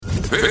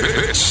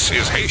This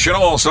is Haitian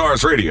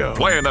All-Starz Radio,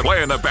 playing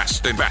the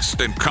best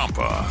in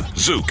compa,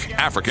 zouk,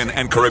 African,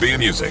 and Caribbean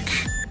music.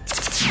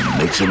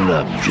 Mixing it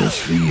up just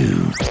for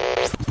you.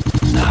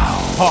 Now.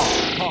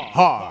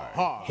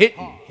 Hard,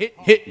 hittin',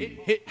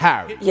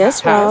 Harry.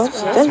 Yes, Ralph,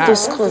 them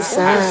just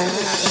concerned.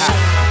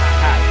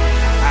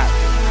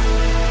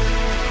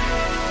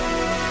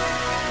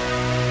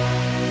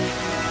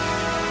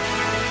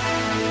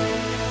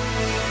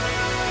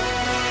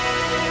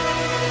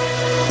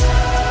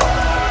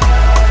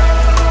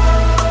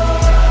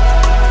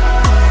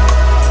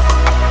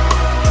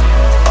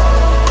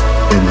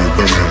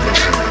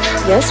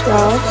 Yes,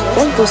 Ralph,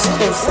 them just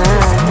concerned.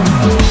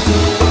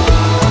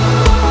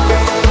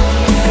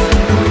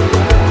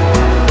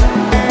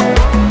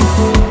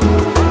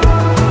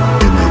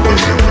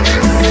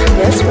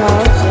 Yes,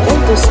 Ralph, them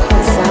just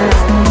concerned.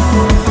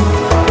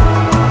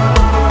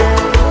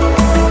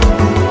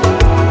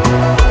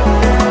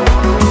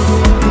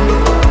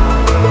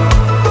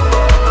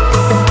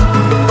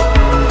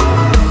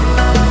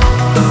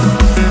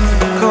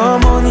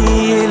 Comme on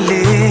y est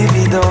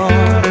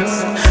l'évidence,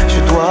 je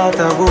dois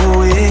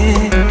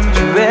t'avouer,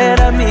 tu es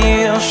la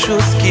meilleure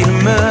chose qu'il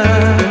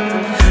me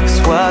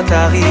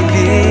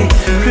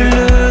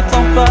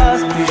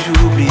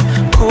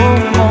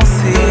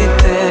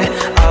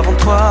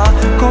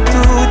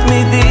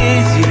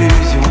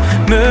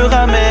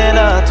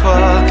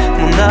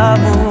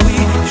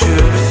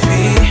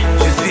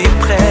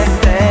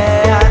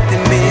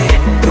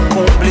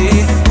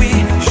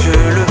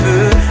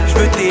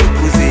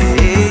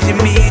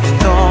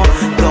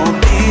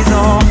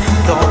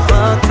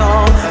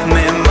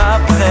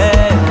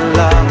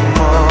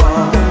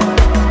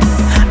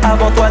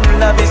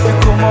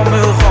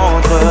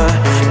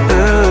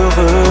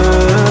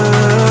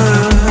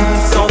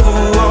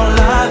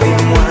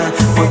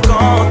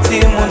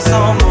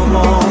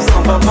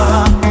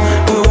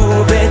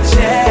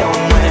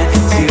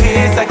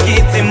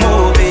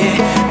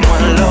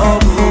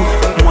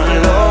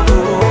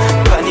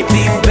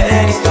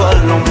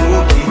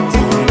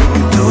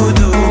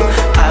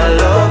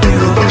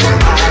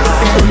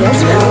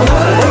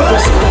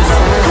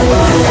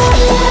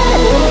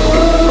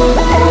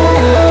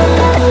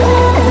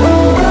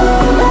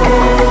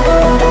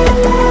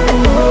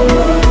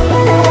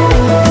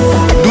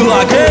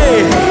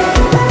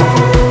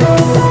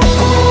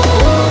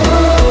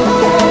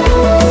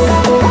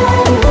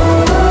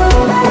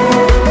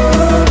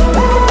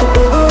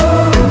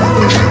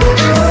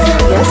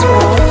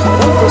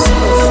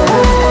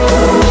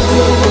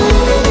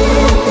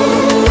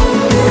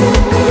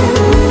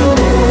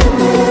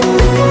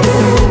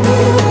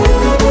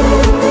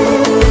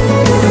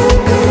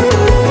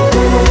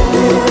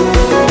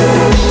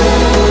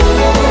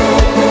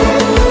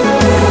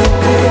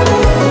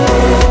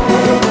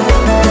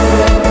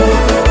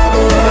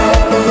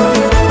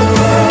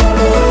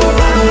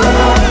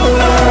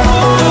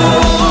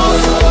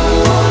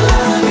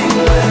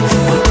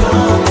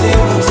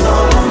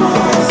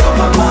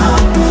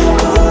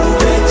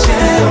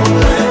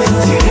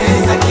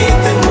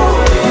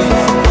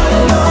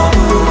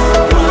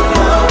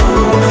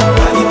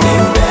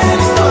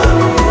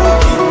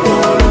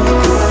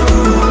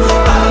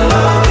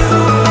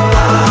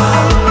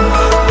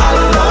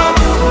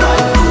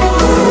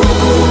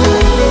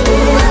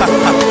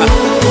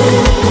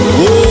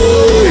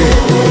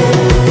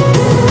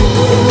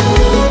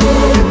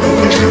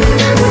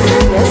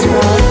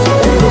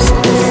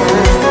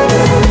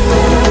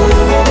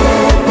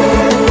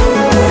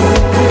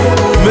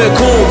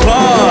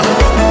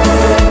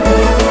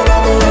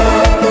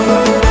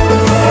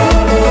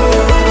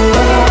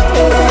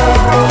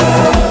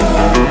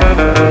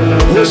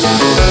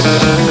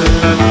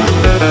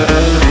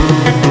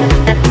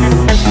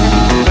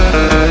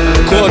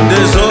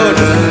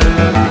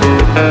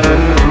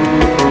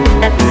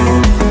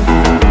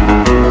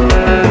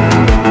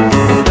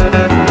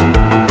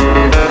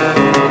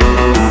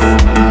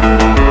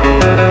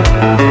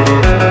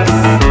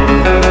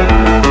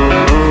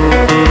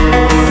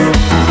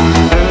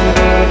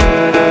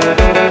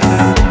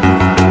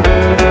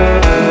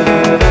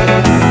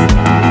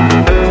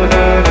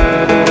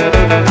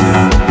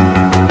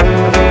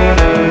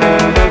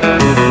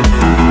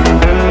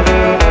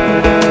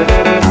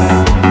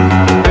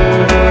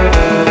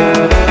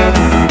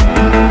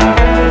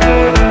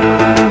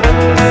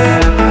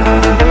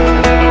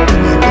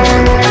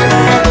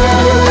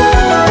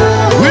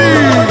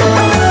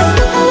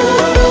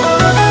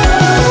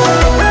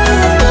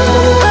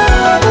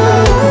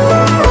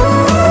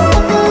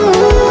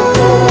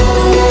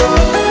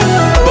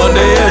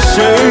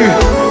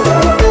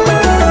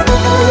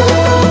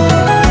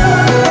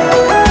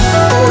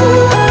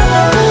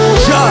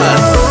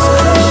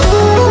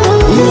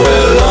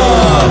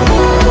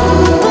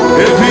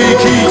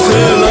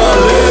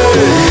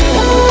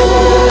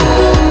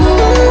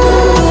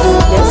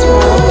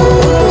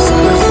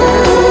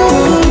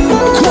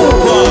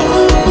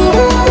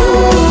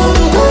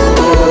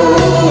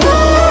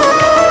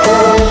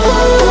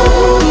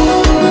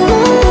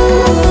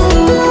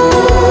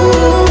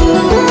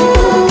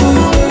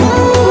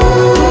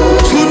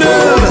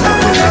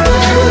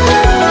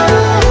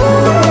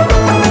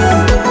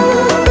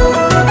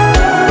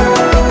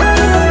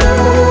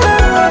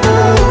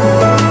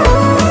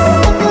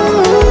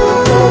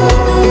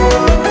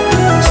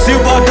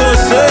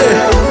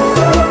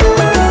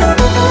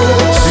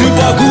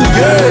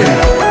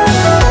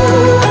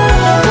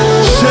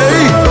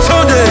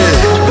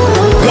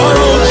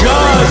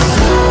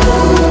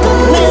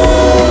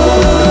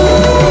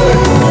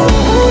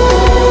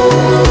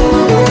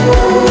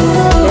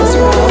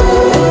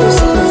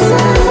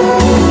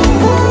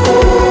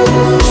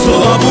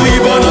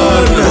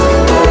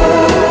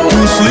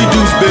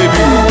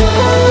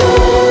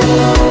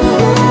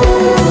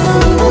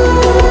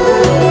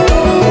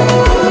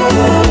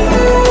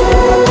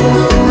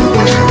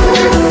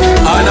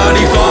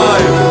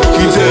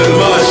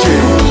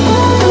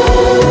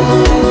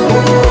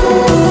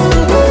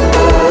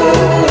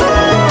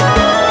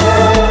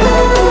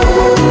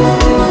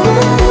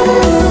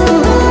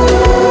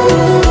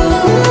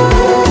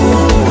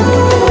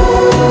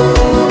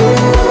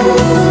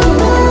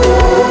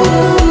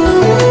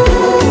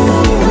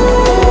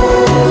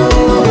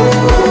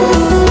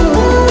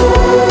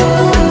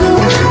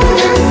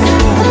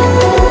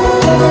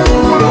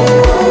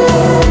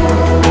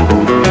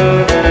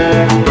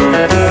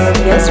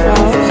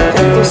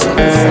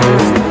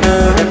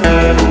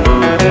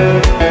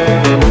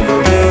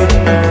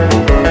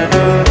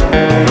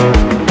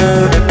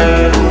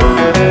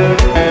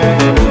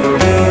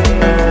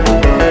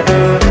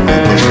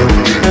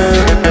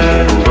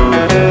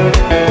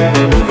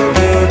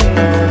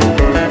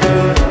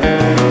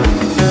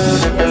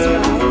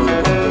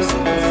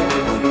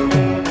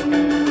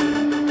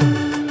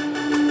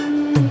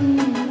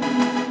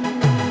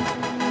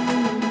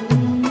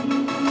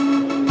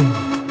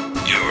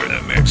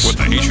With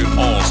the Haitian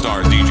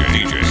All-Starz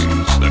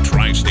DJs, the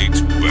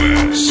Tri-State's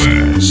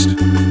best.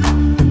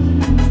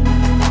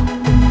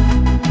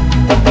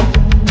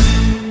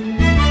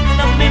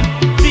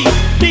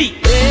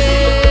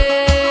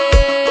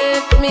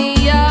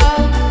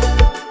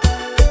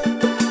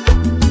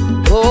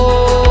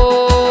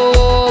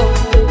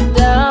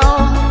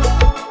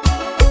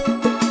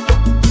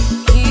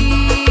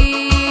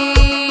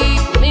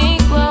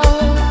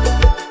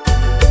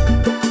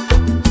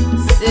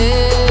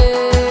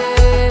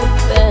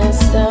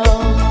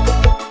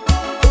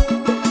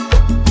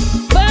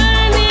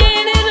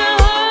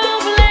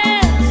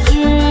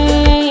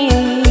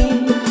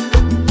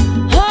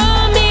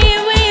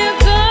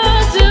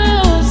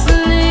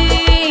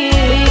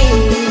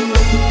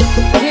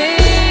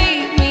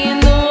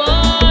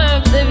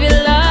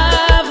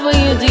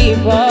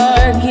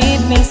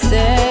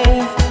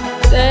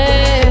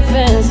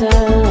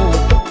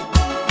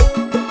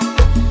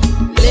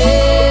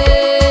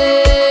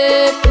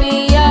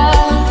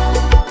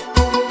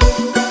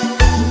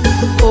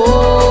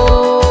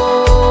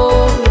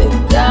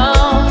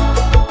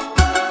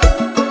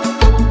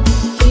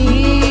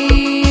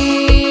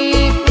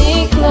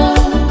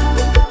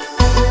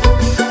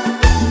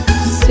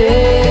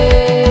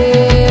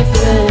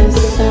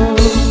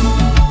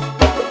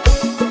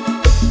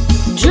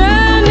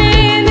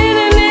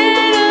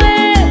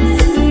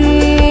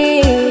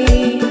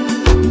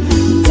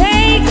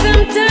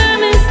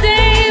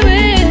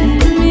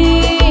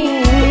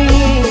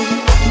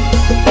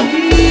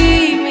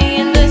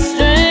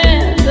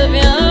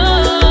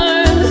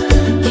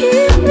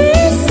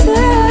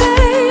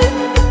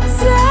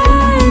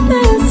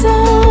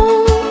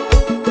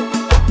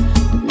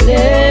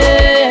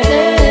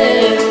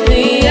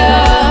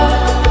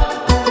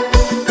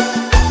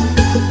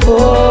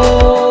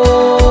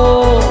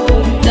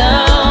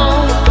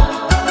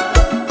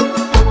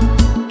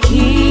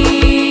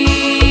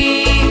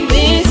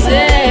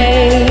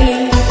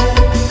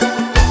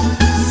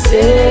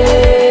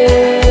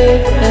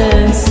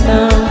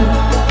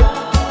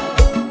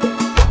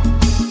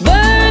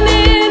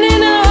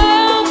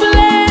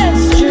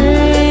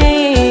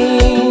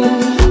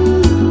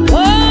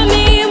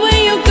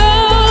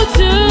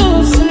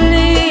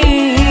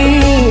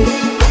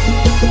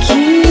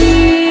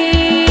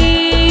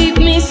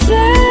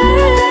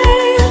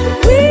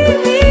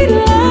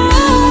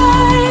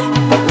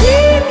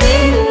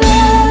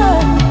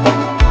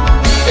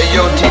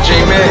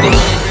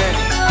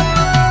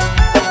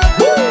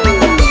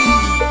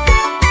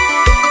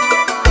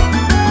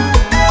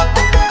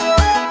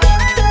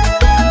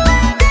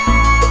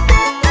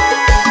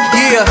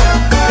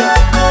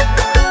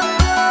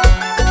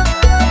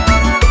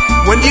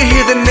 When you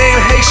hear the name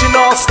Haitian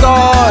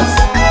All-Starz,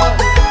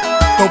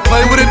 don't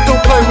play with it,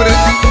 don't play with it.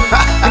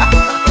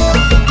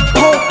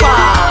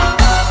 Wbai,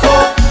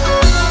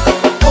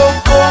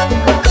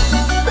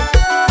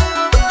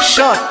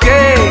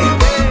 Shantae,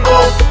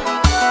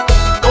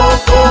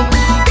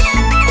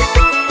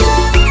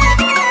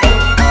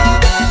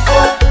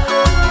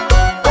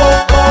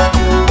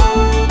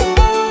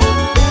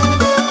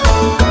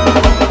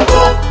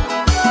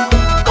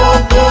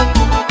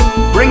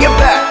 bring it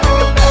back,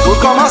 we'll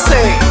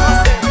commencer.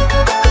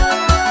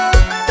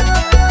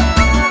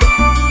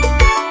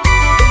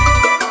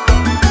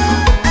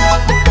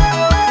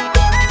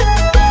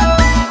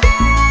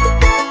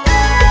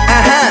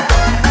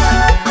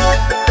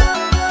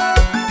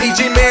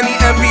 DJ Manny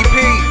MVP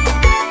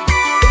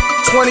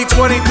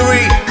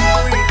 2023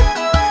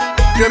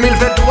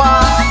 2023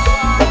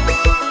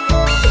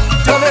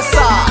 Donne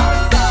ça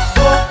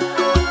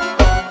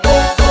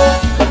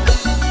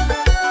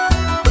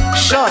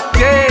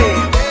Chantez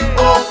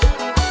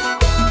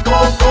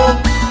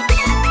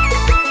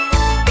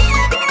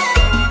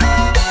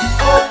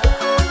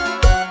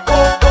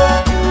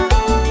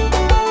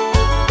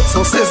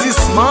Son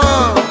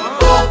saisissement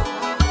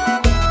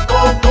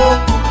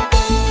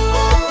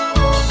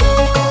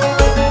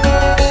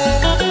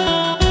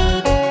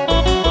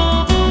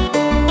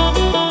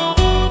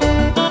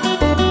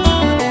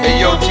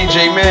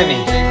DJ Manny.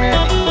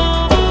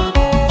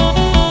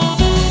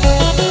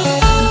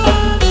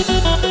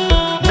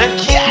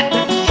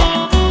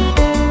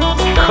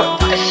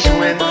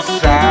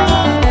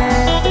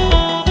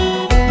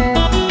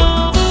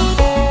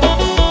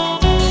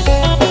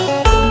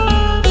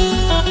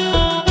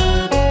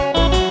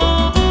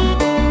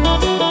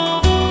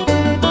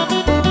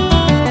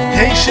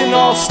 Haitian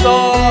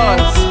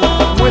All-Starz,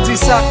 mwen di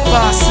sak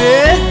pase.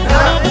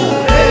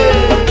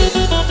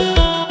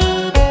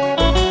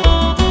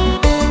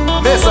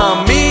 Mes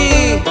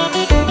amis,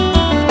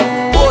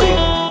 boy,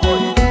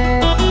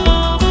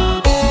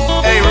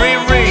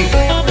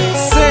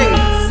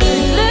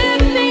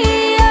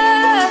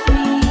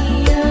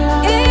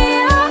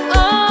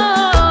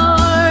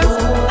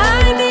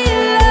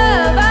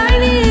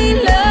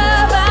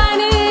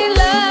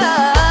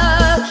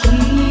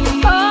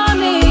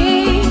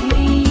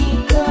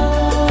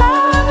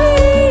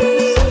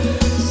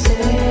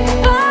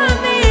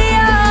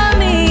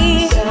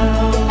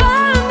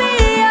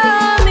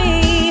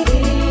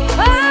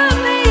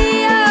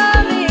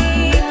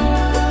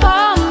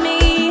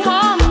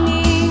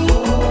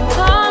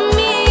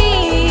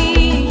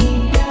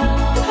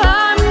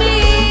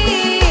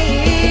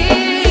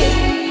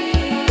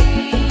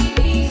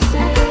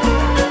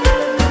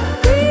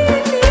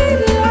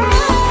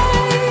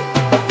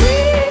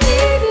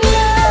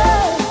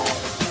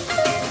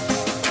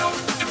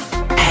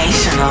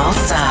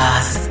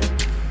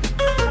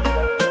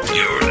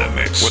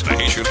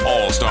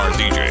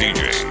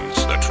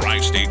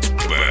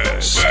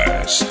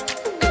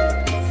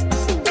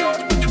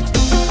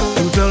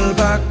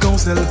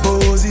 seule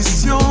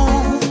position.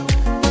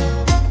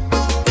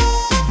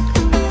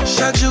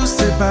 Chaque jour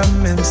c'est pas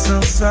même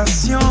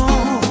sensation.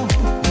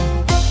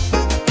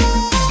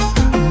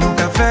 Nous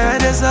qu'a fait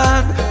des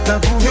ordres, tant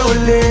qu'on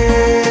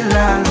violer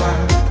la loi.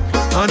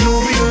 On nous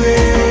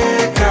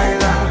virait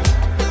Kaila,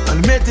 on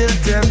mettait le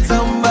tête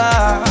en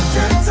bas.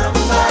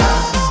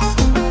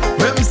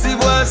 Même si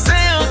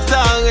voisin en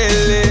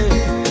tarélé,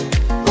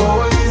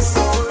 police.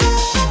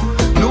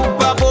 Nous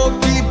pas beau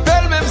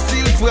people même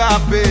s'il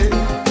frappé.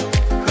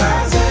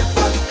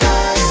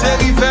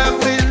 Chérie fait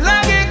briller la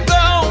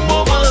gueule,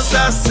 moment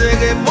ça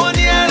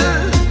cérémoniel.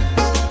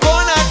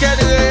 Qu'on a qu'à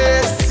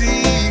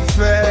récit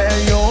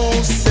fait yon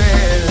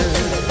sel.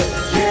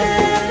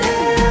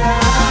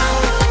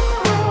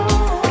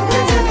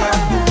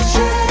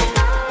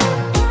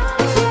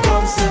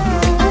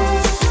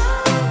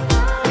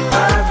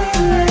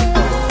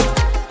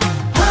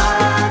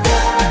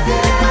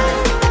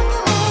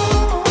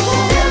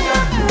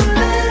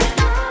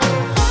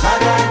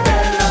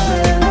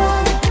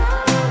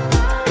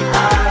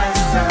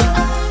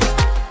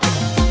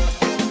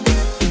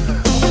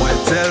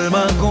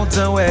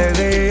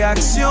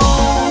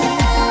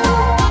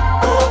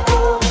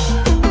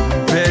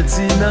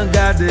 Petit nan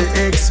gade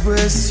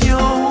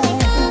expression.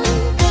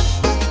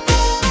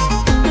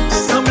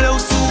 Semble ou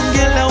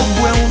souge la ou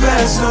bwe ou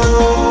verso.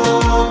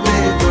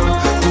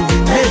 Ou vi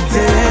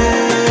mette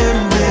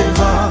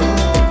m'devan.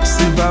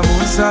 Se pa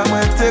moun sa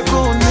mwen te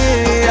kone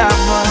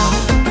avan.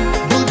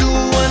 Doudou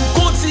an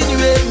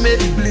kontinue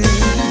met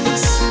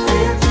bliss.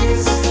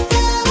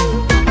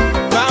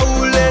 Pa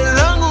ou le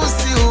lang ou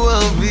si ou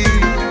anvi.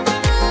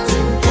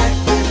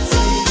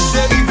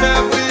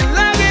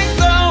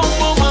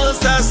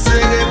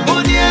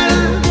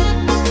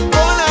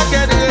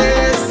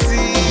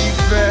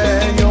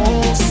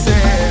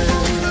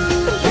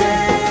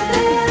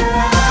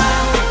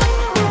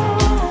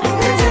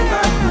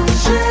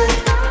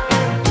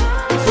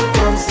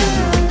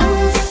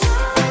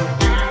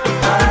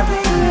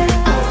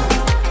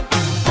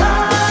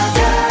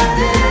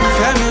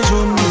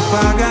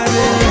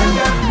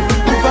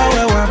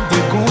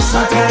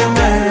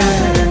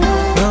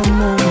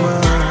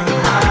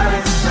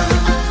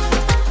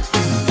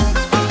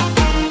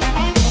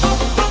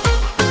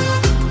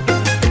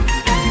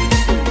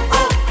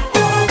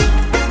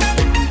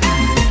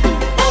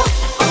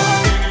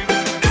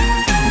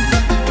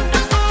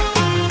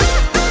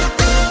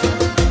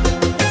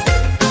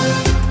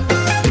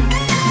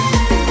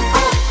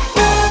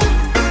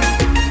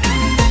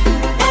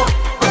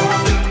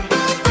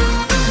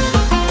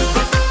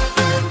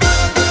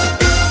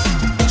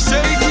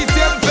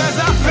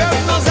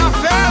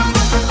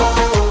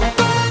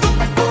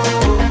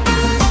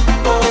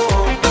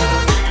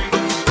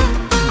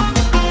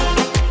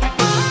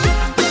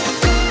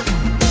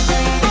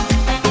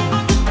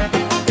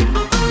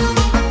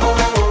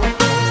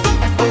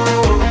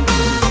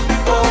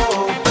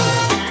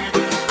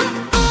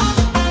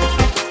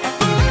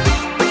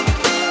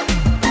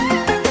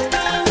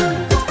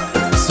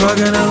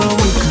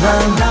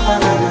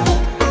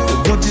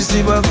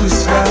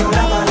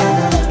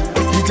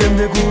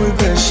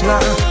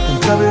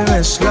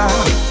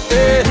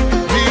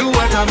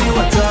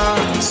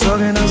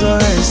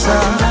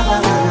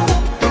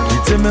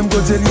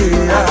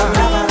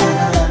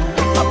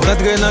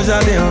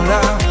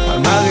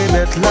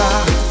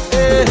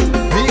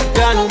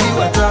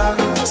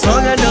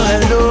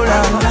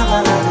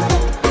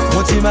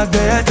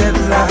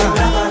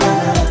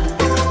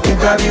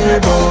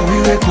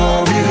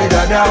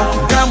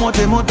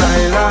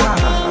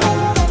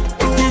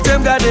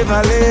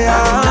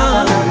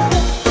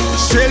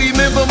 Chérie,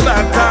 mais bon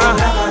bata,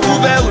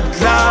 ouvert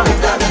out là.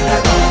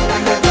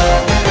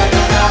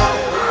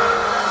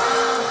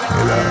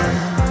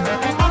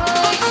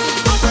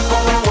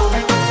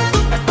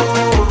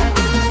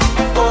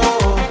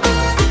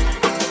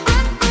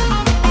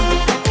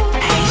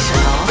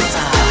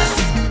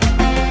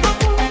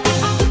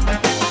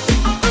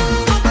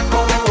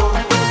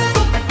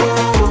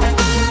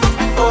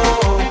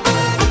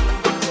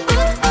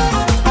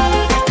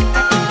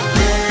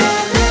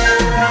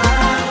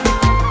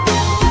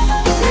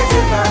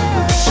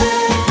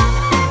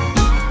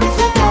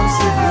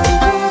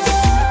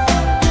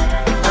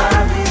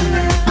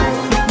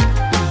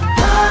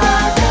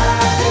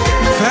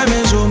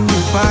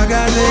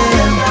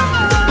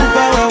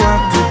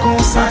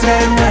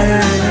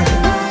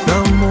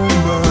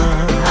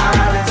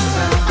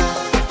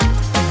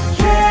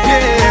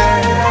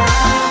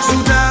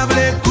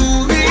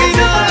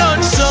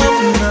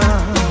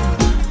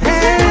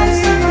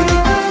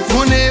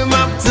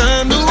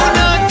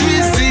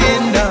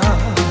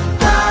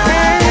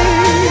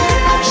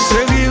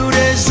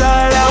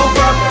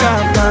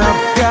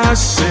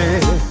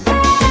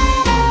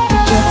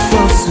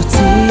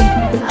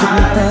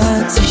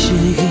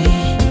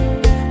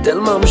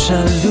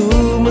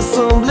 Jaloux, me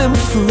semble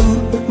fou,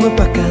 me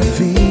pas qu'à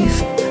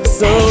vivre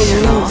sans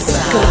nous.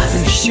 Quand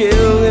les chiens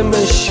et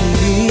mes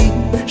chéris,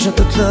 j'ai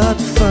toute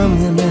l'autre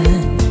femme,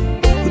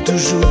 ou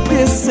toujours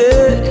pressé,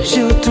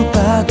 j'ai tout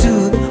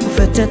partout, vous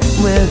faites être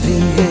moi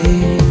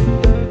virer.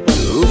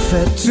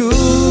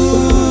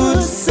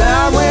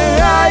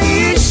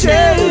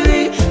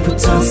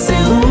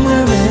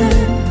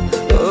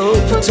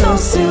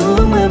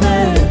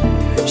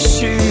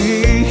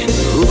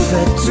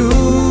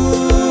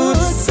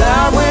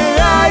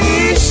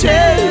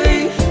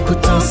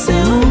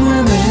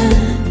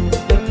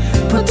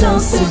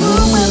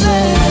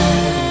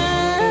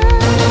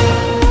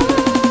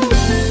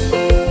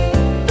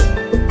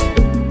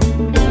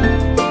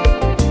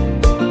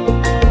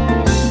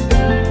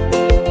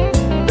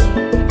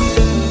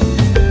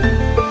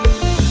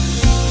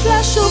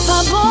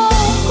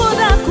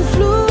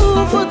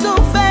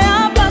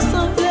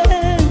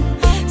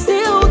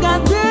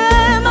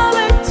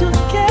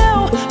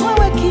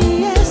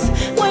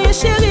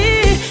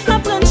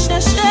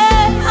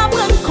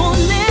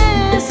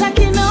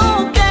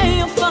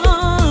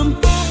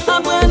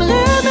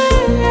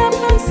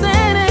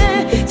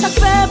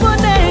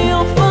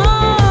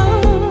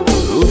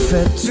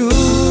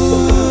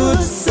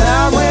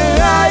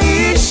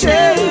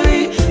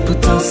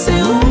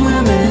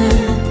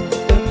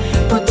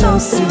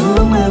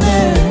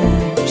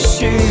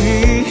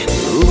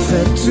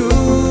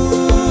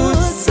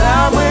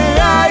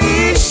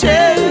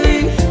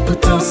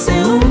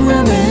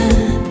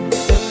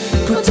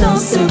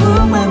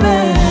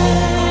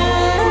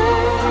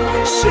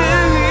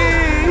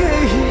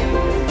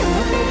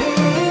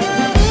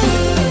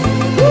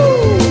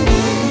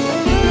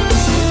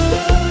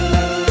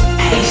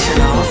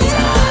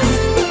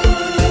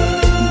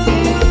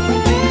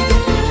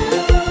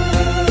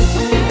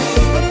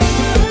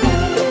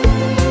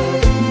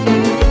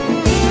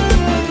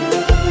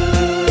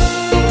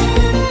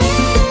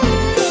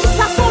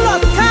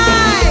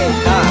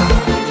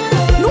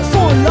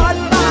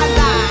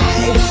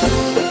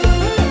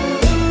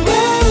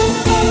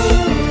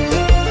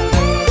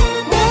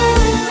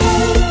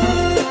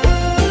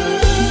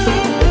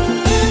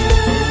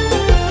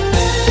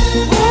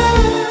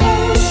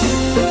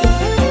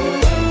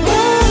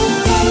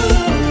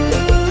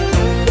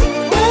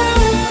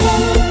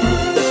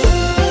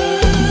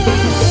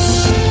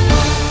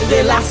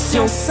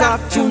 sa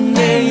tourne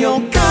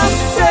yon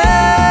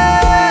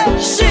cancer,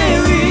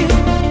 chérie.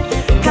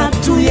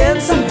 Katouyen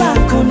sa pa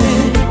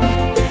konnen,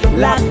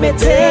 la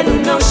mette nou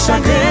nan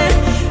chagrin.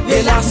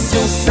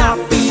 Relation sa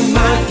pi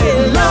marke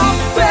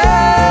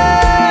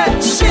l'enfer,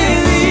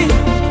 chérie.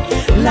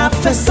 La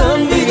fait sans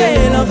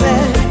virer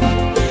l'envers,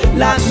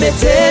 la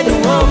mette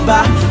nous en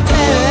bas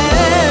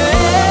terre.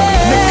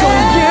 Mais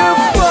combien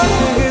de fois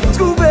j'ai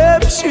retrouvé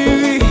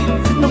chérie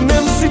dans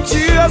même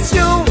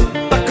situation,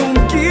 pas comme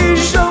qui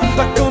j'en,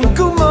 pas comme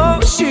comment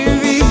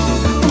chérie.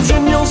 Nous j'ai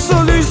une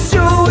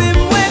solution et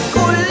moi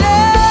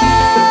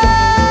colère.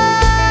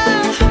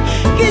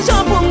 Qui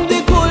j'en pour me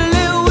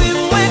décoller, oui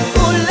moi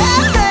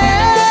colère.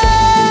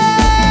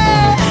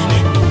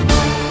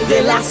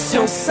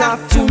 Relation ça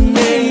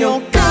tourne yon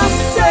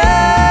cancer,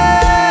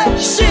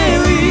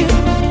 chérie.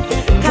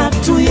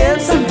 Katouyen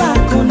sa pa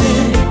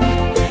konnen,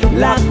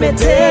 la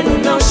mette nou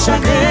nan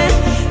chagrin.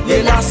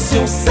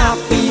 Relation sa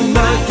pi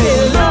marke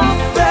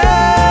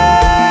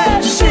l'enfer,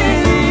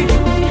 chérie.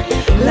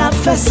 La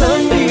fait sans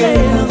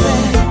virer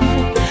l'envers,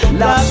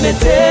 la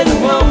mette nou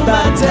en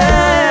bas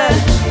terre.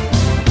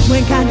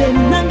 Mwen kade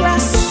nan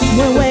glas,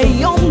 mwen wè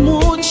yon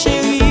moun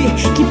chérie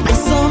qui pa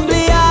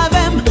semble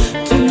avem,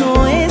 tout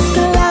non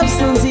esclave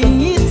sans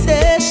dignité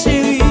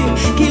chérie.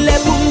 Qui lè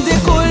pou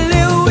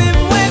m'décoller, oui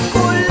mwen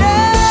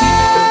colère.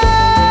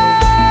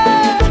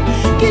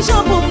 Qui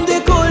j'en pou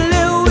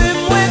m'décoller, oui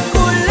mwen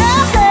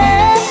colère.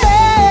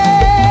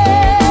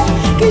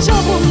 Qui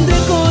j'en pou m'décoller.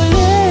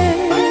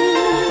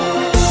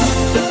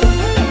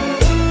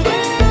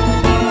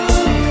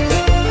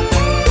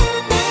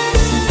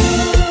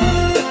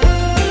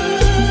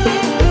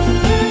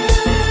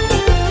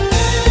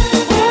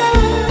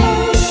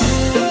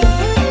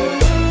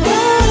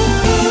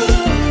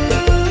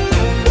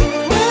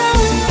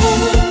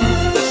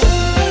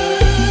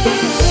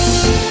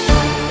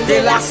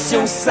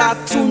 Relation ça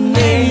tourne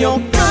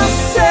yon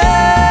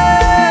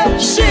cancer,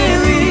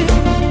 chérie.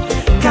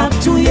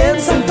 Katouyen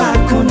sa pa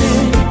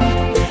konnen,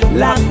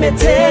 la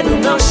mette nou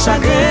nan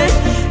chagrin.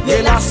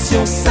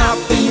 Relation ça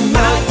pi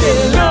marke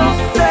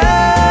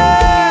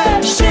l'enfer,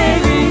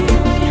 chérie.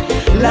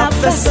 La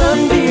fait sans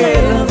virer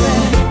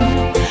l'envers,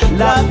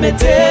 la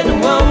mette nou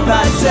en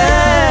bas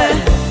terre.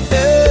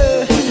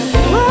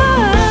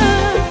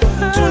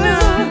 Tourne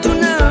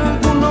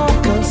pour mon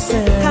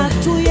cancer.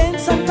 Katouyen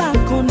sa pa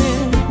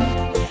konnen,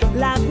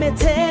 la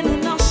mette nou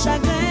nan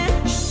chagrin,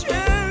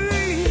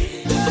 chérie.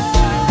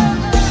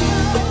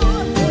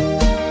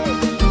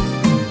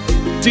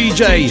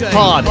 DJ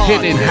Hard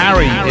Hittin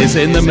Harry is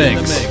in the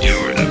mix.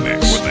 You're in the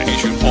mix with the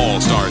Haitian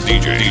All-Stars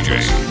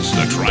DJs,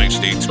 the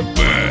Tri-State's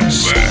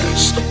best.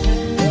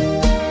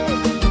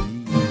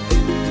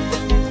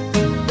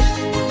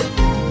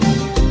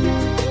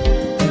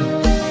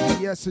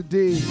 Yes,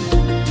 indeed.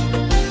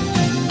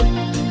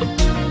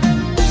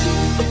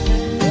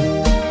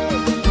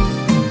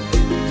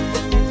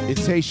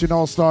 It's Haitian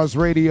All-Stars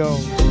Radio.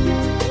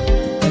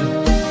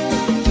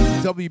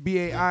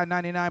 WBAI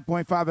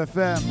 99.5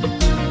 FM.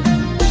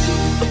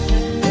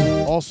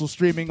 Also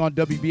streaming on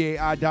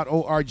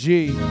WBAI.org.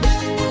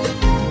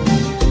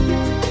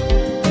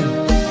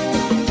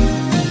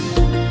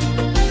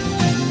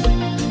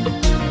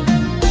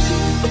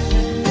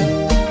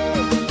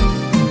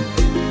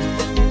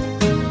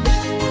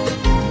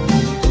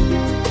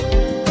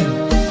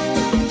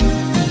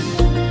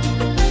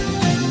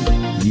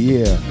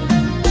 Yeah.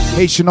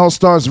 Haitian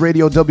All-Stars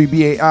Radio,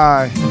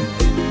 WBAI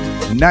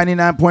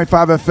 99.5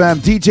 FM.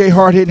 DJ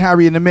Hard Hittin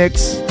Harry in the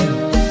mix.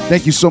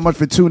 Thank you so much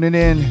for tuning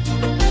in.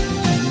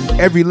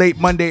 Every late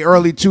Monday,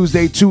 early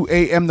Tuesday, 2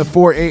 a.m. to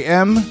 4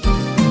 a.m.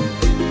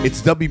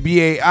 It's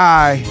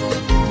WBAI.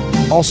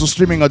 Also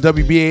streaming on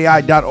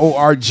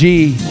WBAI.org.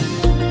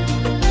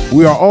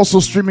 We are also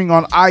streaming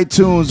on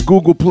iTunes,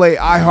 Google Play,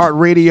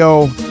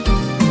 iHeartRadio,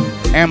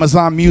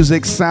 Amazon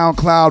Music,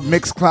 SoundCloud,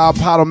 Mixcloud,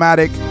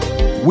 Podomatic.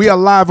 We are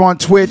live on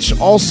Twitch,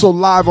 also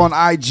live on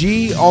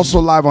IG, also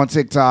live on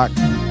TikTok.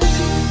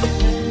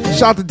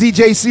 Shout out to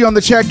DJ C on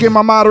the check-in,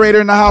 my moderator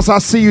in the house. I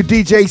see you,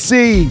 DJ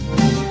C.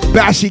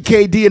 Bashy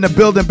KD in the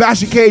building.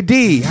 Bashy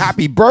KD,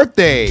 happy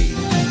birthday.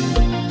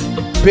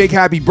 Big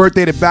happy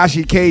birthday to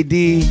Bashy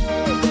KD.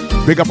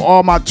 Big up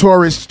all my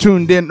tourists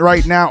tuned in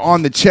right now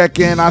on the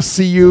check-in. I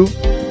see you.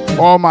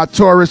 All my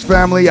tourist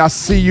family, I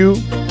see you.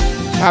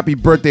 Happy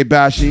birthday,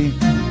 Bashy.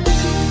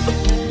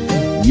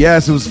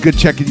 Yes, it was good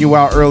checking you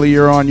out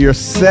earlier on your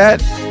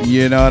set.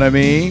 You know what I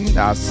mean?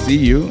 I see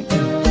you.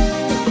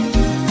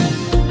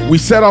 We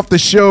set off the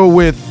show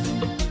with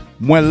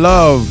When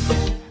Love,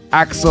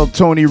 Axel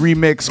Tony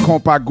remix,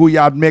 Compa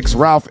Guyad mix,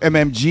 Ralph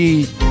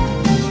MMG,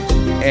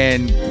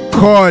 and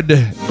Code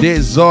des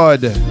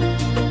Zod,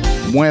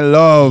 When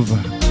Love.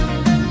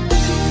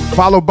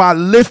 Followed by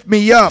Lift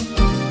Me Up,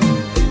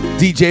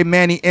 DJ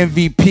Manny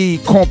MVP,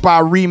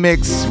 Compa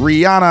remix,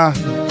 Rihanna.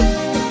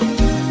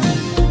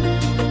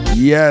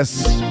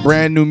 Yes,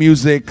 brand new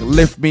music,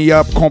 Lift Me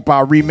Up,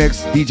 Compa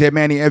remix, DJ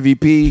Manny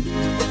MVP.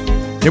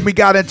 Then we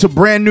got into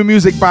brand new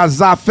music by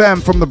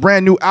Zafem from the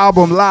brand new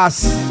album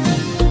Las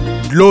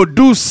Lo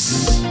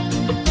Douce.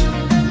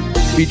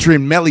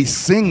 featuring Melly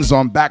Sings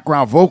on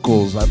background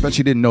vocals. I bet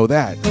you didn't know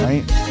that,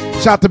 right?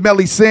 Shout out to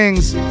Melly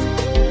Sings.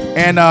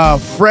 And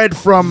Fred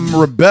from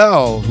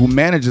Rebel, who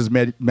manages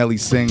Melly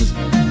Sings,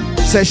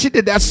 said she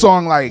did that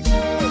song like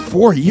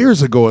 4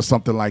 years ago or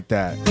something like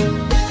that.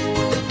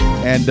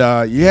 And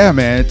yeah,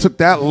 man, it took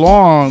that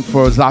long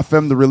for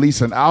Zafem to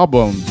release an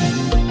album.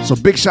 So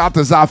big shout out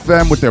to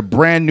Zafem with their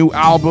brand new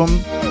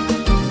album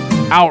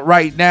out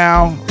right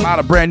now. A lot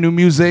of brand new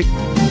music.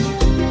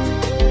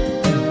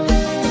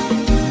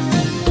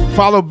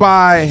 Followed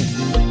by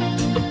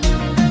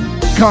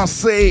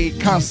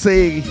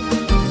Conseil.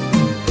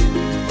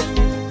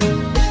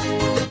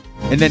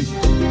 And then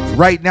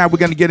right now we're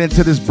going to get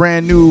into this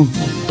brand new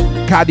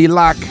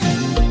Cadillac.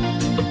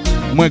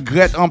 Mwen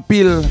gret en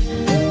pile.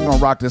 We're going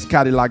to rock this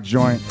Cadillac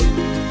joint.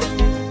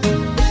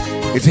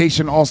 It's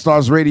Haitian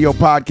All-Stars Radio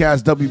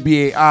Podcast,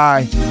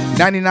 WBAI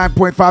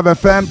 99.5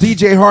 FM.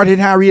 DJ Hard Hit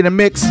Harry in the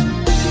mix.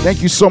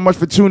 Thank you so much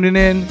for tuning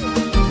in.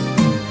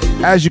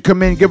 As you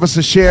come in, give us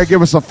a share,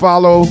 give us a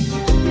follow.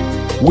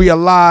 We are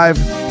live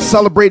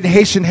celebrating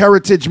Haitian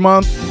Heritage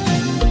Month.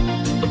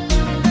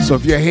 So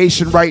if you're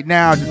Haitian right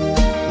now,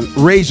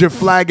 raise your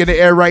flag in the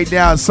air right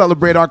now and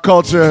celebrate our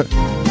culture.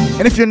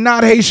 And if you're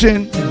not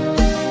Haitian,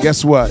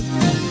 guess what?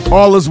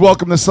 All is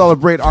welcome to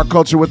celebrate our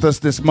culture with us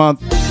this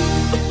month.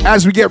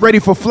 As we get ready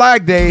for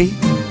Flag Day,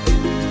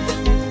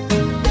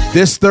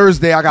 this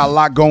Thursday, I got a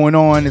lot going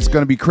on. It's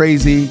going to be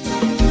crazy.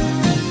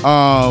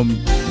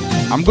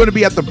 I'm going to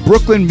be at the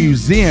Brooklyn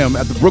Museum,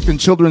 at the Brooklyn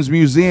Children's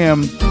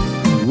Museum,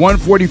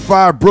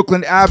 145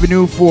 Brooklyn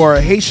Avenue for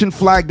a Haitian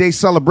Flag Day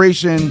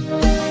celebration.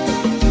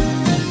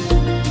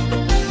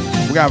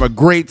 We're going to have a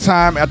great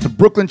time at the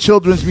Brooklyn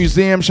Children's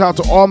Museum. Shout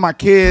out to all my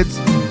kids.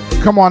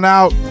 Come on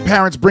out.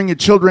 Parents, bring your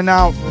children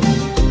out.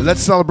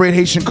 Let's celebrate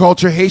Haitian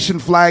culture, Haitian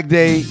Flag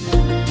Day.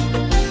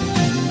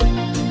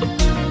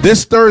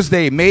 This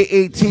Thursday, May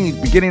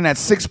 18th, beginning at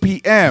 6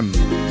 p.m.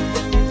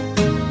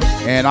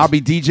 And I'll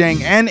be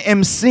DJing and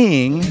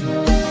emceeing,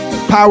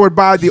 powered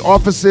by the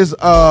offices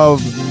of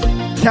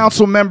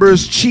Council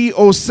members Chi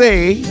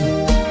Osei,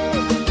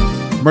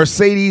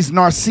 Mercedes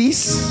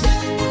Narcisse,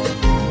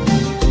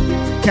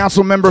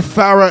 Council member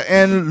Farah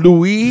N.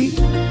 Louis,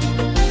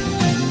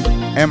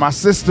 and my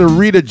sister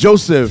Rita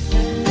Joseph.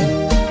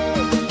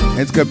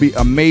 It's going to be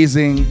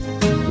amazing.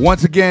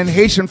 Once again,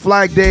 Haitian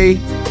Flag Day.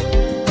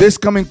 This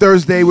coming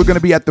Thursday, we're going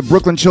to be at the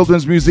Brooklyn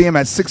Children's Museum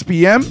at 6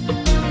 p.m.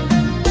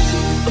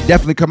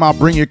 Definitely come out,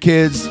 bring your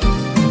kids,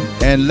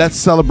 and let's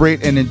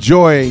celebrate and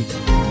enjoy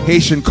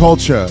Haitian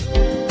culture.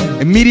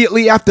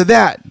 Immediately after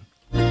that,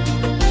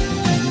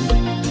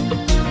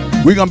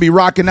 we're going to be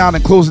rocking out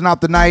and closing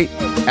out the night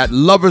at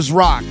Lovers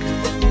Rock,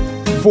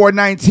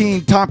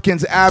 419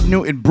 Tompkins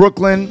Avenue in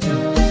Brooklyn.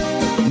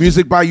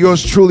 Music by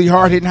yours truly,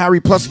 Hard Hittin'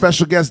 Harry, plus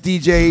special guest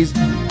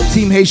DJs.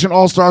 Team Haitian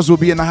All-Stars will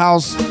be in the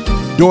house.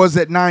 Doors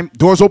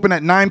open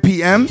at 9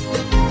 p.m.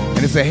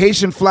 And it's a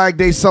Haitian Flag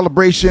Day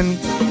celebration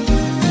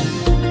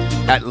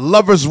at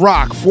Lovers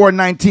Rock,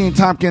 419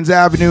 Tompkins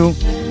Avenue,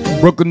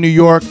 Brooklyn, New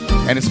York.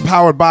 And it's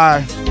powered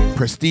by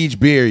Prestige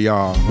Beer,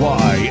 y'all.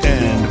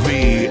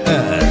 YNVS.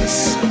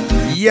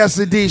 Yes,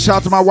 indeed. Shout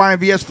out to my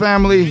YNVS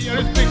family.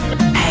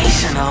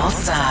 Haitian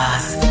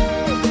All-Stars.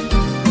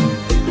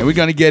 And we're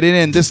going to get it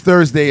in this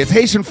Thursday. It's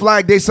Haitian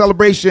Flag Day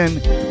celebration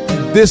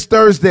this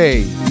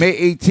Thursday, May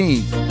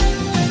 18th.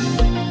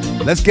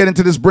 Let's get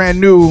into this brand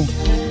new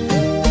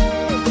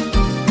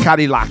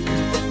Cadillac.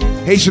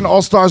 Haitian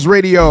All-Stars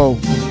Radio,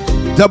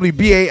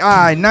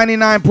 WBAI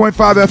 99.5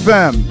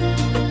 FM.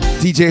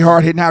 DJ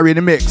Hard Hittin' Harry in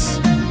the mix.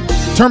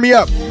 Turn me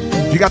up.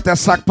 If you got that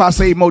sock passe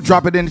emote,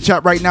 drop it in the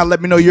chat right now.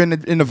 Let me know you're in the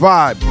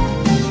vibe.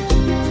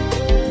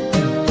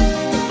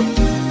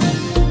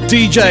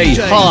 DJ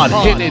Hard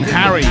Hittin'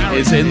 Harry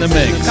is in the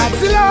mix.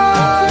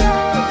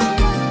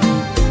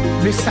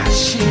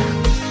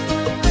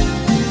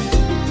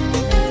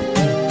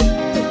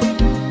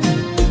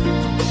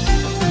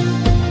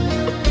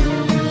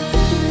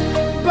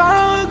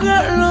 Pas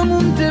regret le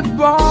monde te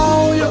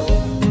bon yo.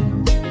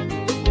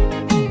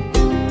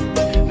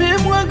 Mais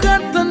moi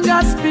quand t'en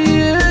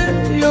gaspillé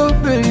yo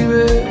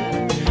baby.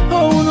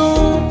 Oh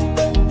non,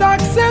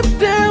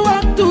 t'accepter ou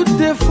tout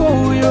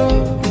défaut yo.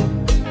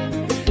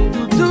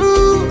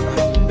 Doudou,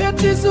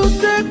 bêtise ou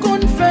te qu'on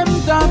fait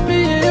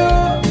m'tapiller yo.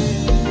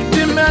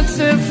 T'es mettre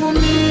c'est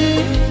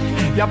fourni,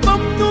 y'a pas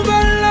de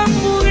nouvelle à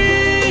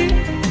mourir.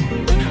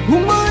 Ou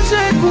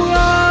manger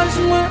courage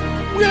moi.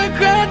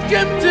 Regrette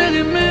que m'te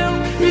rimé,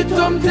 et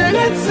toi m'te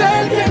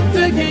celle que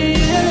m'te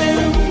guillé.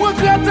 Moi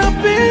gratte un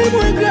pile,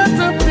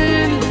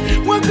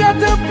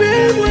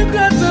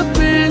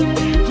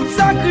 tout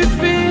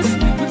sacrifice,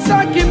 tout ça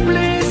qui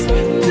blesse,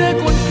 m'te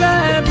qu'on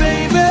fait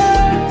baby.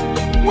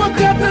 Moi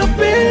gratte un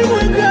pile,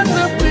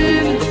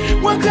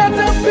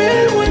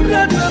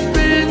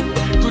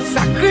 tout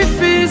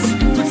sacrifice,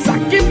 tout ça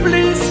qui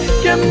blesse,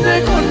 que m'te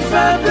qu'on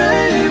fait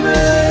baby.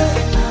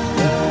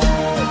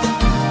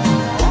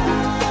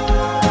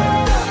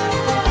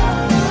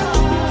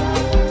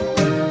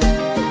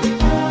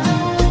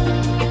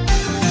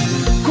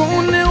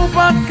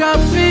 Pas qu'à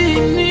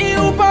finir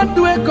ou pas pas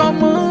doit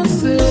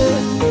commencer.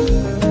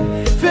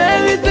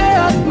 Vérité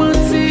à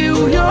mentir,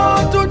 ou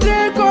yon tout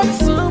est comme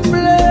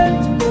semblé.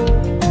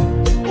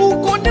 Ou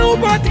connaît ou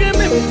pas très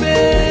même,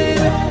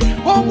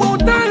 au moins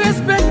t'as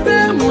respecté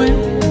moi.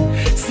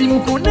 Si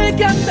m'connais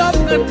qu'à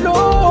t'apprendre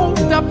l'eau,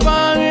 t'as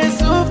pas un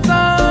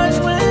sauvetage,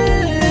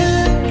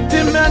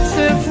 tes maîtres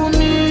c'est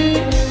fourni.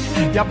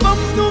 Y'a pas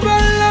de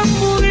nouvelles à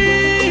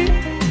mourir.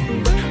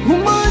 Ou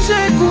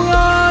manger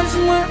courage,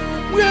 moi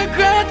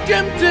regrette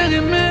qu'elle m'te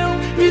remet.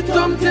 Il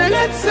tombe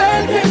t'arrête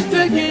seul qu'elle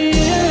te guille.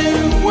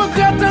 Moi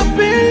gratte un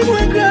pile,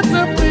 moi gratte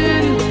un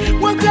pile.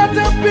 Moi gratte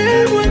un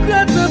pile, moi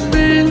gratte un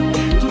pile.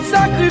 Tout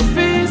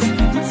sacrifice,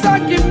 tout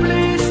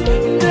sacrifice,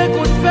 dès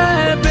qu'on te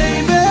fait,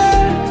 baby.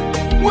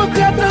 Moi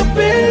gratte un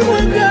pile,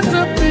 moi gratte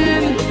un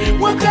pile.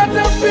 Moi gratte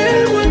un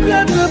pile, moi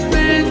gratte un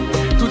pile.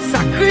 Tout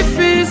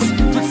sacrifice,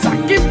 tout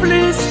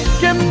sacrifice,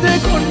 qu'elle me dès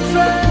qu'on te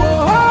fait. Oh,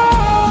 oh.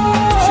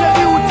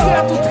 Chérie, où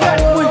traite, tout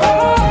traite, oui.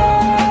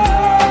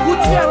 Où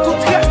traite, tout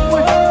traite, oui.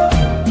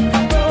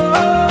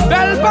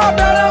 Belle pas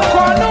belle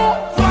encore, non.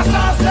 Face à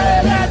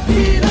c'est les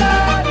dîners.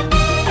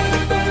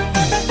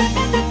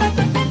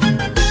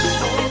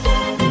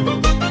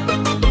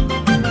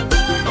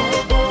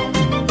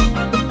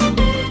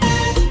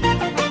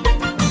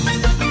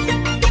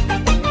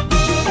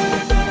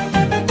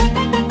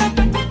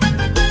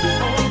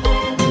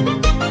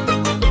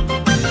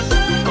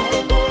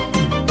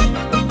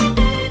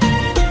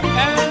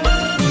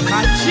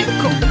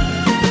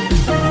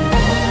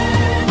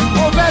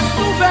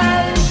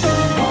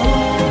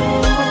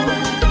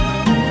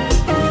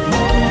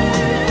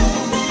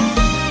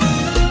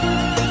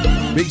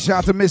 Big shout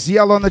out to Miss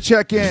Yellow on the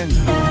check-in.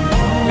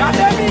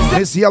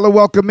 Miss Yellow,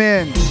 welcome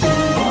in.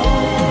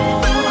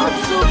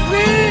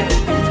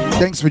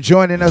 Thanks for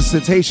joining us.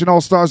 It's Haitian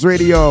All-Stars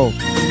Radio.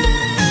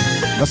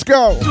 Let's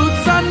go.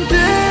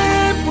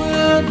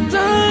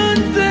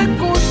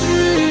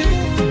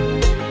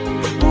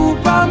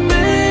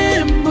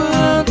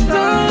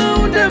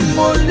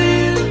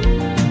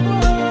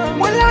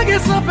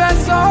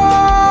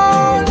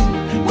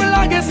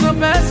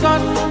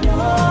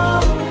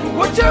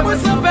 J'aimerais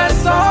sans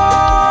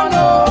personne,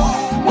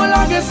 moi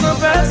la gueule sans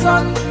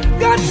personne,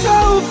 garde ça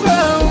ou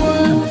faire,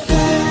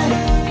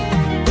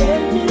 des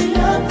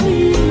millions de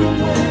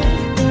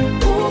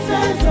pour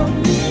faire son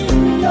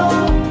million,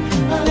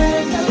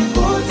 avec un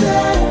posé,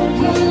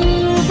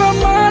 va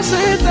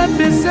marcher tête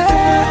baissée,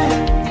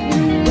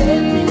 des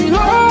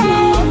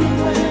millions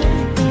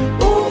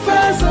pour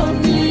faire son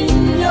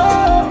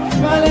million,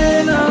 aller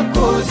dans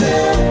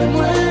causer,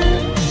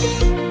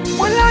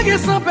 moi la gueule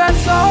sans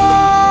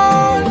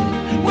personne.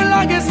 Moi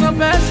la sans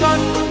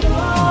personne.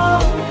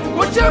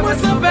 Moi j'aime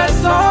sans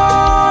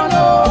personne.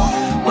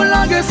 Moi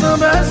la sans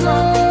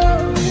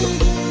personne.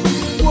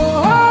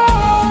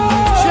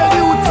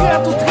 Chérie, où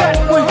traite, tout traite,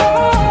 oui.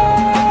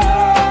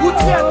 Où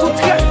traite, tout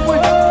traite, oui.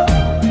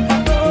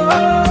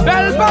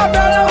 Belle pas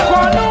belle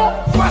encore, non.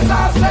 Face à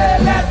c'est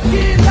les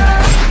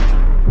dîners.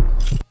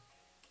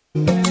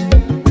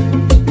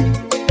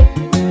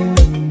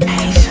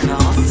 Haitian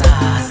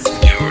All-Stars.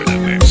 You're in the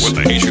mix with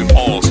the Haitian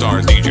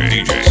All-Stars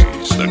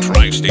DJs, the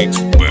Tri-State's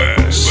best.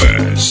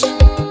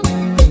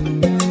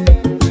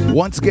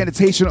 Once again, it's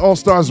Haitian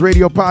All-Stars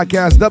Radio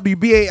Podcast,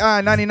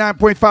 WBAI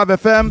 99.5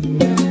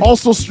 FM.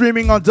 Also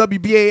streaming on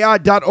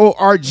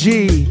WBAI.org.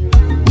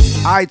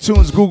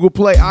 iTunes, Google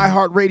Play,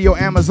 iHeartRadio,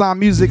 Amazon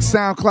Music,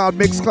 SoundCloud,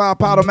 Mixcloud,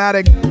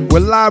 Podomatic. We're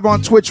live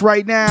on Twitch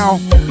right now.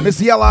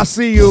 Miss Yell, I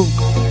see you.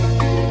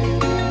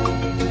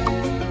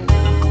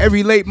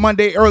 Every late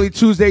Monday, early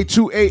Tuesday,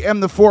 2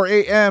 a.m. to 4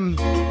 a.m.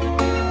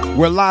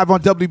 We're live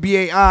on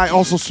WBAI,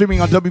 also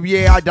streaming on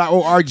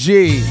WBAI.org.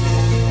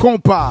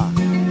 Compa,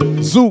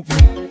 Zouk,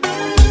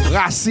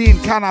 Racine,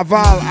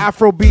 Carnaval,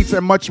 Afro Beats,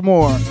 and much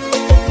more.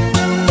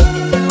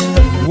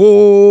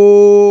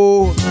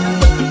 Whoa.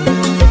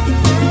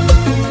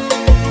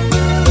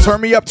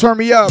 Turn me up, turn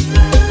me up.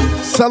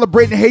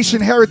 Celebrating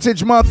Haitian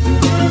Heritage Month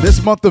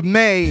this month of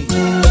May.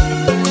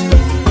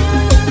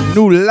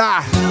 Nous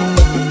là.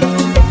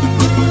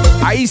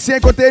 Haïtien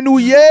côté nous,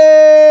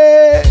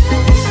 yeah.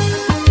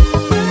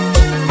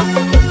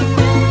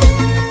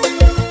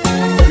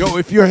 Yo,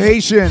 if you're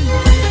Haitian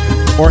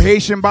or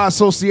Haitian by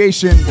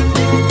association,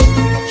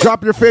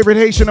 drop your favorite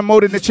Haitian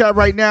emote in the chat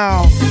right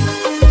now.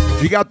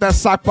 If you got that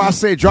sac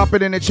passe, drop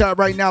it in the chat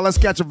right now. Let's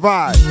catch a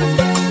vibe.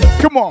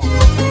 Come on.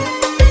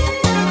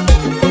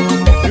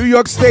 New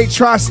York State,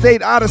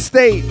 Tri-State, out of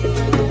state.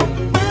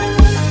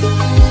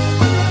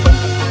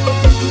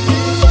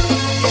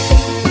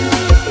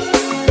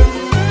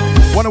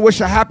 Want to wish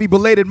a happy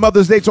belated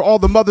Mother's Day to all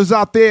the mothers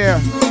out there.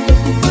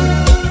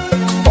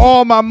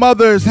 All my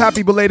mothers,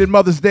 happy belated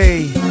Mother's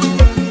Day.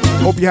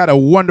 Hope you had a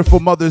wonderful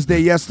Mother's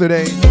Day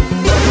yesterday.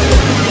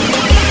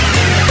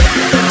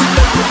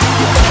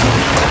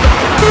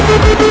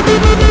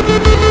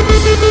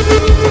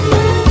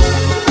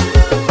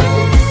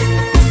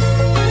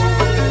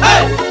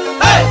 Hey,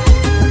 hey.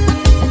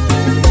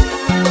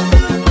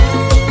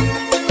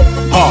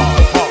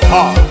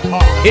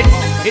 Hit,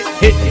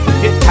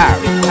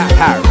 Harry, Harry,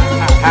 Harry,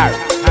 Harry,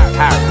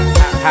 Harry,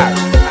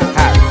 Harry.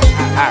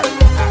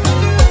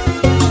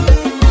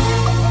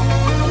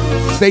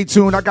 Stay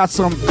tuned. I got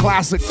some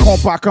classic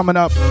compa coming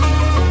up.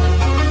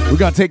 We're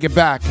going to take it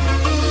back.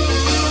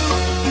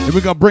 And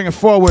we're going to bring it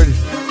forward.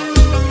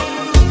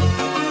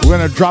 We're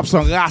going to drop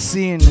some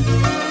racine.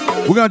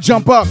 We're going to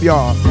jump up,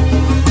 y'all.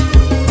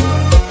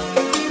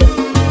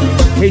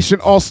 Haitian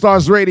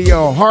All-Stars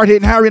Radio. Hard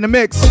Hittin Harry in the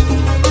mix.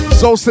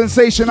 Soul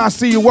Sensation, I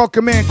see you.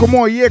 Welcome in. Come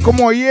on, yeah, come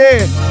on,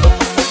 yeah.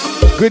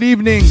 Good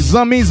evening.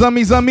 Zami,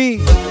 Zami,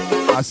 Zami.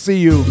 I see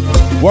you.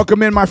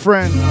 Welcome in, my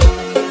friend.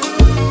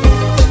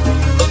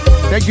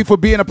 Thank you for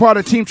being a part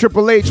of Team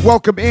Triple H.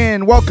 Welcome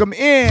in. Welcome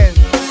in.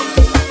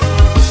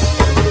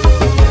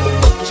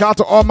 Shout out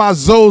to all my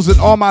Zoes and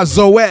all my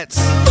Zoettes.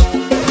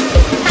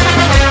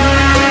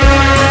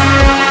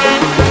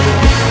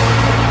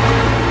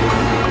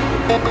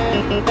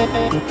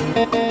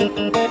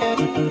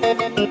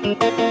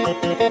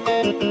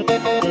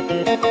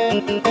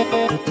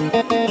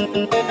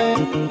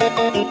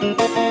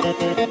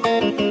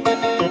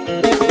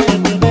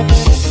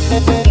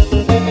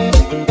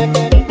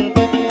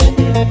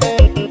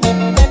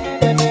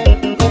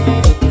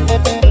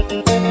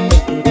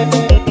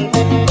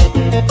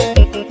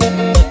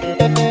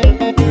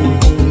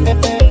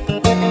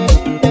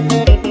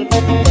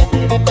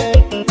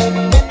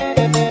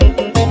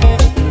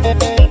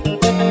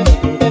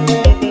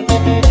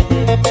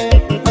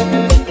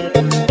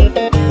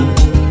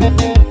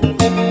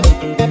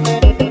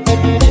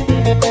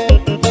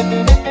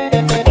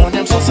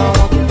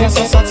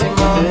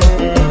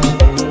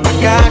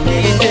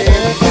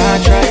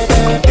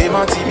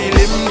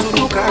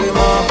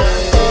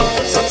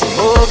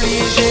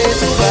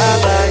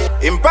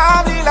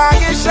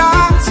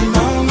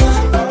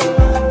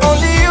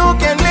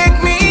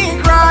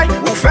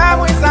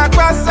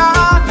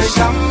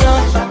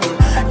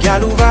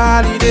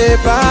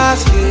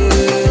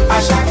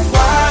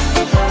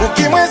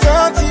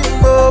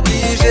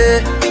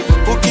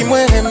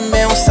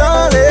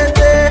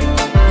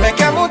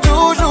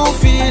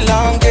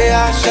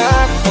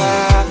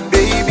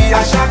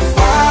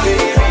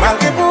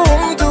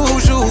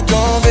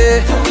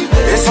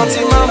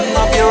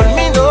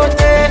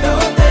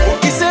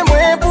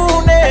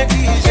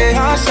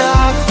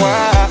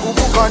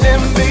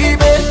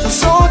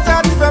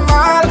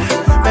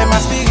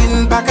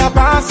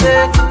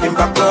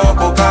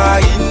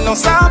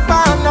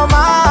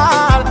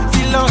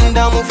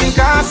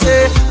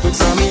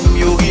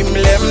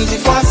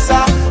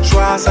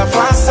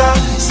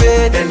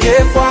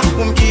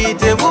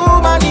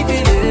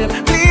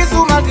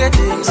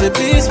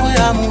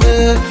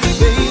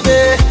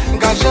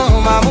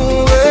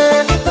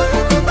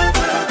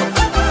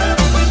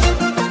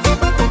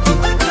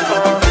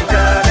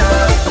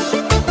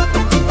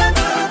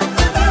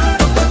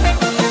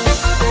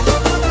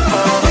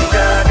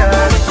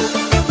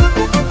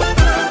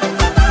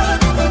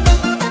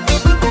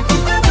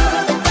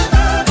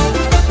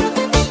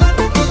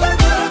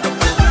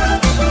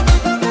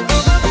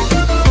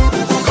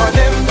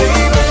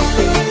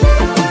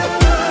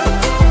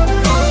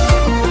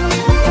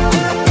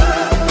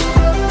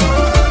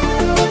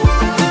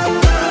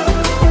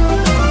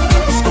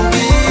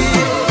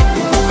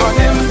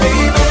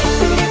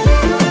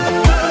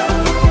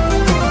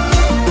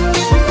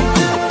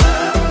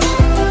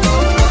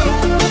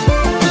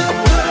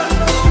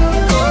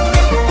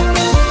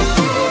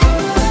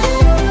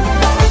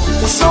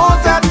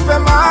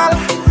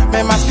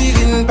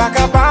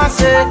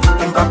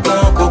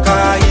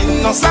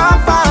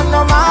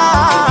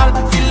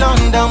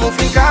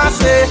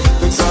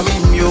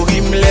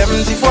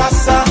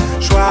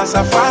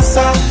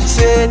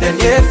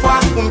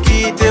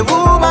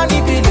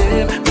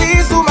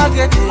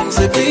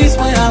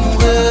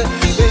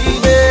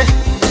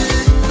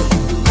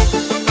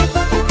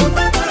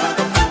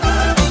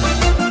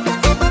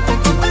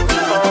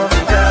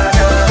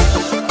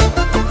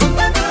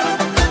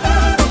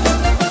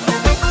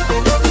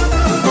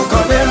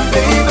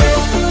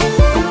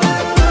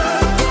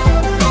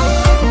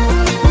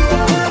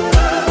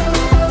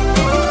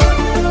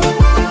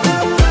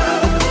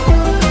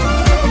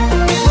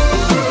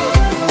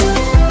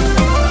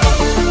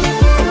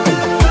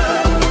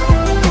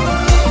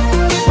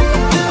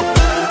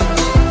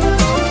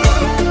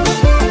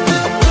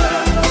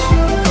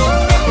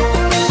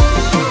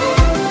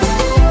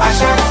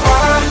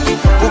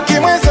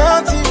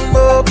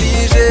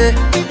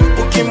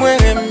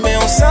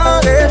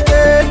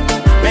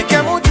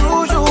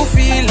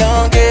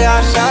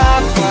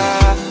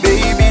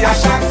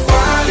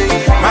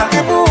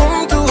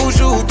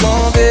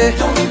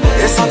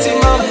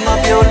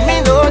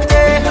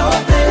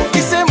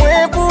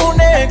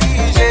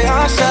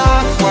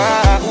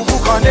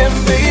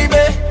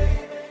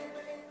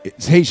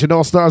 Haitian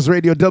All-Stars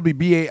Radio,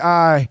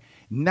 WBAI,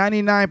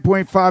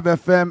 99.5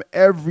 FM,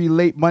 every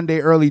late Monday,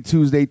 early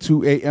Tuesday,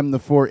 2 a.m. to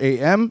 4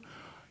 a.m.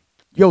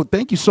 Yo,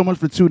 thank you so much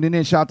for tuning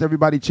in. Shout out to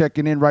everybody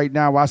checking in right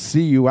now. I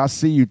see you. I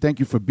see you. Thank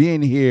you for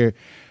being here.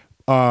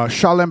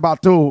 Charlene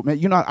Bateau, man,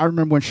 you know, I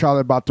remember when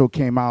Charlene Bateau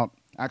came out.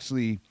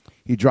 Actually,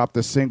 he dropped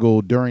a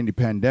single during the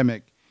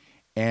pandemic.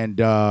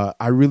 And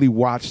I really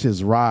watched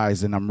his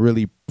rise, and I'm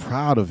really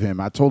proud of him.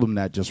 I told him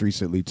that just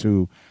recently,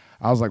 too.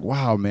 I was like,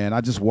 wow, man,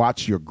 I just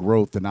watch your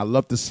growth. And I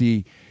love to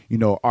see,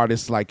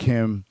 artists like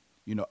him,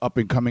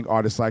 up-and-coming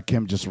artists like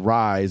him just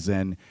rise.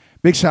 And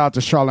big shout out to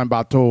Charlene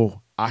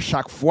Bateau, à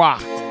chaque fois.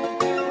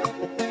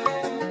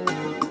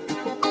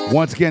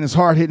 Once again, it's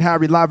Hard Hittin'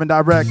 Harry live and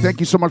direct. Thank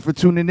you so much for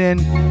tuning in.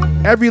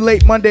 Every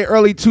late Monday,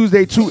 early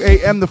Tuesday, 2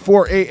 a.m. to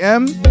 4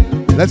 a.m.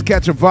 Let's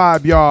catch a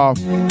vibe, y'all.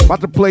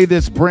 About to play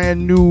this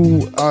brand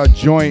new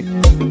joint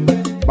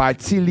by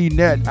Tilly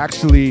Net,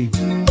 actually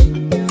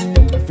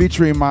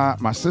featuring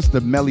my sister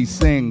Melly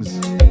Sings.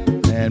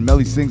 And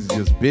Melly Sings is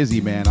just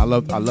busy, man. I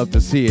love to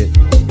see it.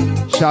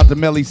 Shout out to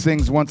Melly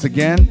Sings once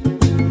again.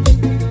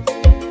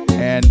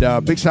 And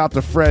big shout out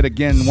to Fred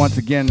again, once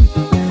again.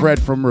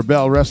 Fred from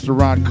Rebel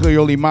Restaurant,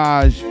 Creole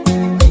Image.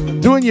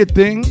 Doing your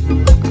thing.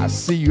 I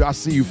see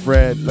you,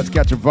 Fred. Let's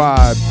catch a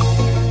vibe.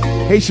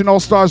 Haitian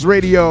All-Stars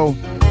Radio.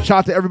 Shout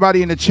out to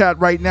everybody in the chat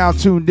right now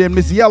tuned in.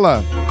 Miss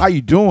Yella, how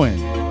you doing?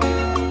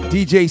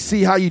 DJ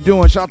C, how you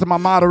doing? Shout out to my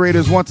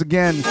moderators once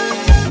again.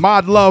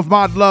 Mod love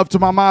to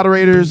my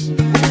moderators.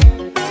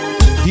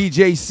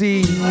 DJ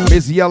C,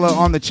 Miss Yella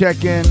on the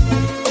check-in.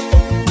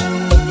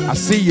 I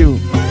see you.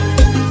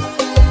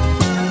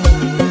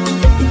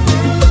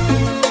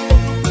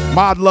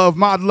 Mod love,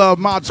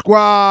 mod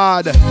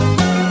squad.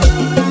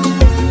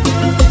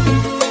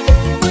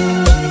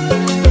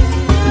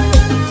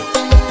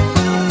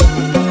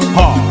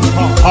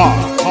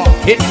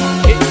 Hit,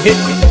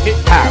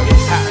 Harry.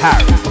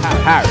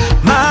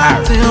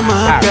 Matin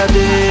m'a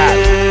regardé,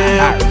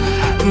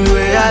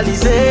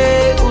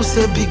 réaliser où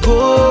c'est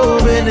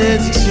bigot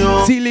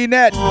bénédiction.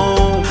 T-Linet.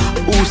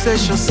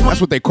 That's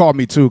what they call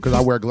me too, because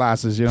I wear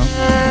glasses,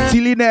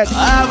 T-Linet.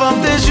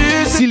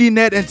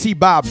 T-Linet and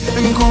T-Bob.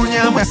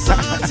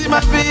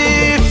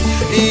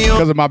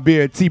 Because of my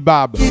beard,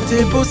 T-Bob.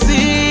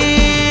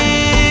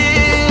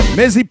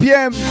 Mezzy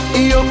PM.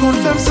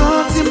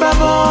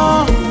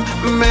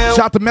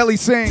 Shout out to Melly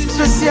Sing.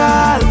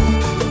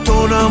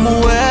 Ton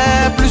amour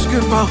est plus que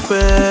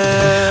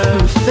parfait.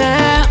 Me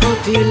faire un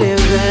pile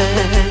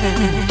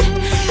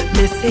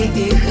mais c'est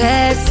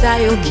erreur ça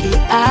yo qui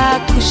a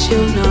couché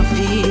dans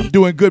vie.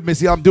 Doing good,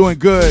 Missy. I'm doing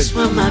good.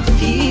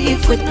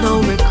 With no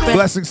regret.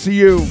 Blessings to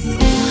you.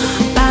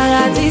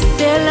 Paradis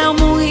c'est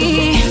l'amour,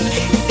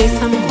 c'est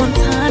ça me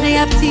content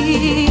et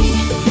petit.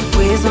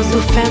 Présence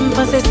ou femme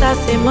penser ça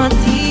c'est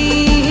menti.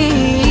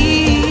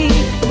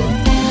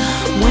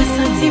 Moi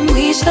senti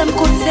riche dans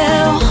côté.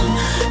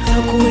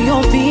 Tant qu'on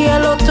yon pied à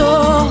l'auto,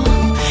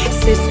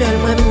 c'est seul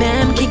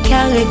moi-même qui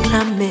a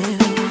réclamé.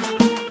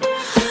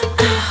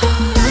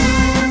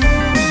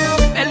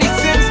 Melly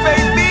Sings,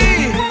 baby.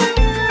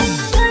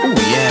 Oh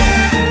yeah.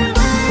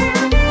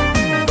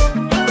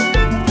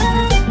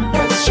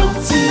 Pas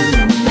gentil,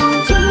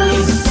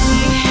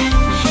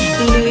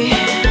 lui,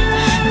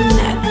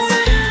 net.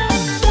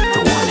 The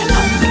one and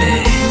only.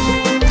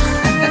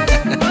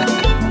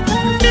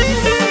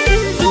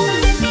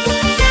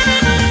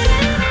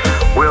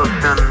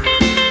 Wilson.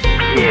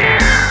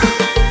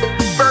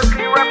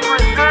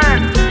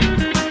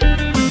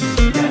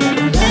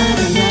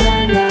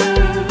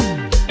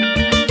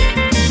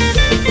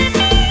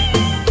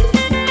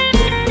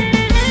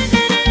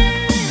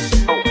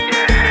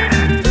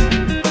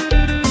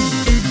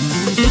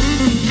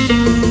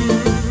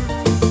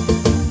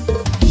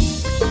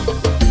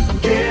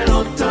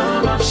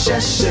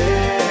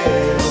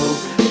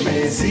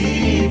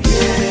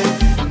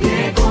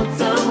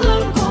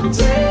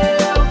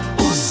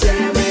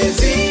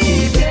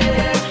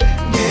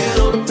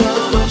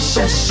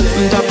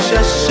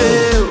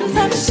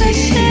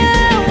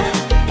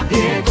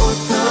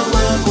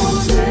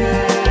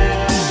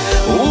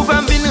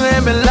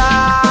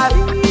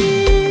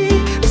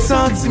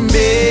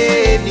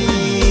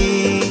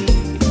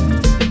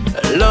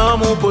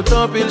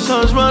 Pile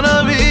changement de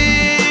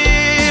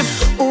vie.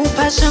 Ou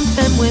pas j'aime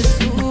faire moi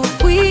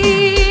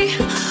souffrir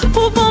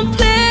pour bon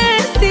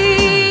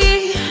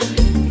plaisir.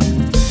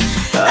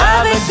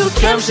 Avec tout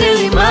cœur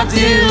chérie m'a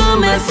dit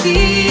merci.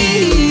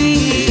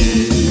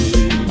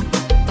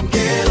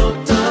 Quel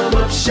autant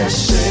m'a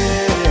cherché,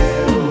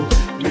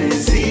 mes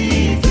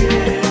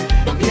idées,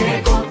 bien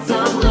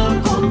content de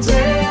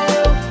rencontrer.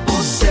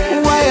 On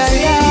s'est mes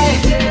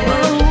idées.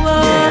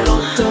 Quel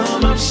autant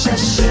m'a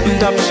cherché,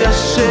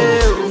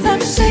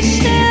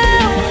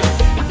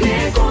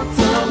 bien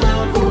content de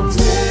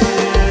rencontrer.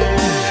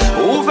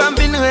 Ou femme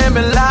bin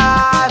reme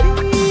la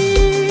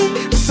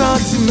vie,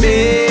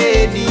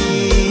 sentimeni.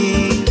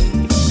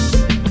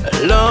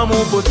 L'homme ou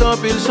pourtant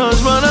pile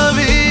changement de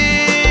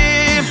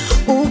vie.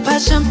 Ou pas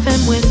j'aime faire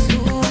moi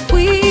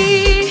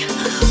souffrir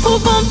pour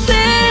bon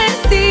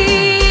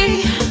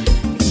plaisir.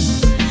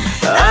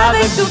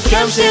 Avec tout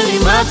cœur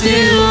chérie m'a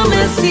dit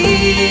merci.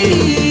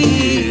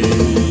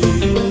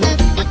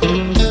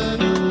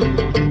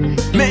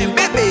 Mais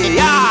bébé,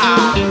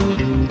 ah,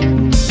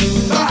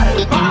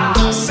 elle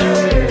passe.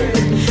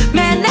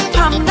 Mais n'est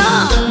pas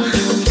non.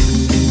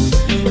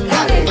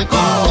 Allez,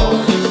 go.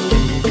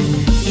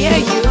 Yeah,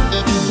 you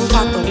move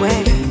out the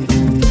way.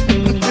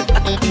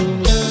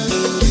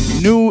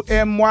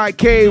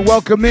 MYK,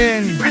 welcome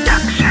in.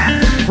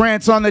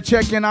 France on the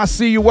check-in, I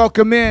see you,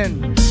 welcome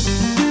in.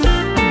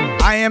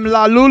 I am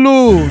La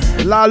Lulu,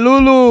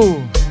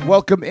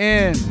 welcome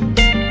in.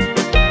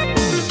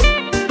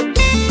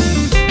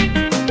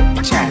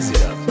 Jazz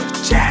it up,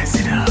 jazz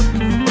it up.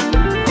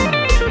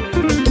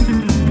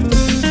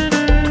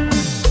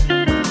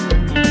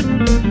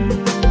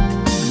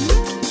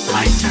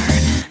 My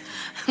turn.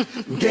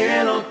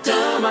 Girl, on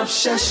time, I'm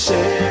cherché.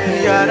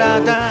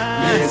 Yadada,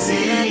 mais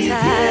il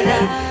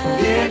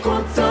est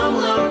content,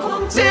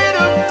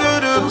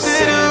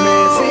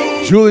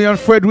 Julian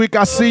Frederick,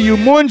 I see you,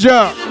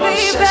 Munja.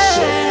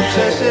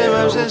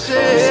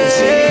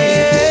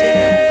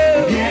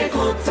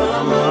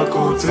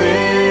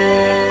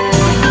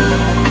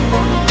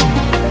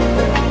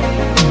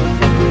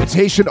 It's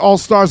Haitian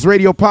All-Stars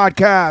Radio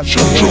Podcast.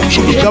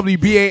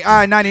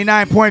 WBAI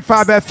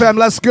 99.5 FM.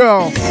 Let's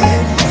go.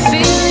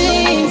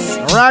 Feelings,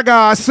 Raga,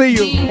 I see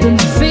you.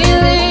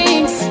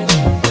 feelings.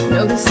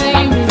 No, the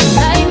same really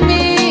like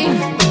me.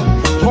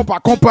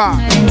 Compa.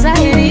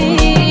 Anxiety.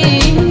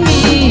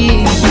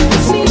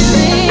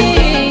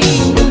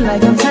 Feeling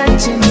like I'm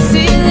touching the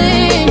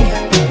ceiling.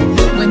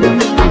 When I'm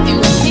with you,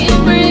 I can't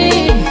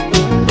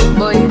breathe.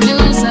 Boy, you do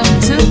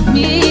something to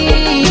me.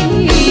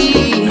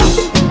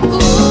 Ooh,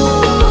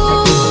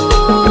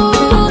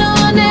 no,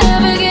 I'll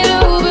never get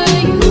over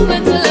you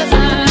until I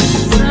find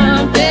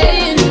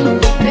something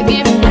that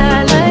give me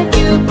high like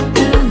you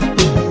do.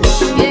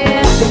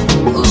 Yeah.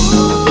 Ooh,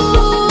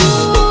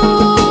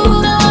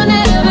 no, I'll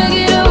never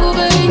get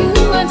over you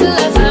until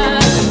I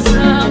find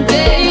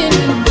something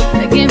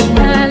that give me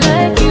high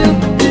like you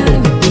do.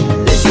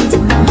 Listen to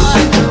my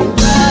heart go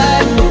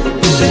ride.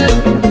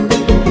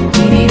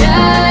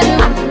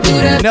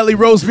 Nelly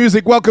Rose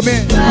Music, welcome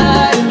in.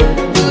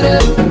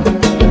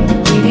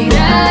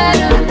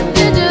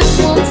 It just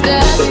won't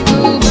stop to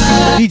go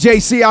by. DJ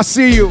C, I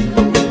see you.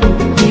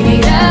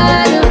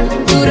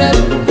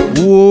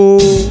 Whoa.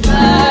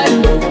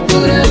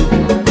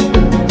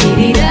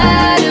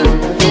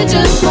 It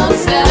just won't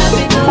stop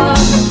to go.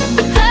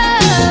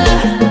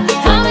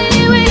 How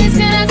many ways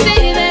can I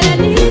say that I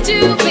need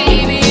you,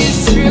 baby?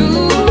 It's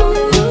true.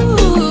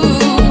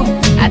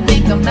 I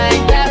think I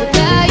might die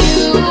without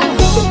you.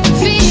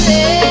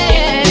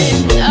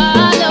 Feeling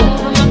all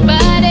over my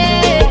body.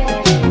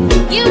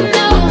 You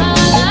know how I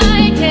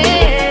like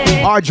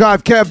it. R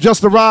Drive Kev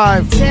just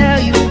arrived. Tell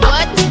you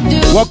what to do.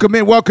 Welcome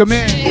in, welcome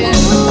in.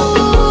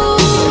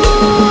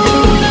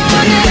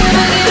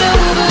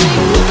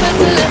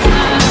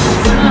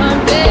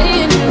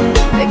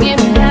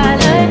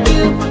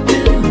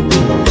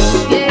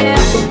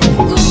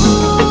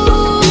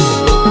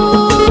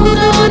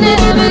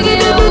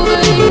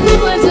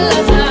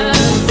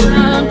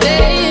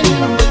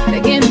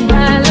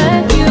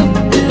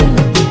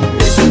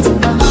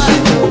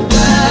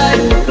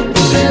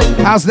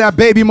 How's that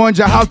baby,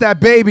 Monja? How's that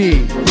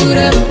baby?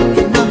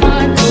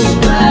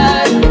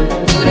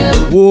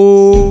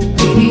 Whoa.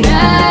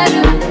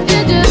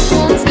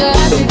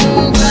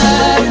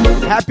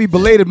 Happy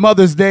belated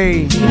Mother's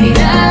Day.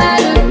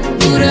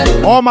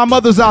 All my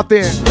mothers out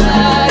there.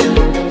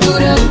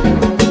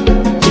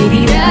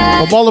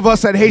 From all of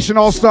us at Haitian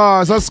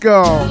All-Stars, let's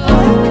go.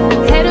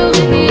 Head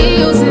over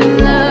heels in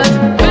love.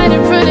 Right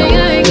in front of you,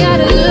 ain't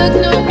gotta look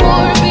no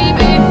more,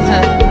 baby.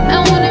 I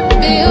wanna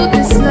build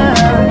this love.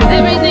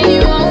 Everything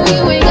you want,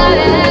 you ain't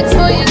gotta ask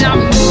for you. Now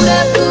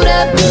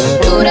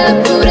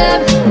boot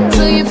up.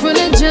 So you from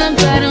the jump,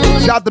 I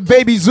don't. Shout the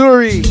baby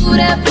Zuri. Boot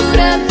up.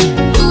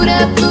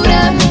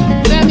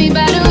 Grab me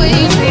by the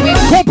waist, baby.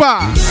 Compa.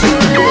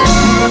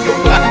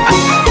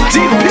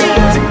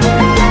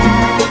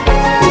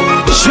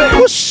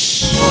 Whoosh.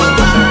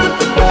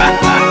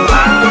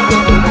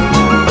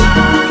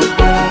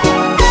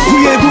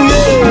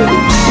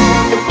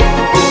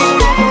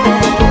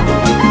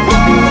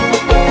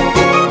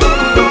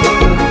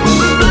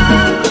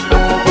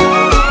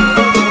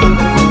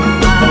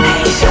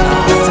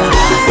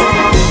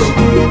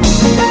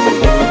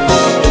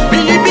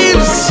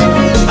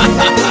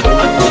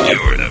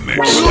 You're in the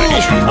mix.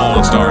 Haitian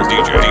All-Stars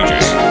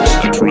DJs.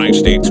 The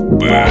Tri-State's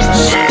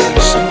best.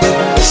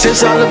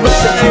 Since all about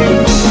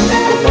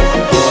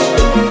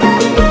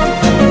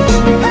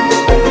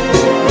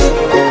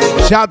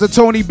Shout out to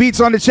Tony Beats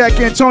on the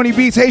check-in. Tony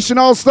Beats, Haitian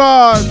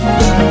All-Stars.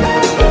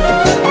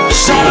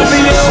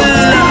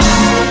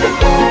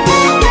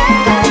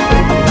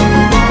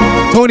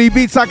 Tony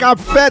Beats, I got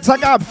fat.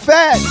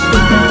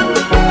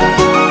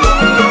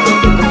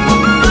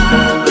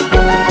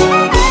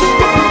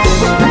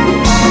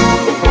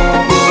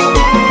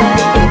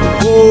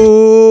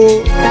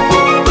 Oh.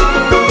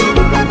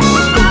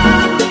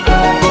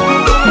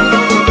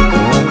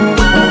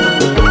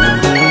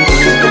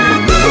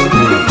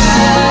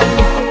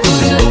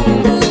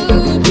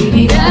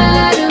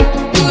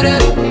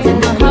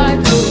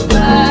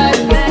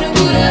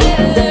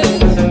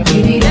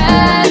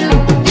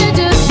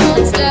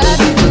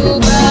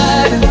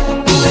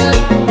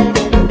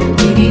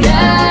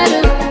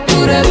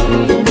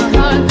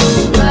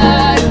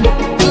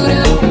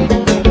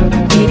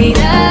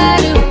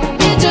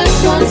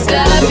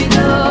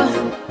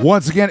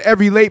 Once again,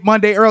 every late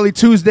Monday, early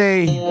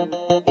Tuesday,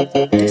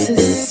 This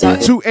is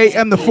such 2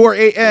 a.m. to 4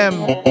 a.m.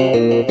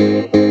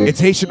 It's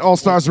Haitian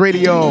All-Stars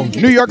Radio,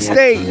 New York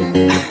State,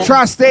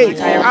 Tri-State,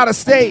 out of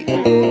state.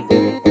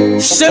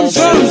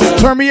 Simple.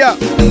 Turn me up.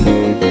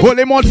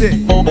 Voulez monter.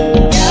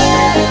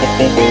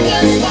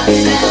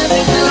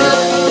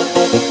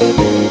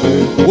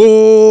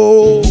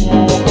 Whoa.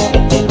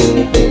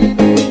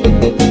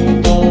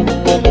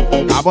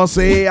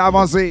 Avancez,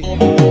 avancez.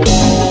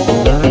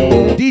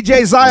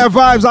 DJ Zaya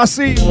Vibes, I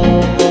see you.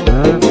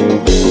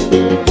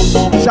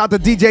 Shout to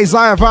DJ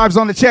Zaya Vibes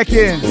on the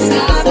check-in.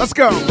 Let's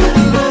go.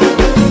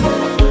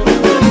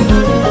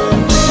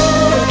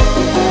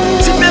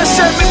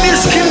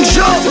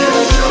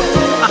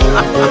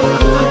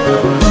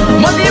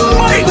 Money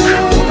Mike,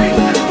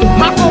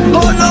 Marco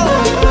Polo,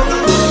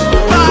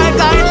 Bye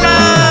Guy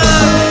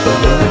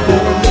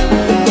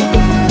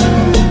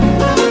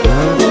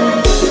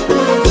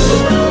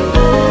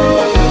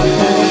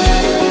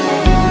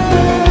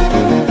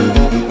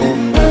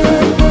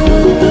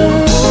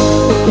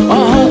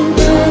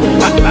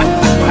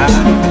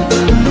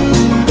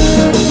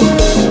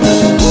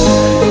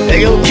Hey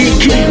yo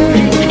Kiki,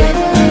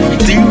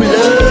 do you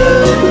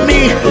love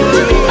me?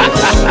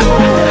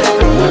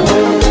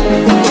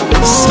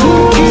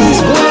 Spookies,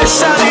 boy,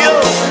 Sadio.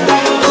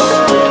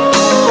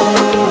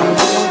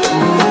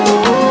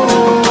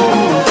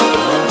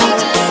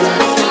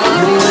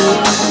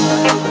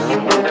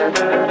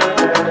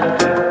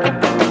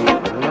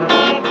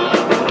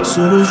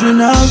 Seul je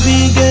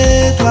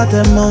naviguais, toi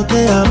t'es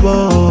monté à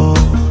bord.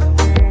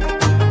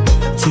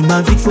 Tu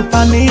m'as dit qu'il faut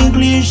pas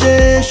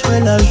négliger, je serai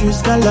là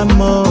jusqu'à la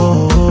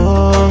mort.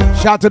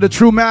 Shout to the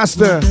true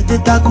master. T'étais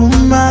ta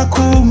kuma,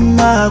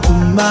 kuma,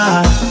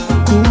 kuma,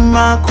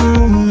 kuma,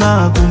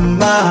 kuma,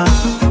 kuma.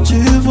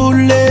 Tu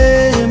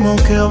voulais mon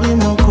cœur et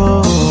mon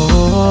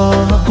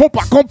corps.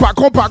 Compa, compa,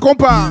 compa,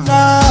 compa.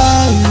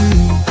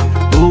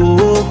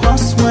 Oh, prends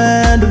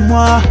soin de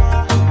moi.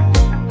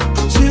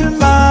 Tu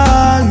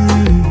m'as eu.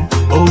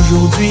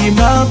 Aujourd'hui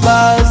ma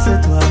base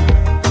c'est toi.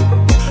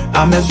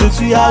 À mes yeux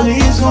tu as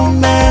raison,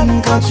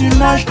 même quand tu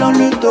nages dans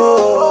le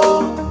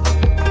dos.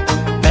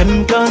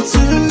 Même quand tu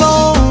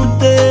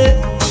montais,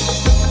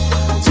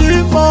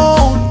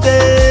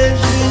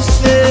 je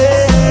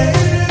sais.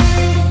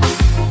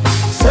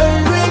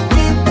 Celui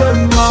qui te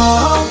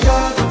manque,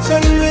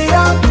 celui à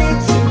qui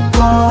tu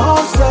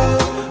penses.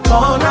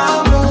 Mon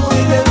amour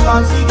il est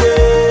fatigué,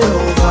 oh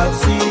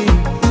fatigue.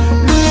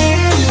 Lui,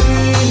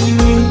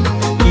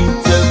 qui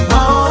te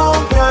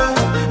manque,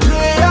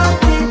 lui à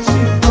qui tu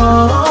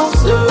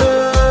penses.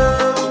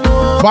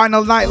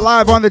 Final night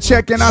live on the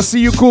check-in. I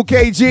see you, Cool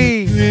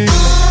KG.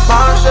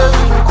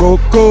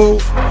 Coco.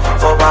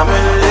 Faut pas me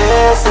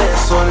laisser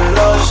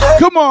solo.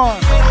 Come on.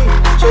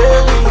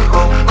 Chérie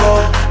Coco.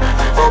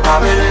 Faut pas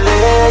me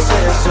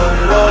laisser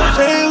solo.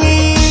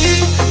 Chérie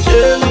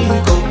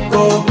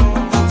Coco.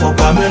 Faut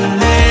pas me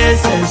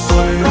laisser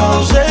solo.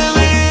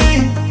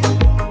 Chérie.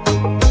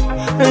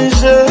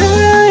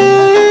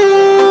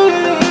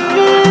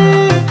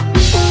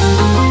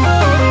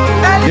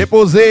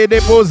 Déposé,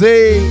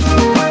 déposé.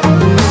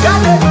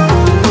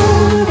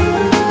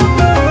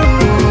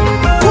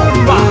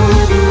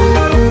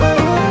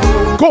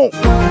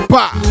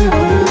 Compa.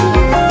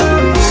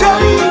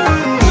 Chérie.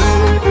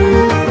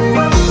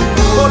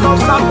 Oh non,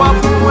 ça va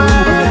pour moi.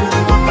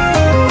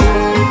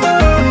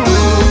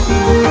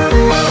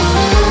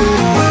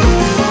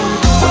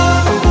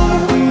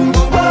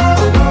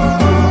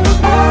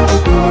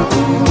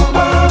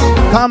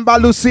 Tamba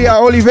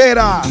Lucia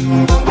Oliveira.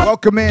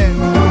 Welcome in.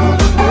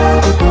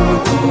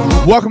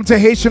 Welcome to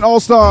Haitian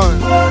All-Stars.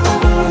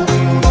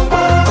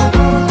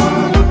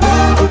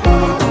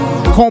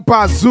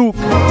 Compa Zouk,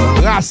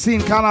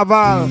 Racine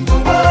Carnaval,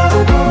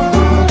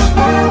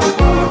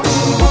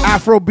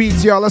 Afro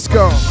beats, y'all. Let's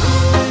go.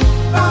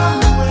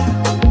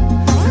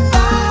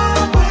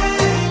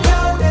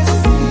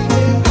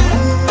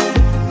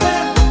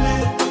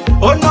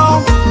 Oh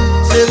non,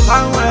 c'est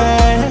pas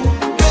vrai.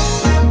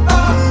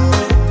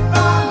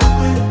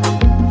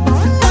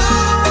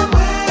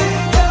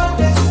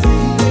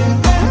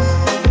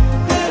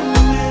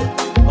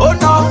 Oh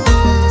non,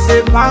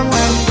 c'est pas vrai.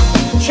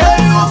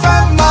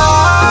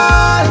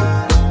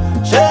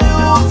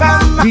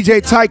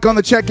 DJ Tyke on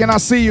the check-in, I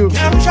see you.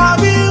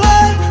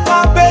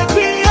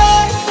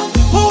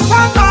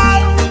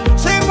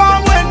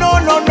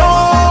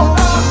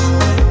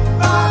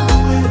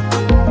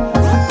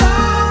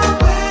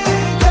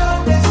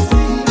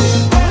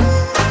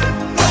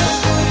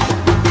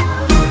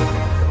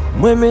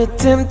 Moi mais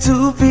t'aimes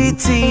tout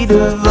petit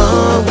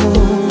devant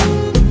vous.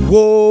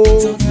 Wow.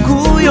 Ton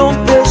couillon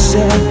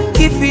péché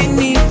qui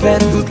finit fait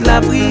toute la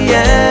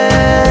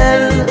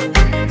prière.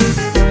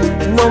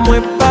 Non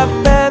moi pas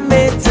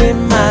permettez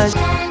ma.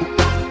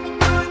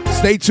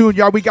 Stay tuned,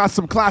 y'all. We got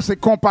some classic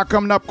compa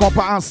coming up,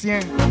 compa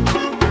ancien.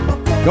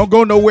 Don't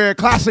go nowhere.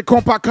 Classic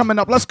compa coming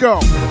up. Let's go.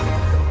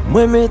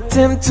 Moi mais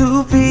t'aimes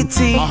tout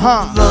petit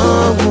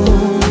devant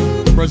vous.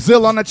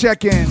 Brazil on the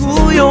check-in.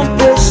 Pour yon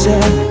péché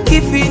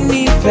qui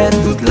finit fait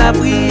toute la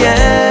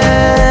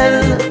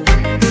prière.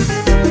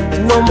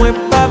 Non, moi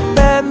pas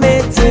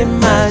permettre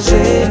ma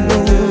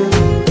genou.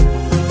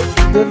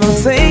 Devant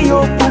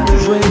Seigneur pour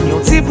jouer yon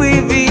petit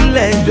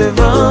privilège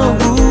devant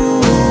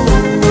vous.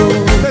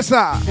 C'est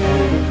ça.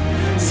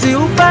 Si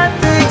vous pas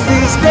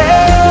exister,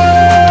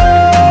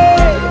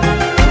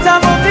 t'as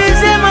mon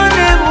visé mon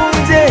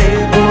démonté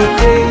pour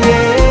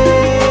payer.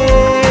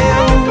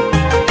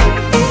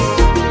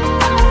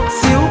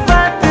 Si vous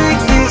pas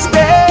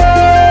exister,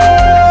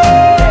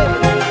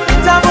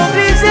 t'as mon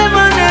visé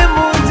mon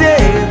démonté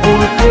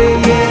pour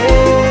payer.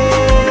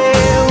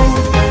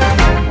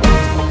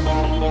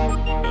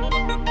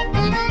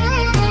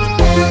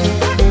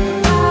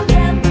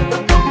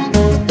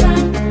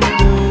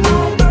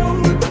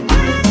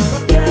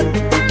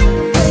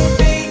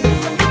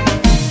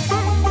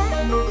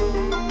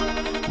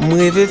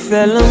 Moi vais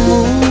faire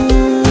l'amour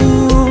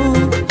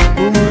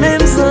ou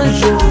même sans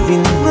je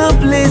viens prendre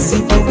plaisir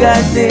pour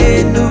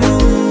garder nous.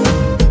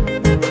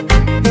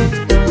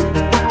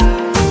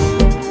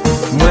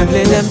 Moi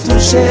vais l'aime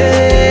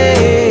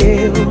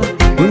toucher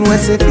ou moi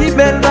c'est plus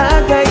belle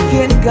bagaille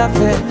qu'un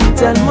café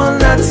tellement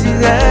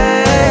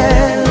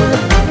naturel.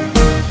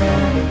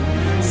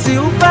 Si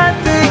ou pas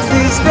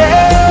t'exister,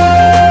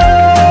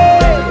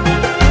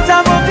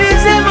 t'as mon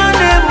visé mon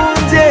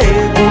démonté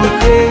pour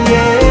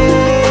créer.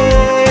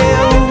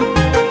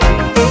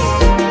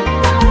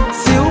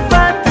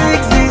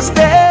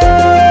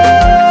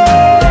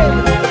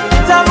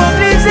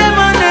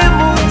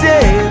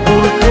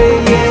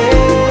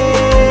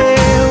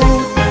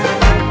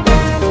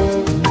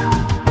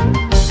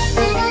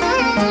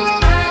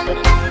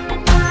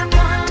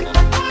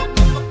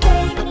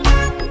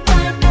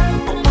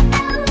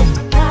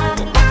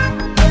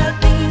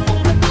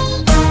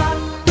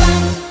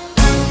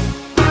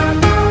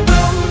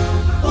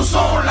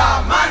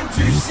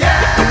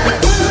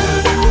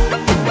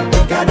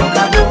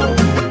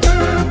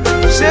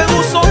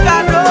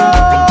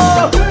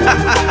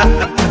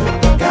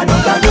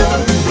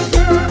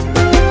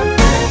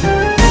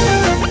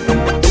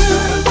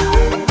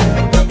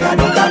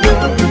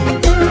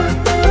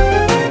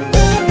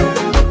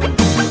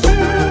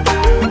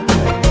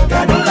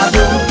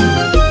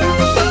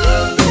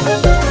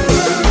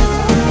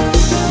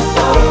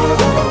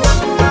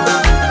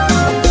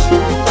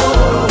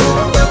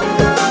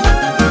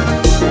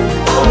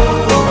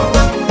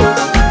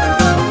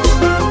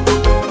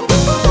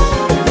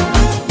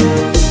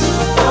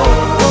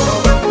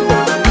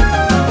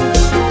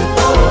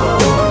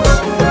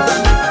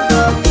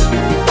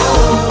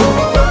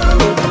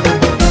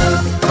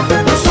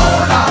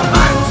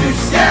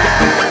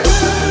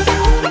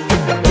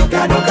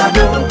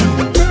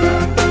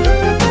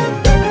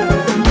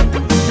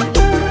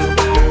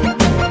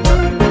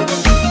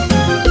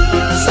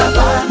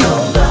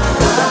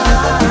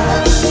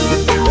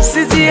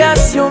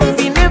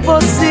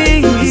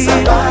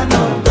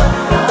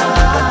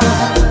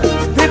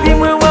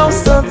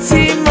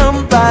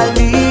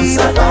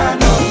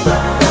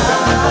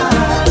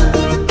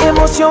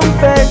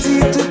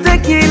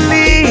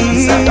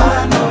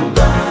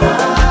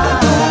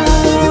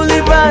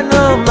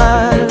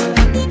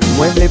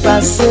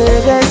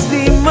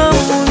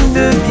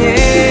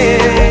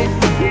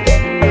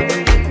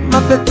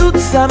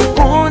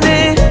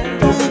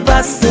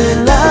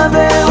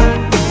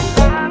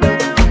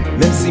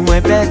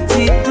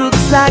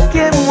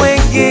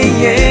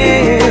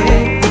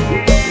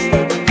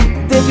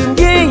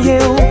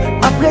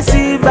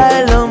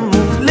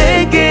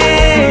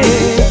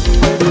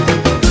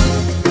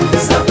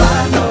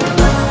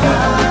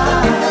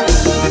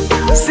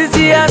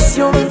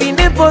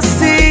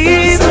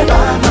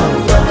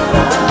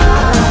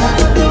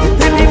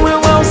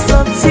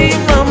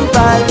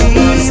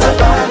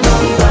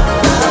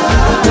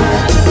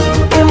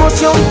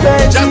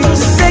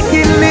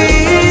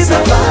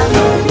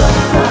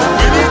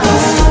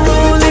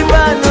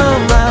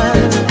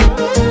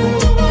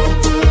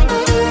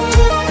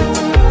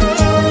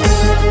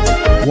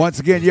 Once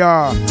again,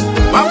 y'all.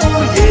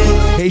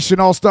 Haitian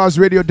All-Starz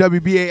Radio,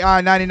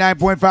 WBAI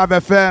 99.5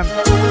 FM.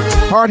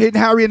 Hard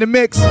Hittin' Harry in the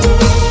mix.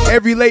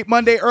 Every late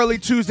Monday, early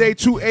Tuesday,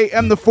 2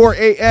 a.m. to 4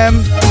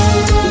 a.m.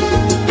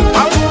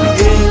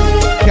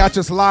 Catch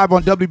us live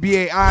on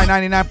WBAI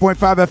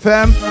 99.5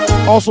 FM.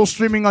 Also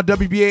streaming on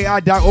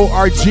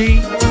WBAI.org.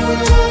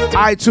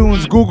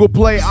 iTunes, Google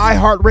Play,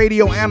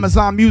 iHeartRadio,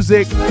 Amazon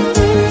Music,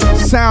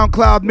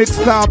 SoundCloud,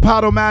 Mixcloud,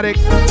 Podomatic.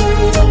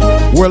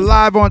 We're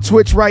live on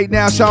Twitch right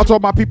now. Shout out to all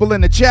my people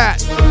in the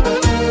chat.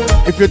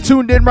 If you're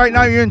tuned in right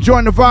now, you're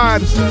enjoying the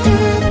vibes.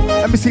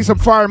 Let me see some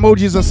fire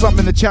emojis or something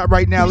in the chat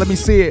right now. Let me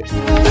see it.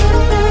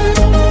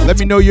 Let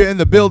me know you're in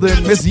the building.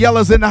 Miss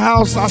Yella's in the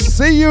house. I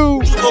see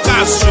you.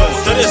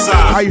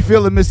 How you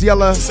feeling, Miss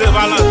Yella?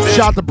 Shout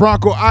out to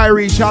Bronco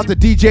Irie. Shout out to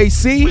DJ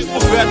C.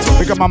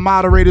 Pick up my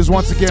moderators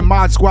once again.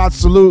 Mod Squad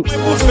salute.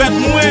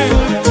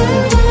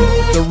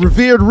 The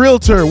revered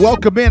realtor.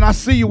 Welcome in. I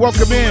see you.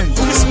 Welcome in.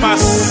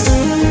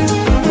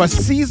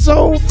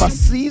 Facizo.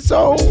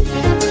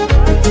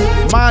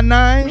 My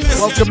Nine,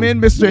 welcome in,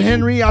 Mr.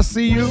 Henry, I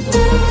see you.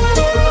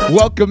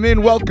 Welcome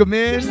in, welcome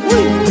in.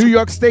 New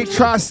York State,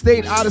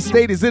 Tri-State, out of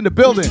state is in the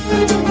building.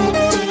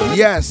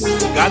 Yes.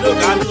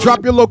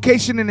 Drop your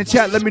location in the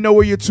chat. Let me know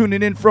where you're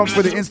tuning in from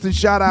for the instant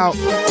shout out.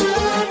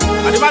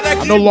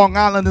 I know Long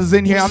Island is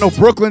in here. I know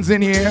Brooklyn's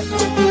in here.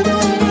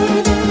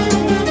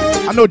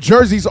 I know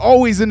Jersey's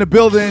always in the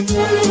building.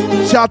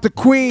 Shout out to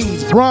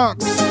Queens,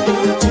 Bronx.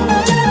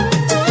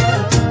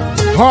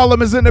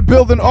 Harlem is in the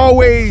building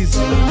always.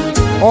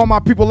 All my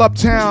people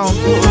uptown.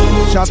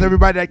 Shout out to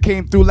everybody that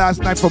came through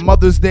last night for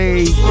Mother's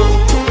Day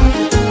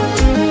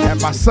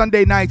at my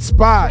Sunday night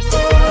spot.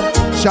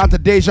 Shout out to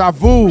Deja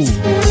Vu.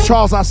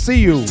 Charles, I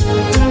see you.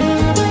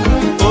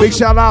 Big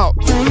shout out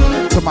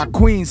to my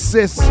queen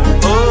sis.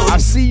 I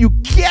see you,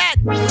 Cat.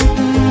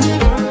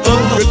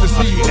 Good to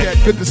see you, Cat.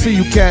 Good to see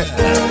you, Cat.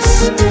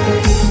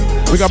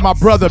 We got my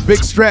brother,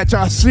 Big Stretch.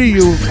 I see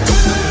you.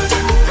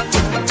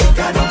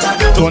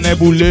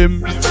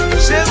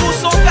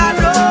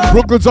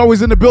 Brooklyn's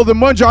always in the building.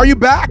 Munja, are you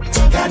back?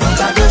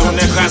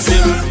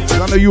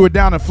 I know you were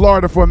down in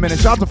Florida for a minute.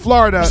 Shout out to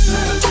Florida.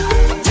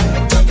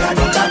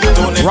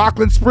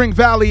 Rockland, Spring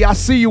Valley. I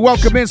see you.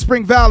 Welcome in,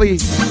 Spring Valley.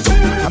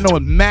 I know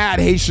mad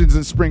Haitians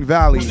in Spring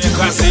Valley.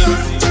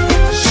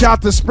 Shout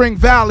out to Spring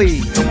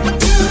Valley.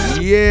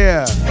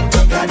 Yeah.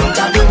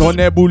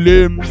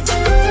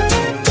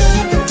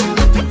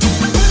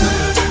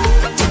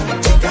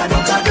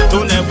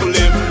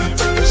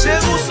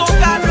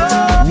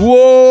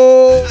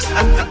 Whoa.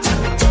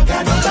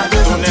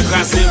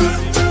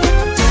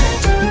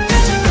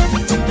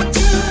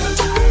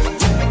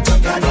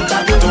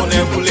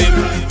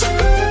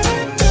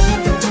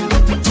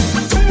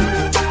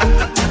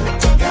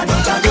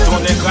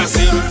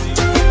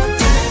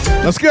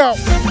 Let's go.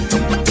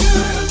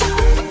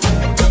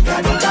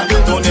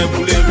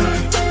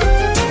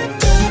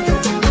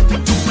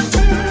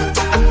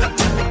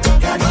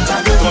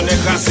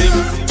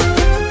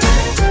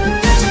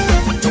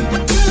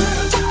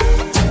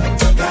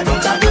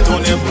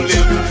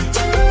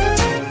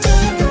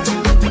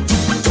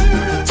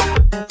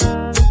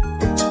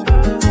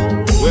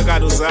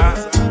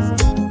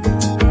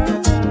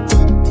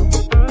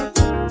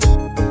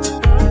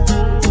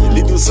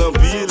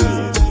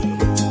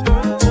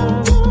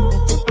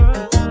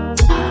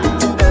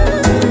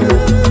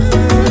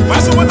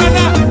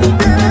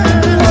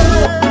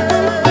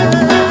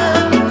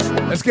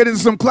 Let's get into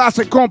some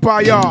classic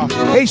compa, y'all.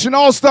 Haitian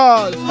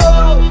All-Starz.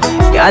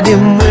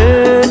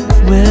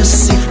 Gardez-moi,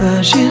 si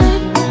fragile.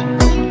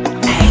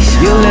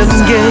 Yo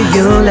l'aime gay,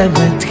 yo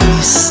l'aime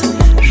triste.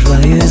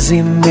 Joyeuse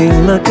et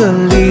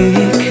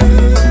mélancolique.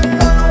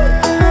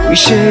 Oui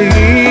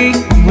chérie,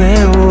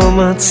 moi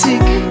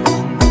romantique.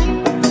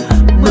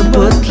 Me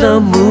porte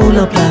l'amour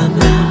en plein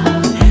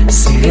main.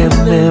 Si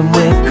aimer,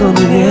 moi qu'on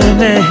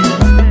aime.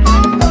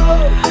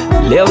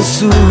 L'air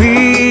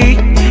sourit,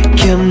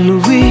 qu'aime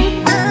Louis.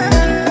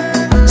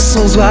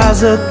 Sans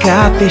oiseaux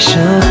capé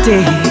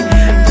chanter.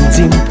 Pour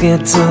dire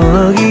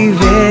printemps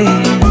arrivé.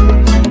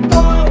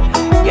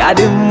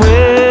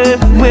 Gardez-moi,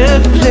 moi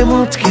voulais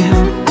montrer.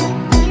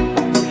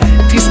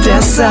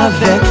 Tristesse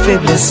avec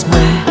faiblesse, moi.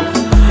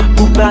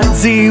 Pour pas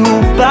dire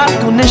ou pas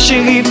tourner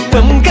chérie,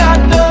 fais-moi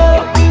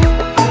cadeau.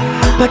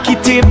 Pas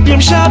quitter bien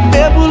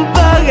m'chaper pour le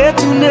barrer,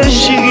 tourner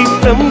chérie,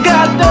 fais-moi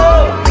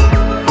cadeau.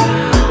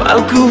 Pas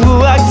le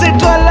couvre avec ces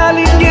toiles la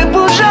ligne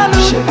pour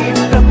jaloux, chérie,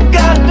 fais-moi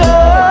cadeau.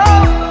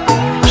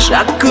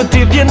 Chaque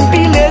côté bien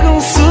pilé, on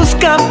sous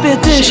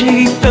capété,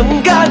 chérie,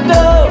 fais-moi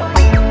cadeau.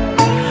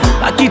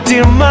 Pas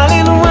quitter mal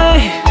et loin.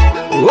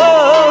 Oh, oh,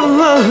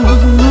 oh,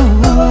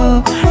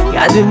 oh.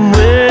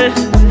 Regardez-moi,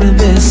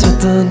 bébé, sous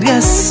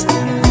tendresse.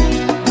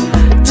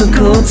 Ton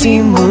petit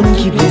monde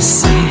qui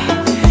blessé,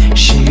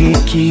 chérie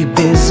qui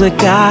besoin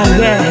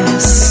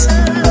caresse.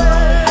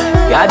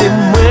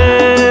 Regardez-moi,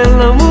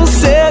 l'amour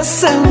c'est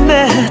ça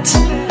net.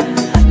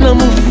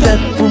 L'amour fait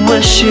pour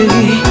moi,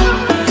 chérie.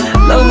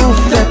 L'amour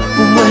fait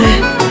pour moi,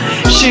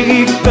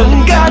 chérie,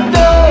 fais-moi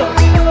cadeau.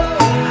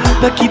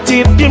 Pas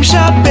quitter bien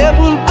m'chaper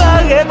pour le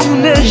barrer,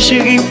 tourner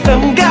chérie,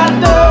 fais-moi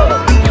cadeau.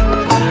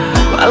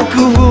 Mal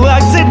couvre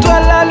avec ces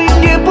toiles la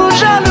ligne pour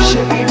jaloux,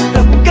 chérie,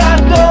 fais-moi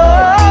cadeau.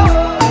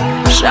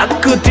 Chaque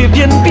côté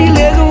bien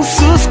pilé, on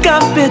sous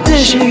capété,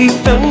 chérie,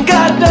 fais-moi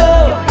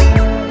cadeau.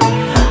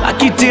 Pas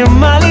quitter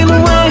mal et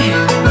loin.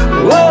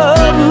 Oh, oh,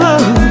 oh,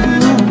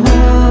 oh.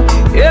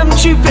 Et me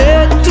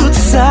tuer tout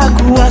ça,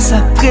 quoi, sa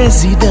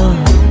président.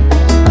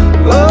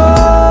 Oh,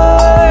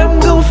 et me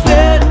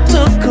gonfler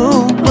ton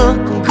compas.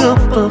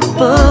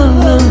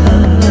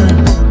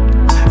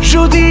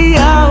 Jodi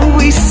ah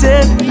oui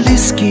c'est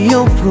plus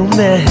qu'une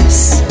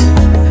promesse.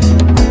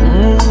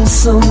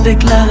 Sans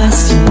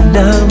déclaration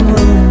d'amour.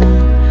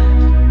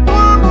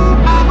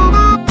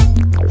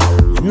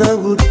 Nan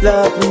route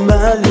la pour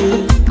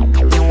m'aller.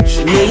 Je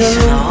n'ai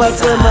pas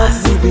vraiment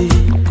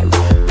vivre.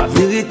 La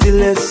vérité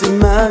laisse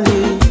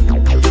m'aller.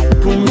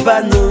 Pour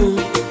m'pas non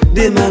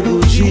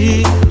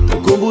démagogie.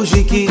 Ton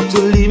bougie qui te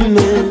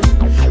l'imène.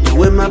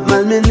 Ouais m'a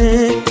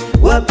malmené.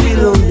 Wapi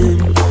l'on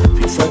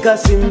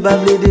fracassé, m'pas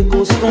vle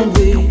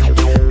déconstomber.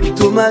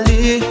 Plutôt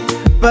malé,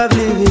 pas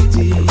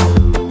vérité.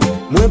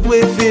 Moi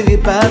préféré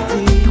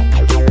partir.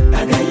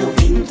 Bagay yo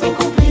vin trop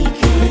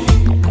compliqué.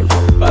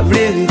 Pas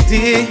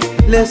vérité,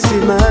 laissez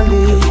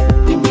m'aller.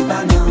 Pour me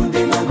pas dans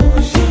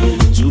démagogie.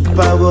 Toute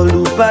parole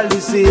ou pas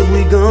laisser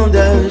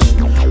brigandage.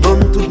 Bon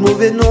tout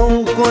mauvais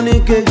nom qu'on est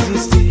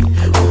qu'exister.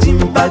 On dit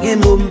m'pas gen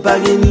mot, m'pas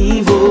gen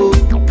niveau.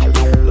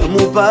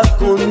 L'amour pas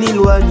qu'on ni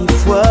loi ni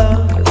foi.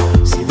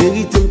 Si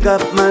vérité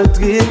m'cap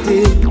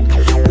maltraité.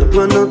 Ne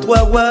prenant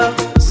trois rois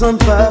sans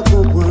pas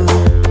comprendre.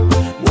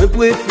 Moi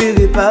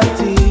préféré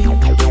partir.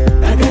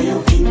 Bagay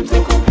yo vin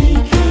trop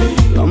compliqué.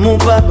 L'amour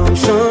pas bonne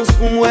chance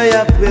pour moi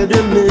après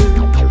demain.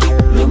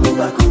 L'amour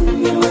pas qu'on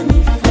ni loi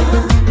ni foi.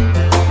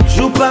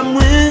 Joue pas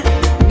moins,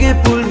 gen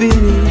pour le venir.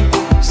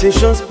 C'est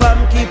chance pas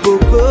qui peut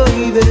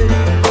arriver.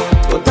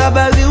 Trop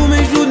tabaré ou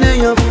mes journées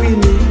y'en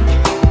fini.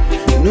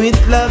 Nuit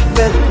la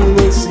fête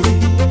commencer.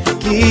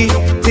 Qui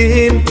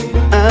t'aime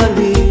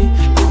aller.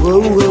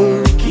 Oh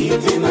oh. Qui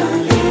t'aime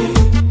aller.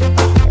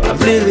 Pas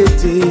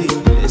vérité,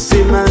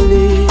 laissez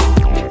m'aller.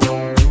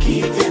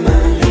 Qui t'aime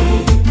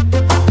aller.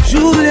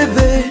 Jour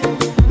levé,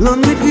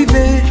 l'ennui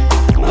privé.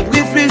 M'a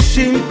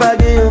réfléchi, m'pas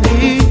gain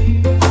envie.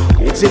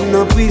 J'étais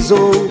en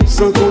prison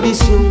sans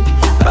condition.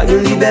 Pas de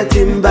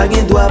liberté, m'pas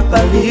gain droit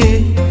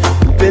parler.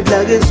 M'pète la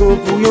raison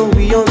pour yon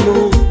oui yon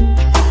non.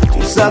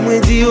 Tout ça m'a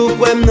dit au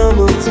point m'nan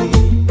menti.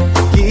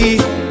 Qui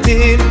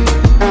t'aime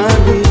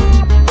aller.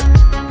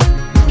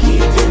 Qui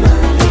t'aime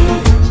aller.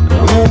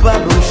 L'amour pas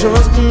bonne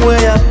chance pour moi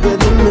après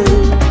demain.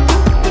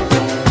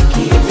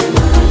 Qui t'aime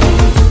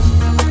aller.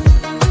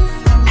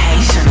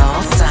 Haitian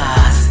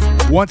All-Starz.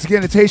 Once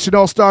again, it's Haitian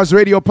All-Stars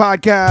Radio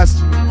Podcast.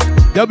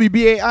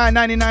 WBAI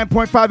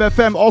 99.5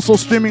 FM, also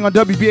streaming on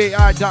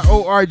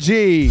WBAI.org.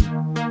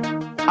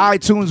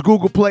 iTunes,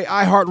 Google Play,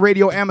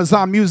 iHeartRadio,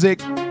 Amazon Music,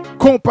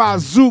 Compa,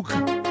 Zouk,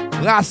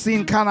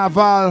 Racine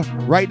Carnaval.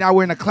 Right now,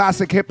 we're in a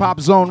classic hip-hop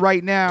zone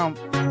right now.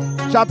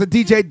 Shout out to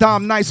DJ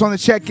Dom Nice on the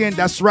check-in.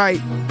 That's right.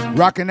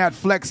 Rocking that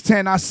Flex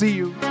 10. I see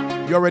you.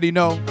 You already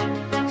know.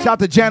 Shout out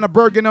to Jana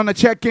Bergen on the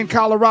check-in.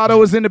 Colorado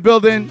is in the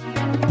building.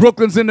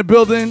 Brooklyn's in the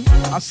building.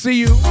 I see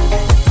you.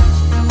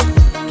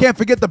 Can't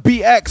forget the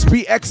BX.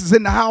 BX is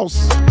in the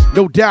house.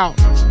 No doubt.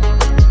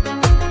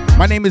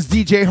 My name is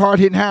DJ Hard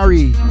Hittin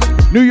Harry.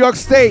 New York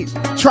State.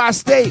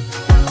 Tri-State.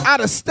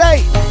 Out of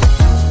state.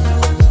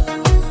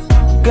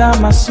 Got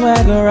my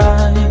swagger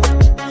right.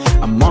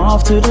 I'm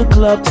off to the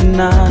club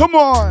tonight. Come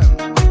on.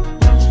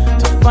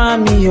 To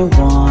find me a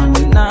one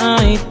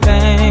night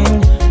thing.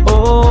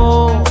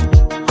 Oh,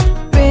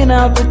 been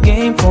out the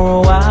game for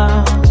a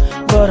while,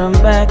 but I'm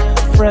back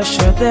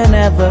fresher than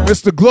ever.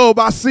 Mr. Globe,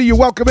 I see you.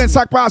 Welcome in,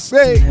 Sac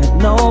Passe.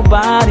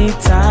 Nobody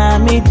tie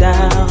me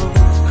down.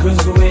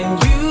 Cause when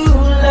you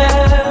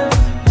left,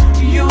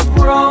 you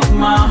broke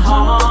my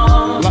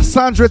heart. La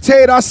Sandra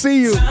Tate, I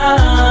see you.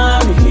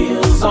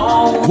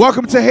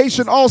 Welcome to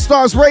Haitian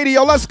All-Stars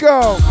Radio. Let's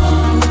go.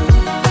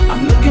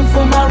 I'm looking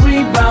for my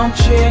rebound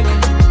chick.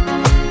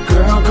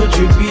 Girl, could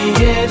you be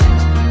it?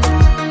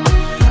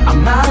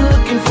 I'm not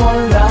looking for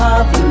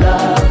love,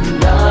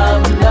 love,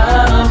 love,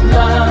 love,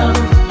 love.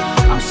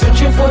 I'm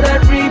searching for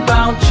that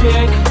rebound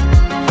chick,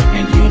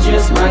 and you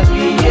just might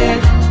be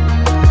it.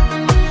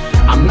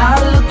 I'm not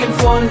looking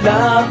for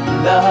love,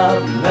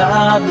 love,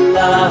 love,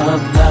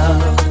 love,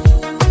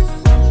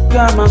 love.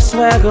 Got my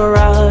swagger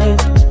right.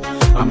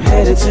 I'm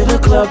headed to the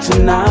club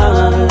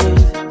tonight.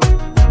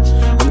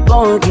 I'm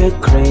gonna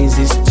get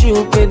crazy,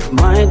 stupid,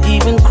 might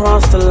even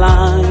cross the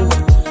line.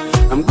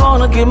 I'm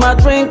gonna get my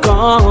drink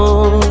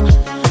on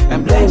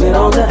and blame it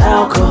on the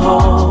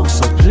alcohol.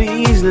 So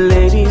please,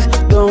 ladies,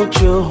 don't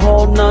you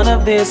hold none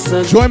of this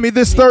against. Join me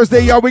this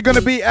Thursday, y'all. We're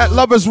gonna be at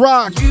Lovers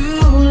Rock.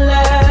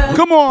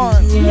 Come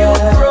on. You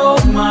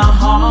broke my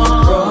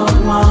heart,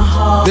 broke my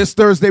heart. This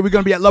Thursday, we're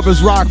gonna be at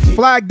Lovers Rock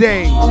Flag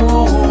Day.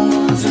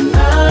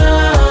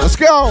 Let's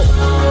go.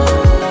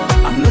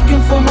 I'm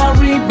looking for my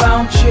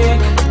rebound chick.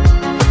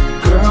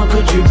 Girl,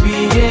 could you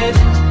be it?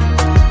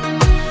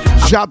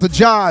 Shout to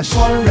Josh.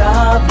 Love,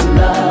 love,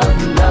 love,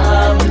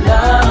 love,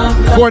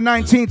 love.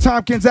 419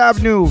 Tompkins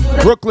Avenue,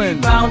 Brooklyn.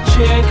 Rebound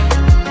chick,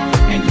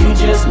 and you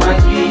just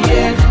might be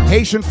it.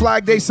 Haitian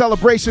Flag Day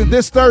celebration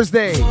this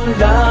Thursday.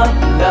 Love,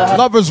 love,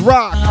 Lovers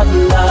Rock.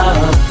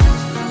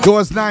 love.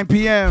 Doors 9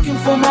 p.m. Looking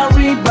for my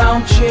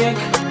rebound chick.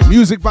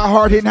 Music by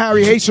Hard Hittin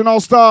Harry, Haitian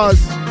All-Stars.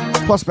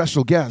 Plus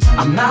special guests.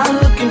 I'm not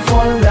looking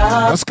for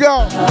love. Let's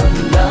go.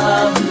 Love,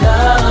 love,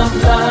 love,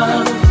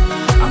 love.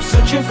 I'm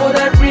searching for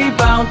that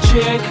rebound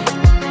chick,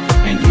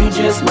 and you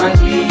just might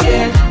be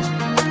it.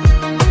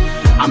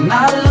 I'm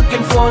not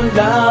looking for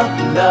love,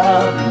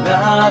 love,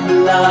 love,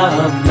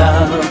 love,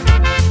 love.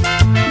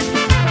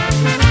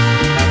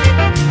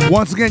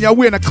 Once again, y'all,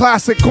 we're in a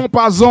classic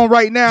compa zone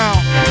right now.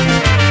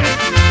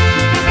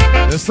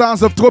 The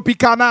sounds of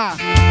Tropicana.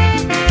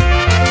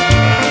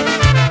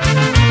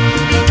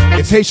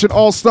 It's Haitian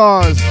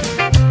All-Stars.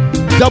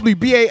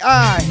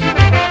 WBAI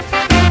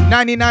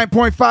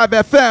 99.5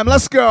 FM.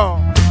 Let's go.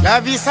 La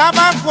vie ça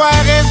parfois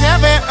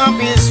réservé un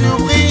pile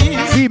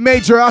surprise. D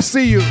Major, I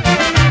see you.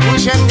 Ou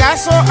jeune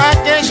garçon à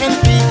que jeune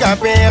fille qui a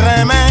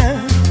permis.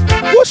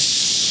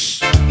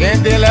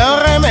 Gen de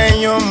leur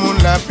remen yon moun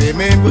la pe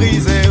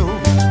mébriser.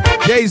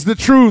 Jay's the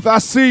truth, I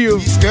see you.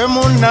 Puisque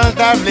moun nan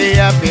table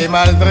a pe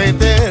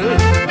maltraiter.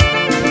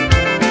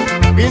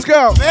 Let's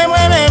go. Mais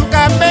moi-même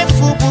ka pe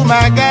fou pour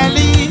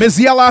Magali. Miss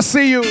Yella, I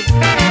see you.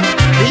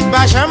 Il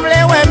pa chamble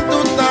wèm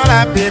tout temps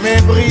la pe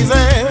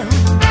mébriser.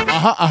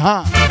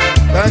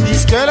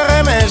 Tandis que le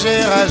remen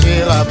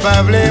Gérard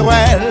pa vle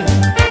wèl.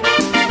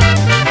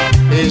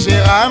 Et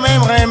Gérard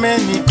même remen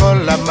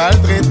Nicole la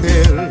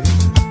maltraiter.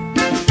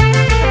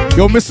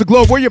 Yo, Mr.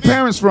 Globe, where your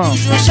parents from?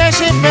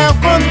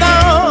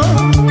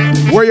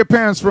 Where your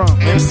parents from?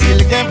 Même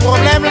s'il y a un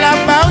problème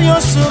là-bas,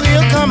 yon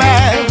sourire quand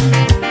même.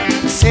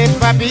 C'est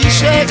papi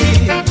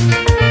chéri,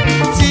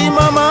 petit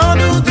maman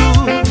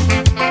doudou.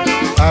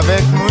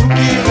 Avec moun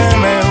qui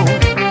remet ou,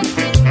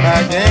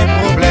 pas de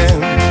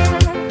problème.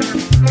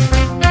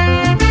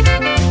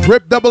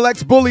 Rip Double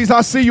X Bullies,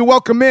 I see you.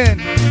 Welcome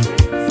in.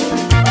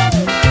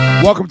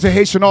 Welcome to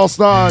Haitian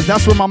All-Stars.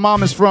 That's where my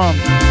mom is from.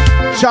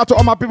 Shout out to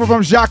all my people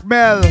from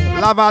Jacmel,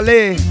 La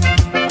Vallée.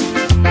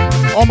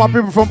 All my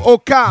people from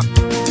Ocap,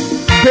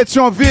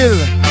 Pétionville,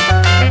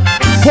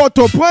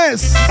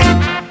 Port-au-Prince.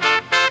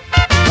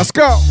 Let's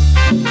go.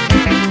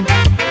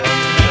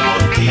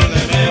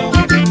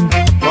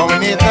 On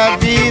est à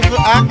vivre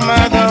avec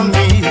madame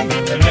ni.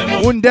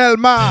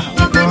 Undelma.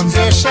 Bon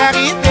Dieu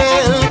charité,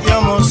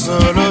 yon mon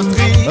solo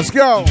tri. Let's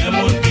go.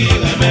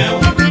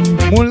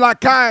 Moun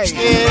Lakay.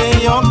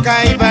 Yon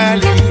kay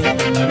bali.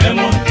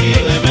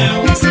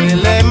 C'est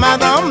les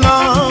madame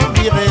non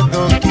viré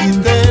donc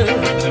quitter.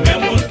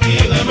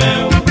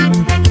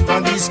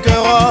 Tandis que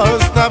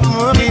Rose tape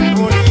mourir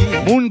pour lui.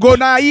 Moun go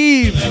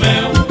naïve.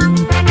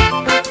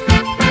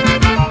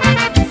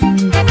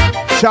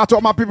 Shout out to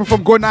all my people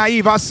from Go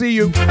Naive, I see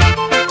you.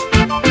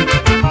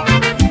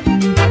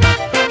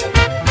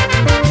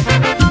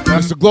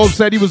 Mr. Globe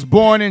said he was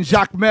born in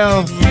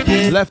Jacmel.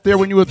 Left there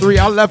when you were 3.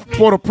 I left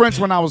Port-au-Prince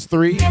when I was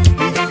 3. Shout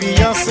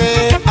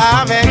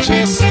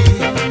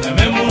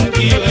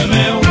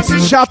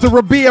out to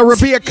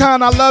Rabia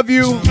Khan, I love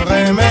you.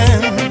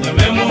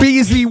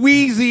 Beezy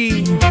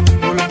Weezy.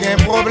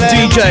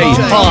 DJ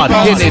Hard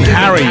Hittin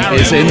Harry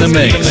is in the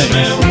mix.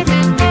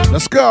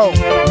 Let's go.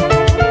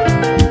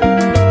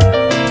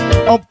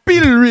 On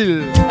pile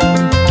real.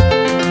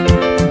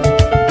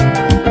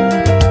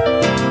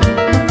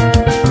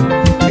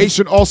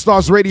 Haitian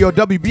All-Stars Radio,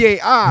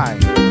 WBAI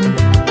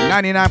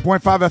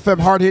 99.5 FM,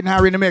 Hard Hittin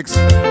Harry in the mix.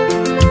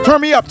 Turn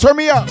me up, turn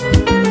me up.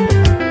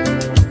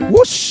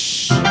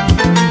 Whoosh.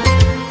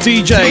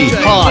 DJ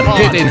Hard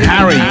Hittin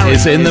Harry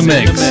is in the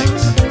mix.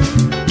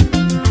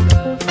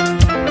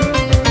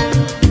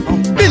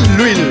 On pile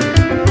real.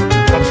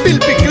 On pile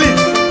piclis.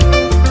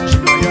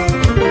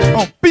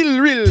 On pile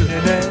real.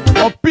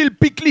 On pile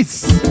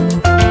piclis.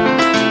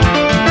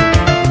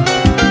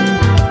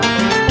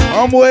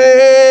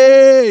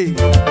 Way.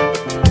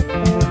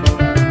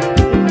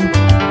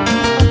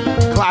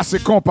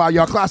 Classic compa,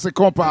 y'all. Classic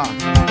compa.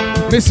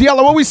 Miss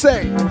Yella, what we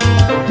say?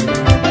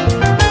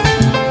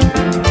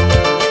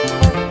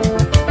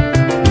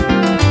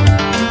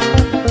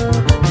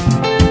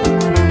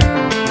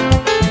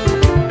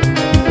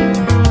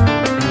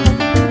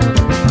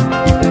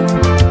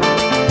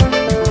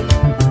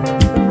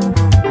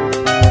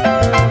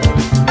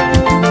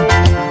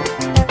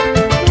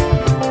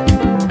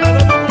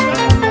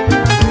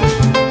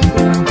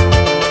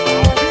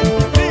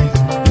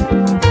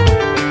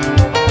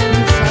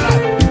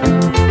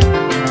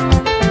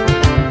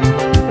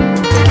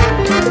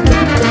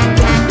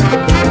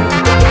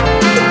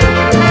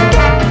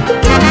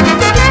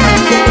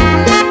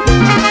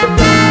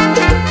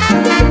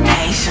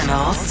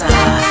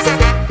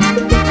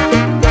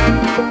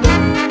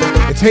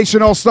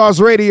 Haitian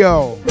All-Stars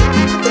Radio.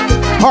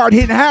 Hard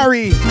Hittin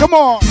Harry, come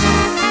on.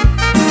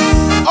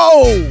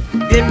 Oh!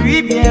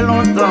 Depuis bien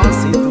longtemps,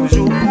 c'est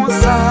toujours comme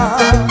ça.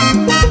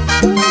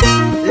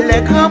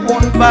 Les grands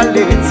mondes parlent,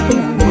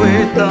 nous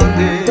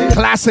étendez.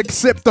 Classic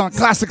Sipton,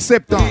 classic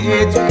Sipton.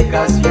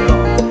 Éducation,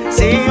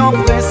 c'est un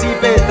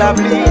principe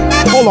établi.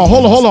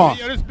 Hold on.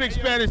 Yo, this big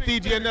Spanish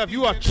DJ enough.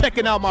 You are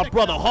checking out my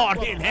brother Hard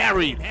Hittin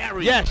Harry.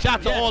 Yeah,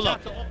 shout to all the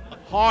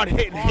Hard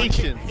Hittin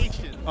Haitians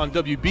on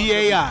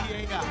WBAI.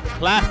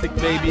 Classic,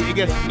 baby. It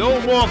gets no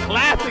more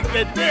classic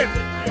than this.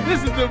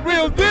 This is the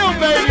real deal,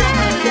 baby.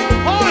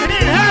 Hard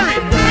Hittin Harry,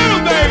 real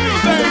baby.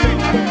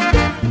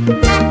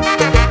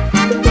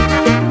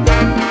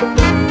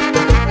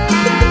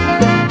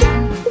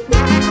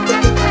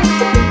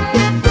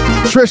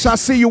 Trish, I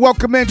see you.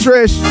 Welcome in,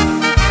 Trish.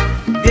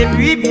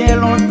 Depuis bien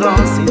longtemps,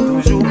 c'est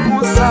toujours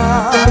comme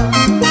ça.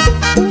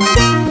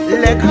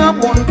 Les grands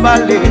mondes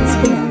parlent,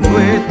 nous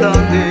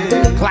étendez.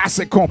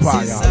 Classic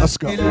compa, y'all. Let's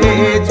go.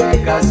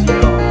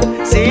 L'éducation,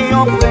 c'est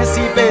un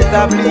principe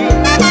établi.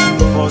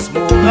 Force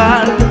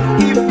morale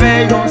qui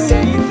fait un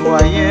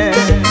citoyen.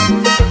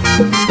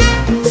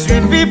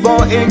 Suivi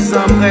bon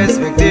exemple,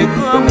 respecter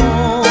grand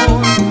monde.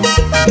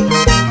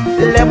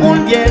 Les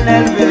mondes bien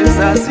élevés,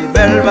 ça c'est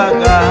belle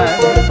bagaille.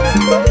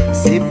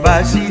 C'est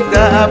pas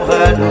chita, la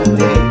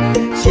bradoter.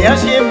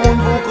 Cherchez mon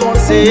pour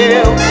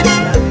conseiller. La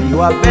vie ou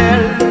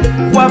belle,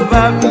 ou va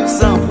vivre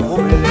sans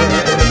problème.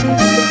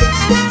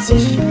 Si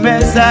j'y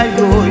mets ça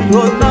yo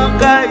nan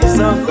kay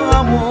sans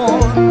grand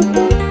monde.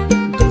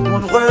 Tout le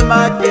monde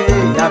remarque,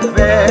 y'a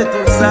fait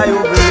tout ça yo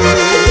blé.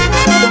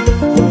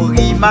 Pour y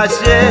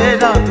marcher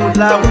dans toute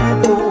la rue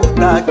pour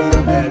ta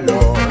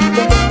guimelo.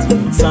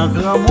 Sans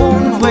grand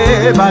monde,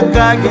 vrai, pas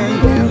gagner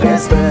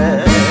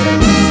respect.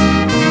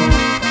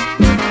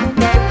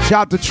 Shout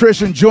out to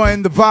Trish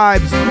enjoying the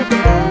vibes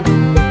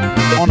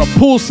on a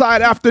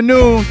poolside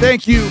afternoon.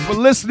 Thank you for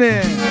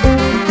listening.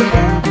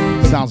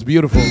 Sounds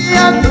beautiful.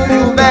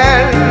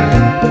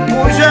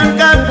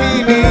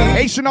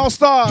 Haitian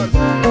All-Stars.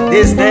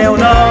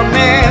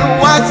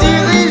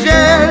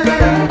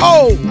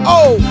 Oh,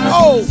 oh,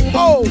 oh, oh,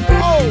 oh,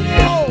 oh,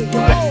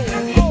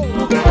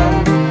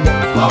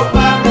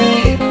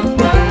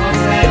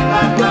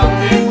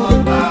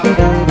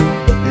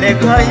 Les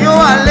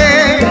crayons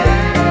allés,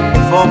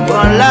 faut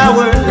prendre la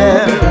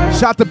relève.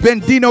 Shout out to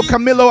Bendino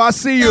Camilo, I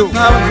see you.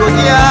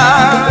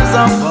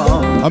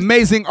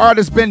 Amazing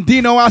artist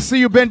Bendino, I see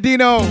you,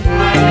 Bendino.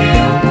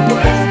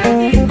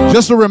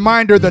 Just a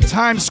reminder, the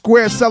Times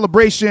Square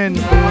celebration,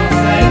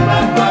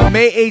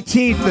 May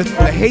 18th, the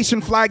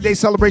Haitian Flag Day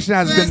celebration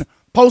has been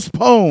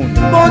postponed.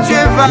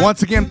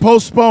 Once again,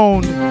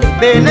 postponed.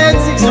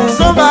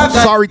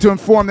 Sorry to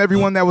inform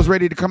everyone that was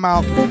ready to come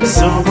out.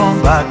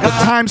 The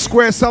Times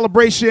Square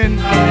celebration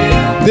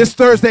this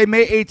Thursday,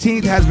 May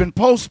 18th, has been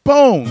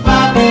postponed.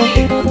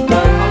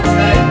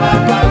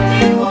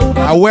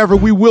 However,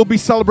 we will be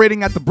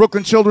celebrating at the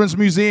Brooklyn Children's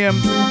Museum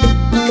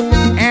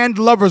and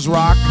Lovers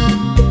Rock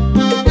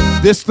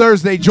this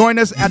Thursday. Join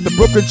us at the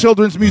Brooklyn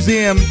Children's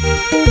Museum,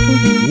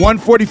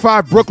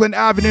 145 Brooklyn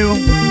Avenue,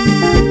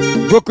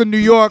 Brooklyn, New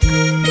York.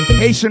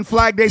 Haitian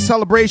Flag Day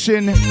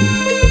celebration,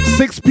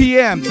 6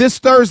 p.m. this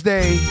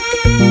Thursday.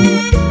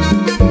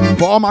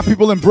 For all my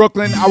people in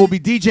Brooklyn, I will be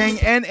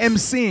DJing and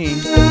MCing.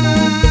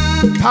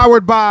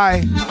 Powered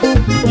by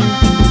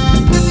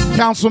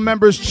council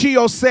members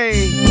Chio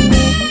Say,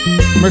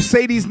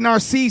 Mercedes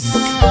Narcisse,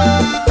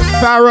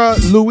 Farah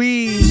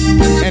Louise,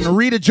 and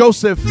Rita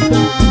Joseph.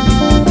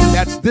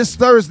 That's this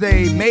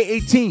Thursday, May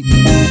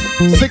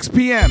 18th, 6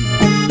 p.m.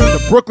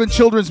 The Brooklyn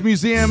Children's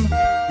Museum.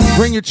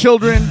 Bring your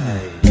children.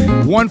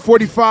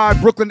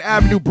 145 Brooklyn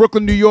Avenue,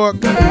 Brooklyn, New York.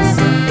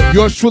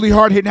 Yours truly,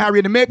 Hard Hittin' Harry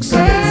in the mix. We're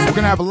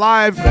going to have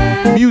live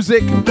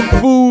music,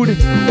 food,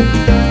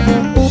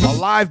 a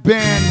live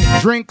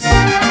band, drinks,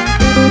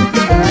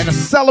 and a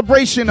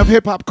celebration of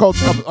hip-hop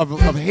culture,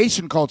 of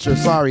Haitian culture,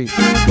 sorry.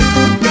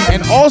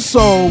 And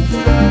also,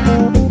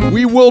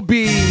 we will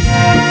be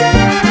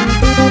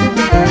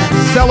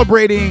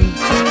celebrating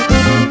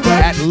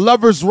at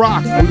Lovers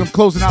Rock. We're going to be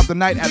closing out the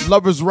night at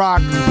Lovers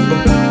Rock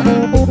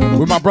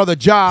with my brother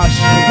Josh.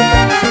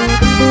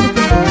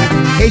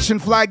 Haitian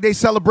Flag Day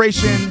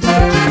celebration,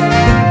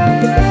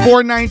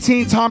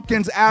 419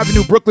 Tompkins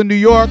Avenue, Brooklyn, New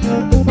York.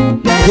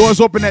 Doors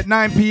open at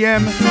 9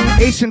 p.m.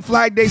 Haitian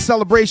Flag Day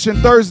celebration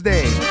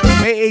Thursday,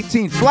 May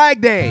 18th.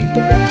 Flag Day.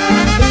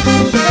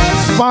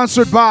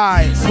 Sponsored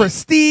by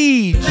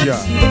Prestige. So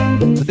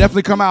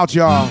definitely come out,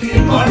 y'all.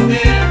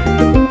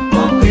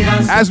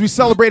 As we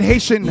celebrate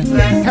Haitian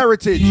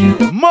Heritage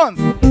Month,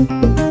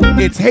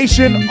 it's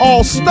Haitian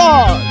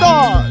All-Star.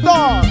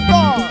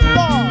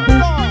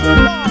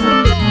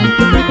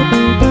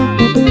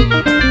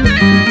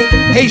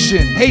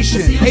 Haitian.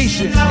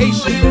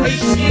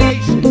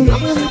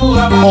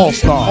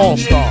 All-Star.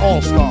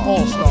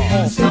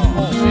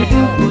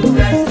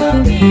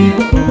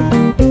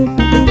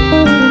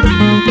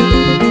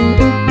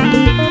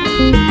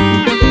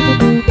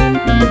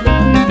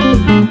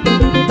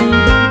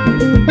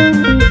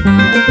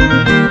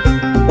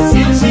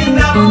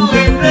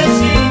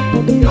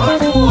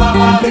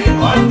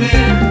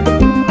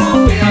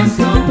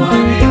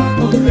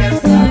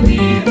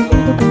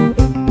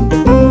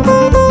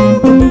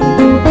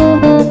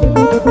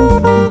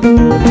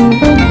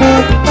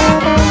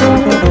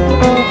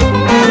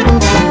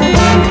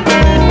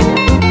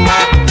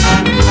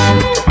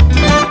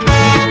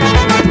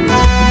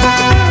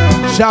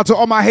 Shout out to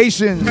all my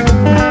Haitians.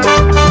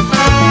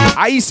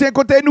 Haïtien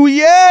côté nous,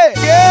 yeah.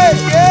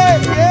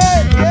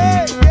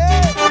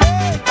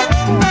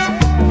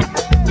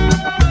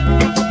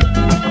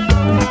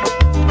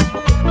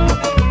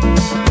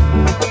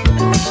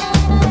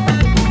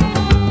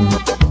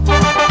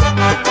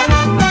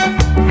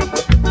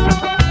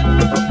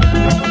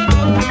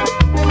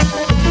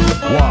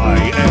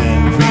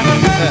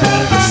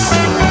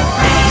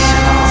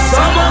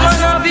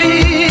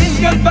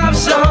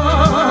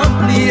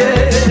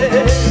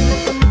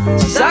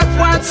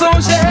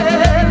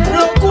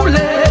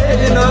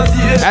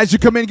 As you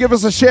come in, give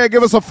us a share,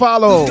 give us a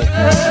follow.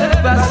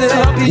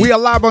 We are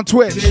live on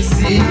Twitch.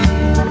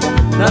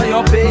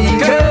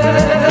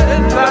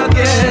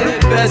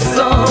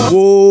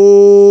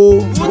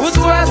 Whoa.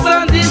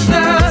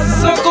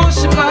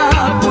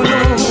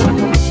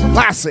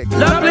 Classic.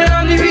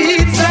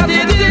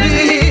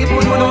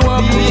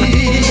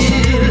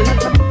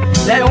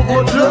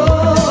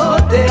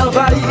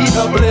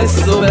 dans le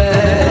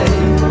sommeil.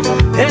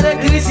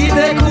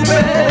 Électricité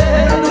coupée,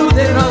 nous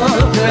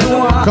dénonçons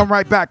noir. Come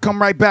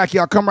right back,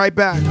 y'all. Come right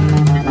back.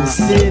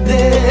 C'est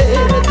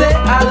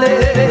aller,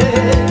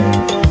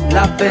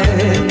 la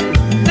paix,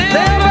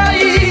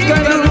 t'envahit que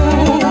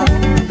nous,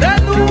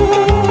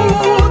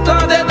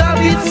 tant de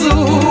David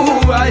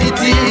sous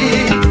Haïti,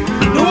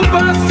 nous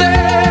pensons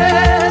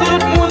tout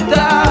le monde a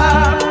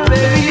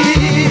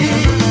péri.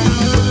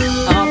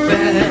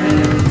 Enfin,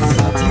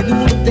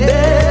 senti-nous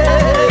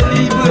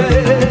délivrés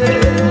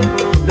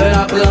de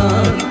la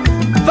plante,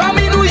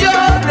 famille nous y a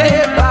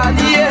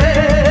dépannier,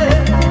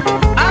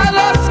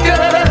 alors que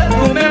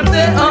nous-mêmes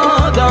t'es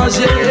en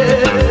danger.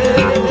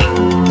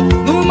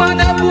 Nous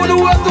mandons pour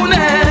nous retourner.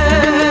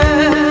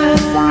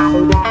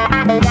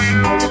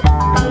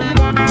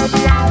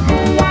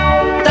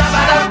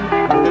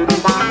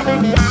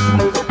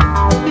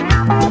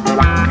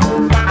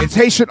 It's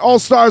Haitian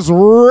All-Stars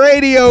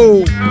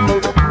Radio.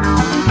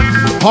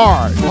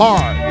 Hard.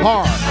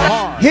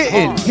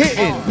 Hittin.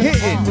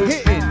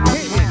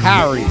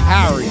 Harry.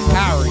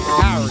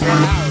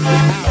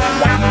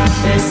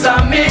 Mes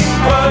amis,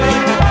 boy.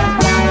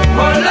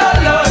 Oh la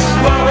la,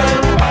 boy.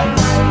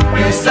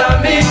 Mes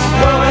amis,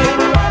 boy.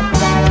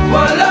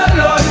 Oh la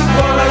la,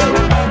 boy.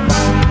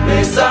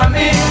 Mes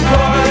amis,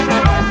 boy.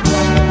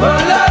 Oh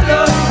la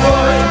la,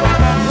 boy.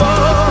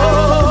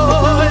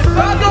 Boy,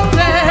 pas de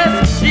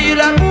presse, il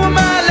a pour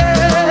m'aller.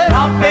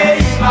 Un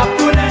pays m'a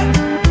tourné.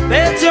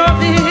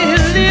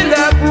 Pétionville, il a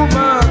pour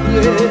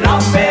m'aller. Un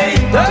pays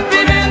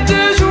depuis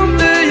 22 jours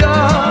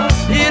dehors,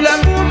 il a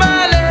pour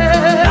m'aller.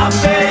 Un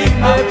pays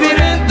depuis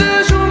 22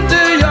 jours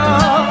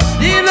dehors,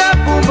 il a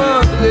pour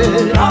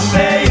m'aller. Un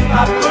pays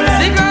m'a tourné.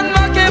 Si quand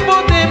manqué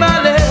pour te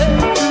m'aller,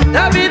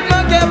 David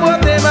manqué pour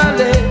te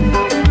m'aller.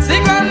 Si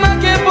quand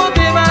manqué pour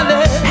te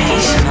m'aller,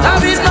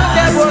 David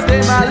manqué pour te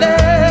m'aller.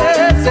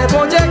 C'est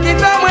bon Dieu qui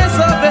t'a moins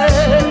sauvé.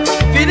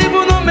 Fini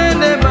pour nous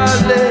mener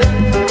malé.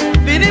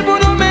 Fini pour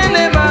nous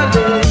mener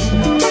malé.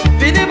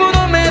 Fini pour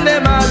nous mener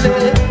malé.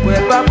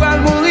 Ouais, papa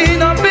mourir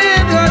dans le pays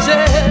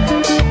étranger.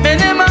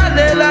 Menez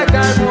malé la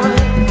gamme.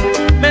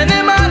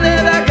 Menez malé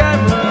la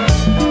gamme.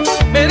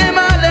 Menez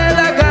malé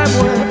la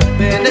gamme.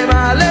 Menez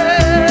malé.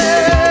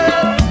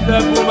 Le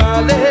pour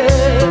malé.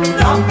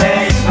 Dans le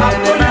pays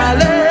menez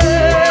malé.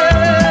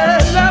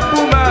 La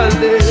pour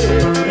malé.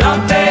 Dans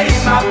le pays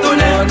m'a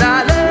tourné. On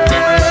allait,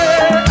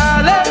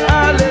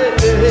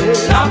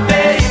 dans le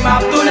pays m'a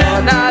tourné.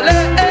 On allait,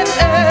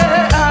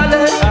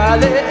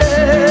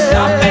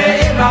 dans le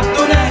pays m'a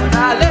tourné. On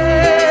allait,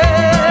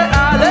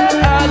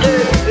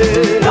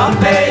 dans le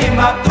pays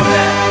m'a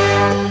tourné.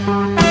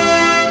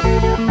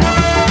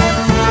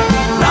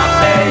 Dans le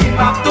pays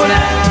m'a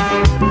tourné.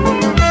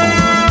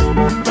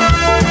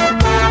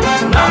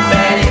 Dans le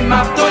pays m'a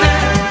tourné.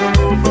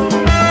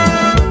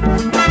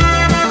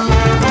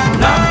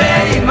 Dans le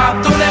pays m'a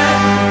tourné.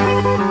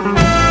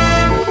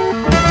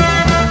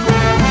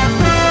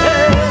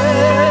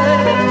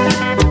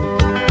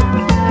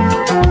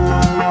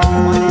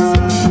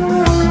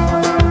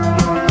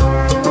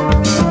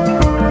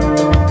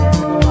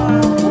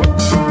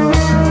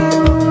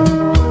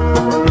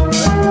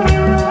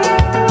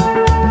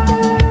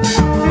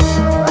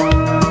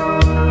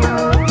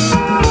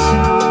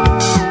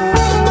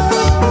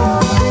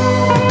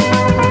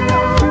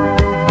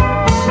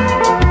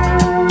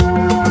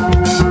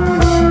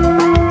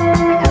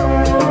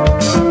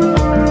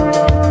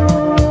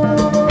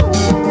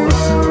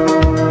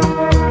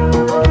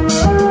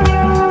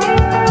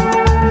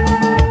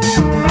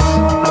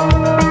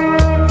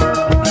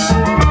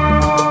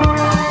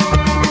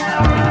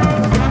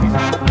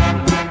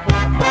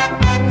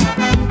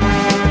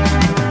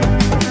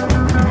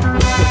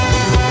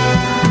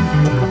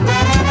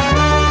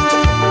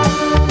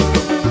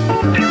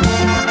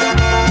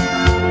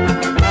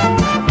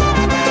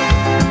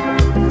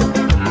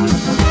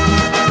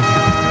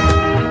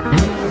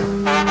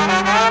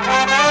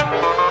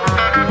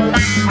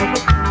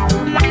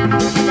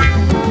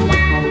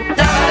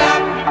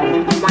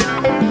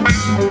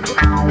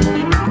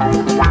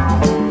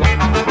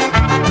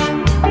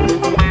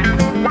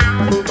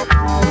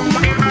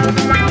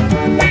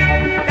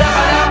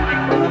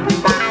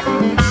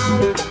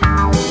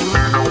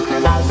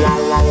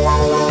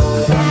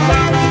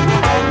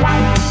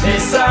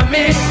 Les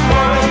amis,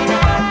 boy.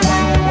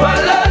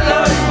 Voilà le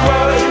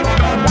boy.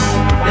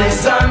 Les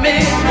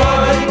amis,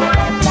 boy.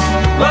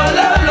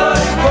 Voilà le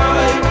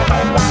boy.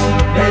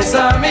 Les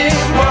amis,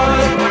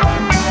 boy.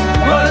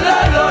 Voilà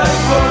le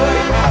boy.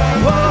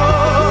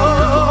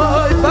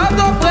 Boy, pas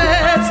de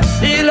presse,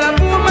 il a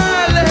pour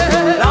m'aller.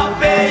 Dans le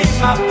pays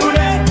m'a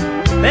tourné.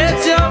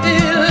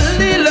 Pétionville,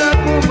 il a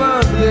pour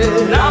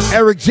m'aller.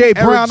 Eric J.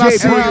 Brown, I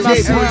see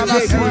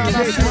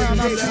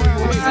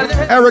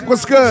Eric,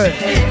 what's good?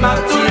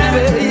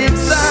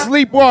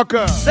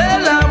 Sleepwalker.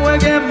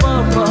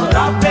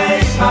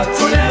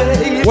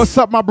 What's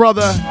up, my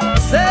brother?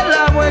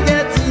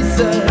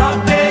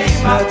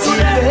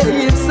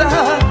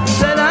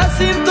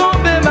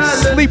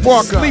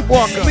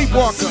 sleepwalker.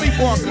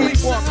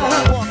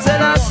 C'est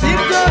la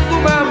cible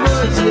pour ma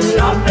manger.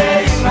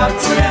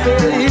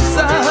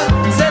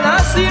 C'est la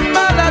cible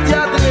maladie à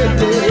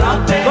traiter.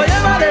 Voyez,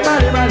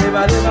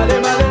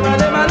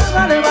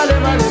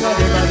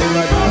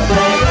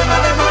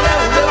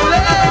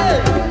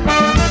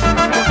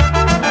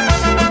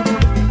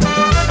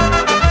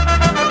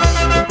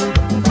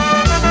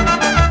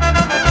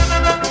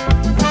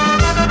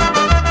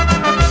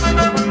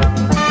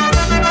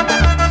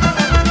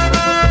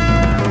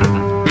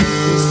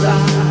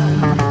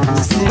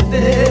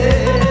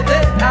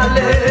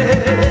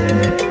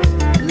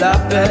 la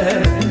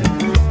paix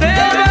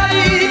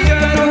t'éveille que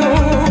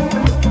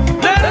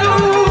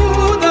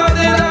nous dans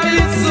la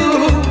vie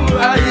sous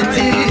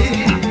Haïti,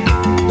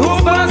 nous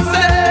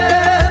passer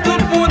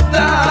tout pour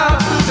ta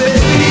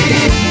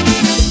pays.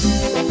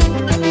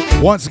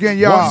 Once again,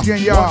 y'all.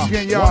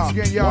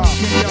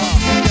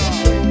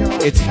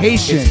 It's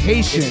Haitian.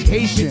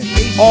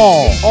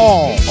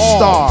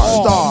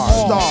 All-Starz.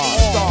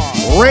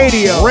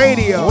 Radio.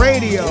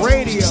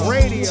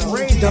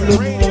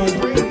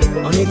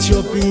 En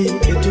Éthiopie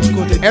et tout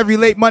côté. Every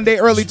late Monday,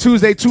 early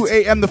Tuesday, 2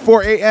 a.m. to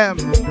 4 a.m.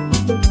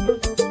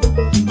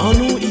 On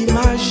nous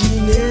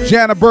imagine.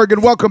 Jana Bergen,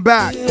 welcome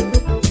back.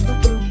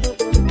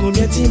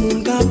 Combien de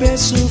monde qui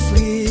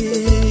souffrir.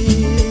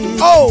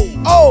 On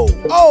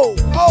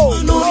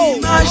nous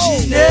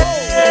imagine.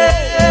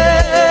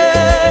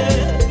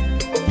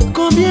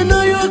 Combien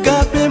de yo qui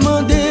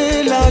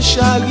demander la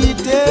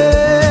charité.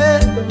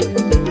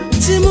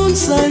 Si moun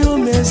sa yo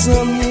mes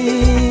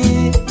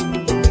amis.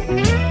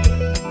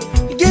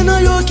 Gena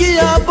yo qui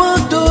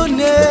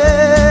abandonné,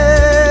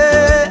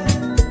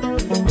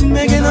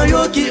 mais gena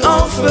yo qui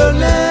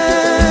orphelin,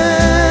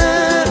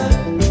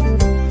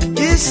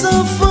 qui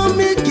sans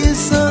famille, qui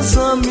sans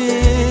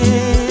amis.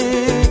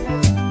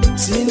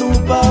 Si nous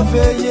pas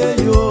veiller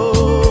yo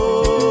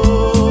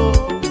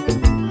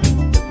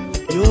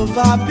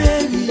va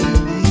périr.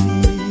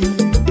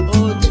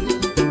 Oh Dieu,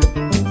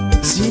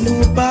 si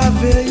nous pas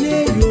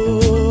veiller yo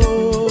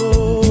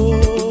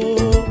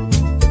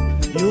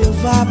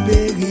va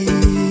périr.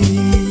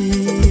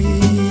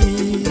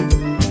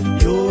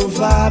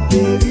 Va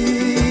périr,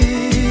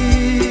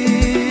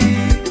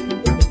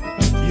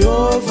 yo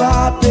va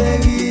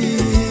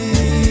périr,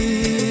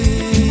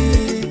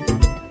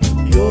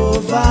 yo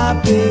va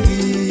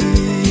périr.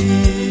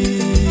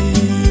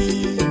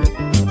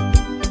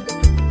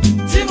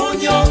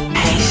 Timonio,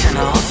 Haitian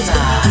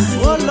All-Starz.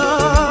 Oh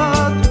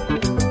Lord,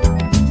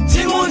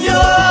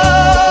 Timonio.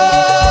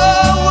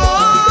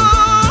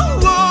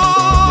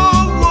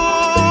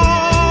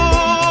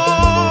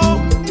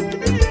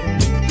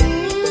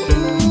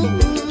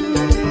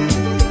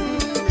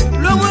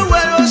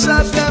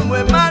 Ça fait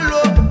moi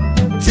malo,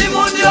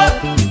 Timonio,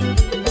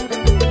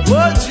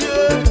 oh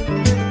Dieu,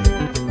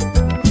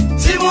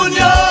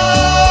 Timonio,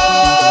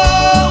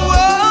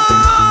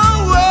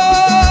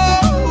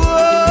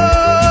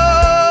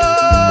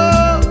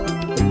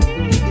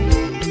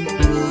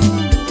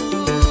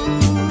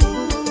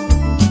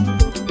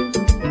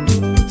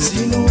 si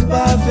nous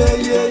pas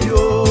veiller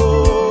yo.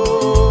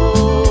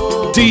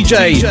 DJ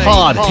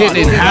Hard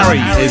Hittin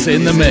Harry is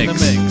in the mix.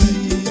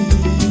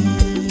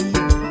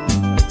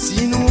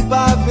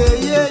 Va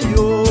veiller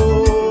yo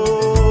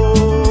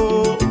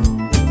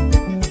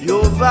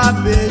va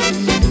payer.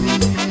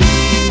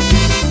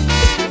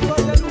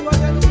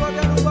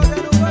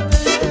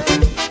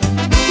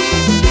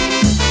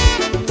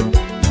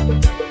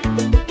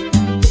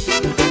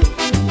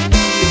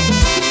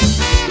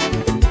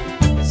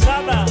 Ça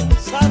va.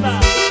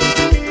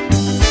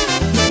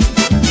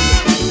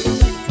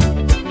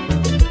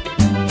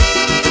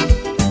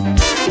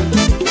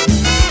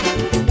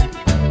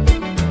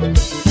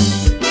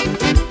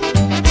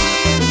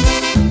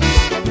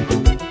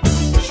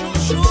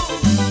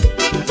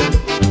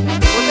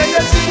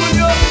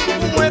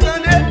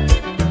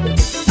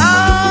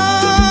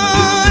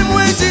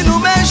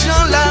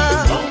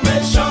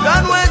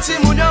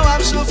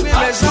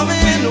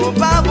 Nous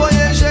pas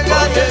voyager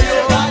garder yo.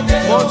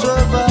 Mon Dieu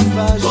va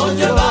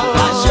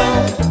fâcher.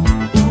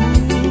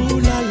 Ouh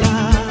là là.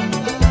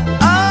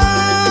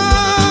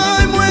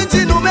 Aïe, moi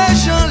dis nous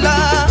méchants là.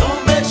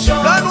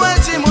 Quand nous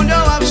dis mon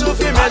Dieu va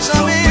souffrir mes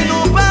amis,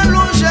 nous pas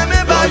longer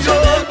mes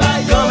baillots.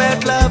 Quand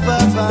mettre la va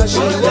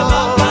fâcher.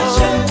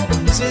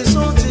 C'est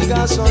son petit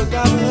garçon qui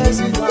est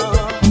président.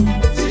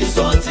 C'est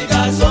son petit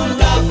garçon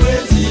la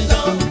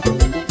président.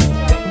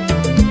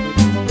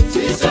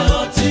 Si c'est un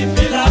petit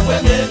fil la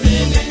première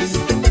ministre.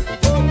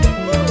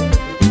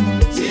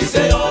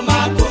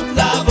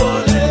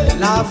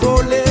 La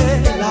volée,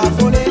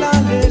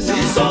 si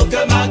son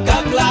que ma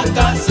cac la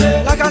cassé.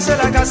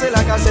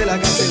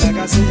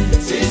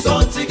 Si son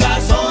petit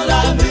garçon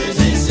la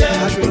musicien.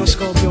 A joué nos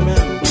scorpions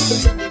même.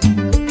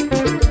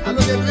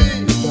 Allô de lui.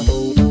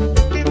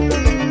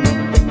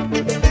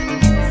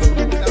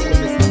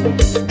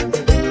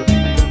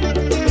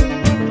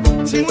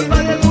 Si vous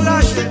pas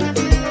décourager.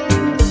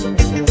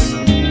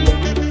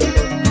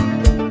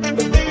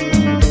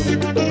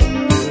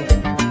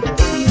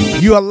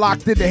 You are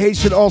locked into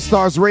Haitian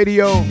All-Stars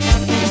Radio.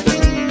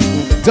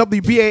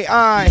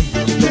 WBAI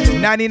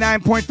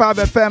 99.5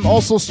 FM.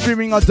 Also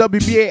streaming on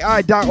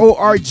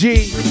WBAI.org.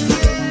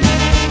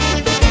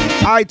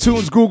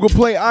 iTunes, Google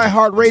Play,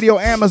 iHeartRadio,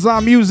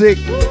 Amazon Music,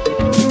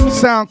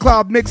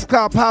 SoundCloud,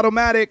 Mixcloud,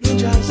 Podomatic.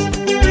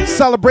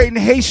 Celebrating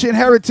Haitian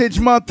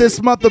Heritage Month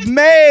this month of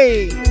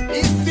May.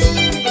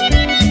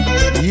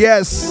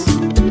 Yes,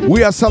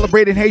 we are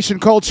celebrating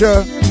Haitian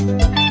culture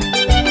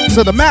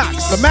to the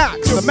max, the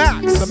max, the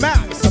max, the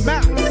max, the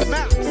max, the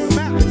max, the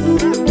max.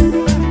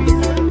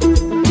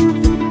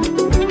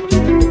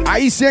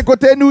 Haïtien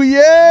côté nous,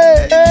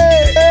 yeah.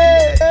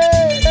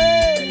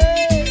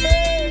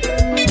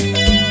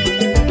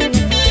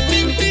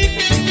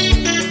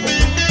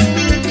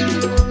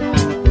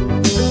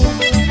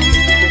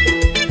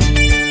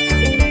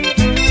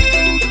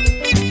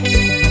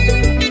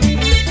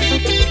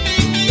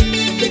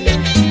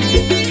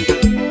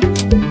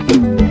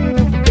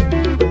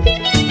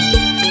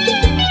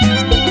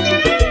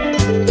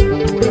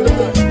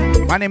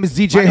 My name is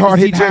DJ Hard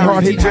Hit,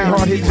 Hard Hit,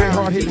 Hard Hit,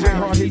 Hard Hit,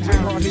 Hard Hit, Hard Hit,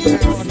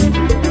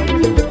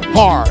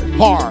 hard,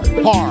 hard,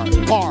 hard,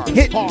 hard,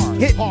 hit, hard,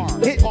 hit,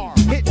 hard, hit, hard,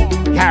 hit,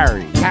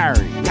 Harry,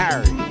 Harry,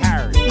 Harry,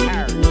 Harry,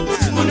 Harry.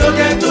 Moun yo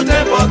gen toute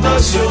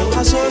importance yo,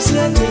 la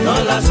société,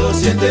 dans la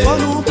société. Faut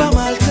nous pas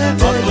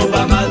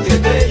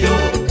maltraiter yo,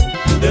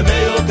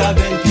 demain yo ka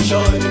ben ki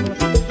choy.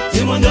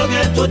 Si moun yo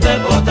gen toute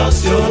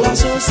importance yo, la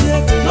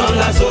société, dans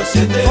la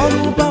société. Faut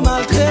nous pas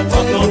maltraiter.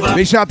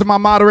 Big shout out to my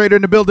moderator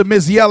in the building,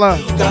 Miss Yella.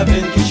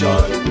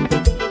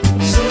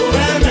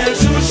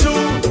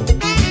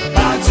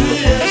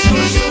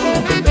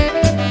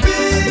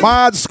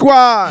 Mod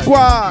Squad,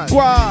 Squad,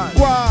 Squad,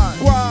 Squad,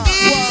 Squad.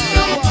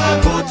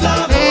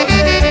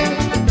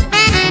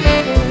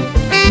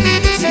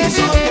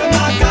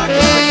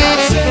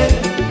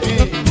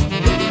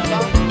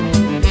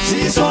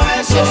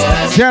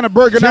 Jana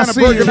Burger, Jana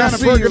Burger, Jana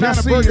Burger,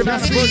 Jana Burger, Jana Burger,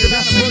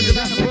 Jana Burger,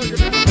 Jana Burger.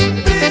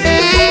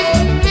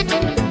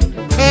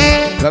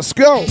 Let's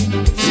go.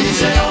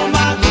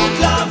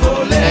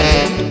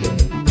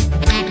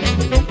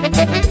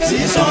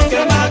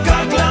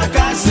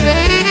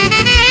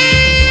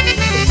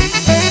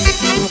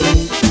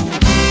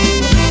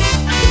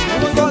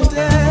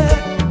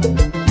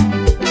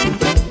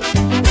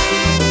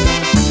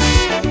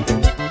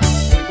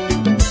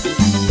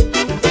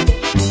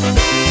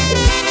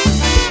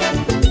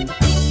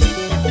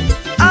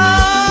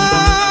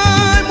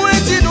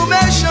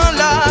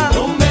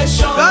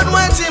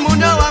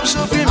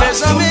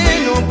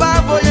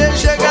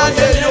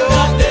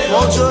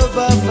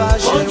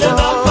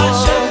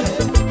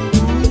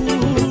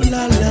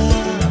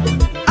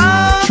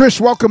 Trish,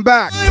 welcome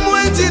back.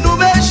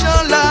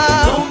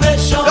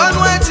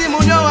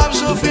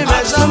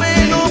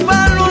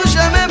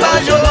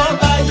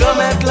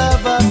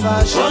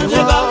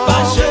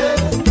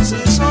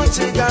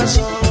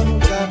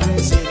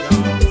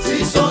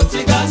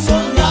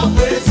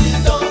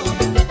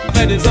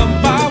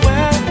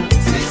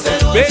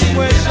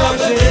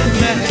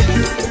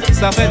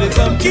 Ça fait des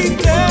hommes qui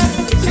t'aiment,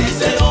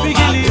 puis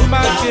qui l'y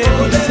marquent,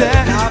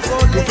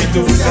 nous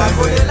plutôt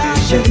personne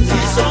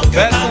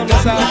ne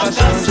ça va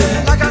changer,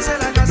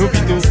 nous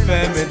plutôt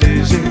fermer des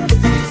jeux,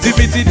 si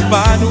petit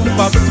pas nous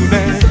pas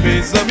tourner,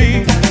 mes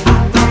amis.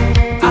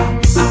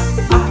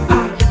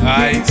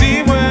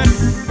 Haïti, moi,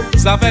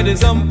 ça fait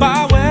des hommes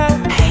pas ouais,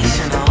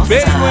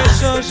 mais moi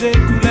changer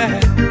couleur,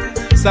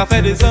 ça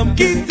fait des hommes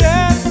qui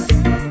t'aiment,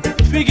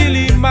 puis qui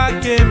l'y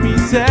marquent,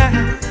 misère.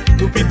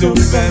 Nous plutôt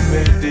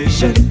fermer des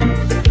jeux,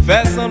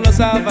 faire semblant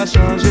ça va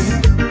changer.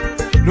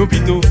 Nous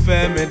plutôt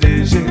fermer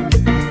des jeux,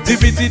 dis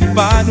petit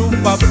pas nous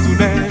pas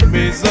tourner,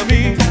 mes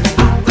amis.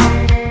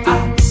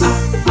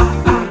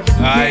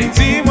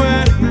 Haïti,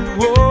 moi,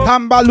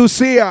 Tamba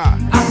Lucia,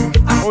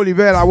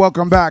 Olivera,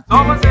 welcome back.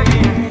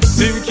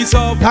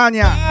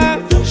 Tanya,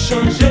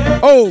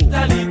 oh,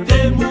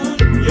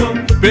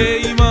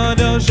 pays en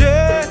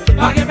danger,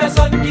 pas que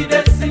personne qui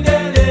décide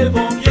les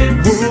bons pieds.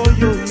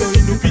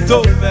 Nous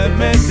plutôt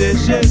fermer des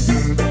jeux,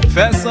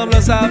 faire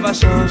semblant ça va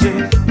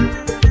changer.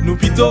 Nous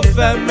plutôt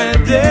fermer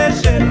des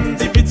jeux,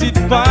 dis petit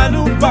pas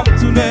nous pas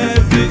tourner,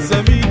 mes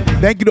amis.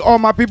 Thank you to all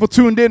my people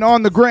tuned in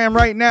on the gram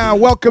right now.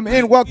 Welcome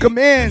in, welcome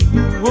in.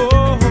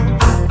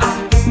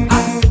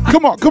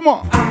 Come on, come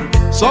on.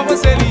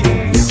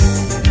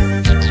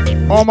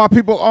 All my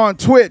people on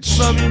Twitch.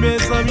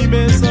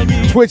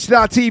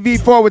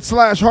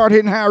 Twitch.tv/Hard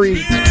Hittin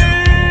Harry.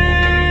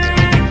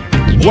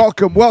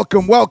 Welcome,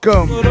 welcome,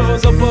 welcome.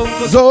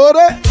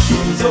 Zore.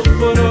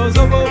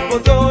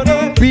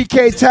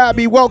 BK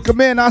Tabby,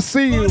 welcome in. I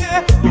see you.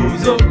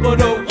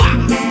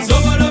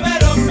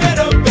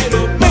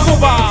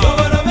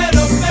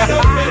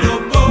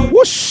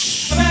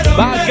 Whoosh.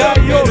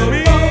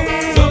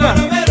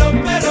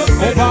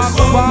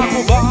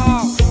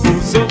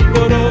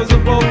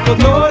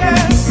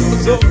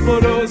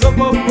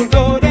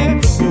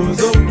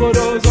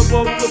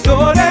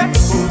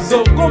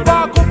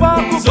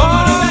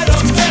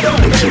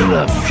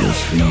 Love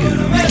just for you.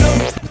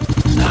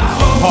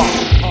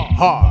 Now.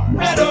 hard.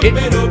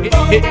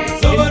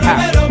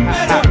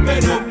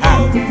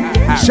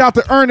 Shout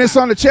to Ernest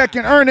on the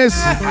check-in. Ernest,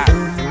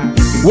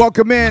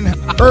 welcome in.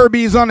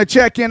 Irby's on the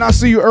check-in. I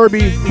see you,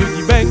 Irby.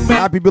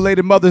 Happy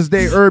belated Mother's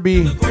Day,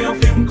 Irby.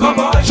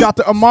 Shout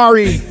to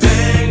Amari.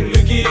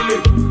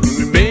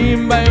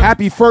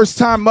 Happy first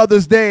time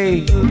Mother's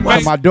Day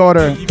to my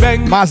daughter,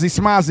 Mazi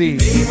Smazi.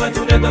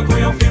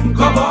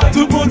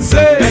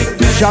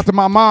 Shout to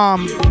my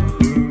mom,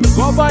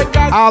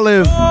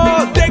 Olive.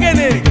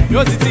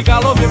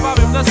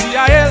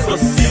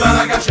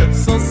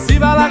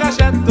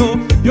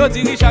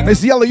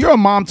 Miss Yella, you're a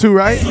mom too,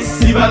 right?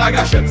 You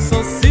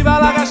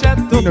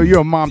know you're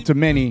a mom to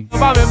many.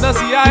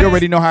 You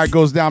already know how it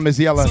goes down, Miss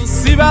Yella.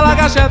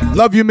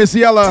 Love you, Miss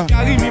Yella.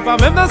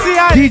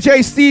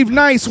 DJ Steve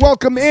Nice,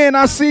 welcome in.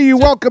 I see you,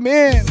 welcome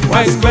in.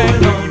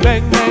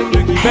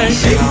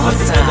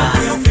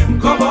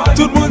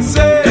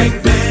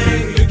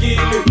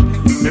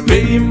 Me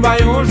paye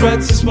m'bay on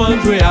jouet suspend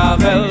jouer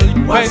avec.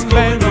 Bang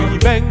bang,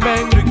 bang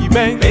bang, Lucky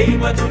bang. Paye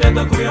moi tout net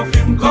en un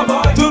film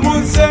cowboy. Tout le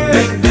monde sait.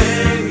 Bang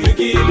bang,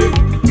 Lucky Luke.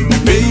 Me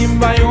paye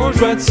m'bay on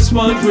jouet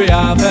suspend jouer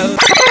avec.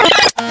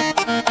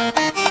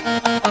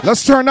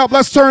 Let's turn up,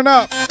 let's turn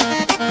up.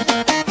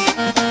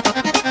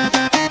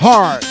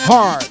 Hard,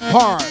 hard,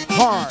 hard,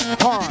 hard,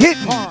 hard. Hit,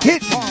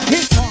 hit,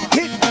 hit,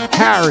 hit.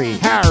 Harry,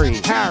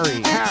 Harry,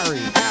 Harry, Harry,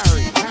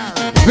 Harry,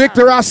 Harry.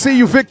 Victor, I see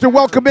you, Victor.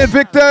 Welcome in,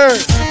 Victor.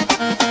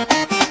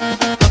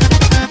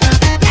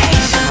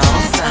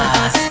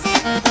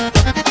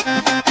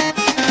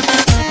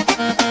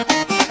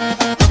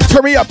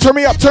 Turn me up, turn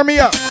me up, turn me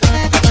up.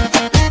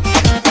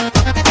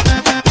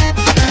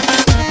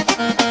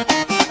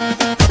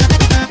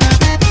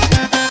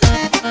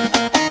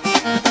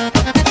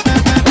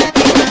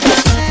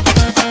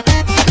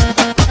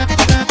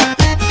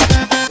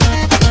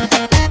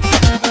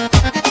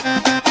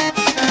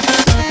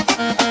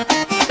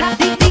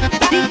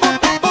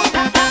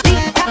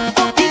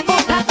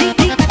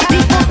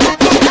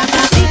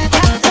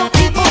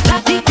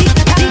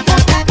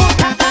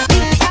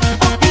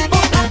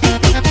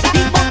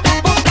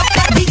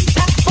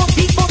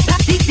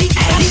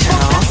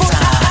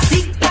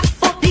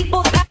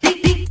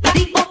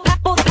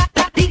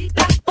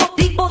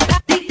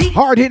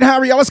 Hard hitting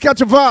Harry, let's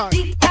catch a vibe.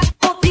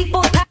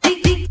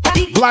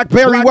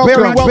 Blackberry,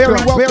 welcome.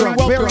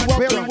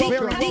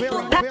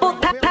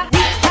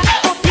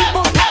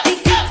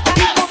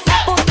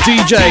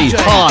 DJ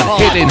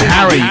Hard Hittin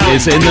Harry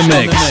is in the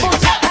mix.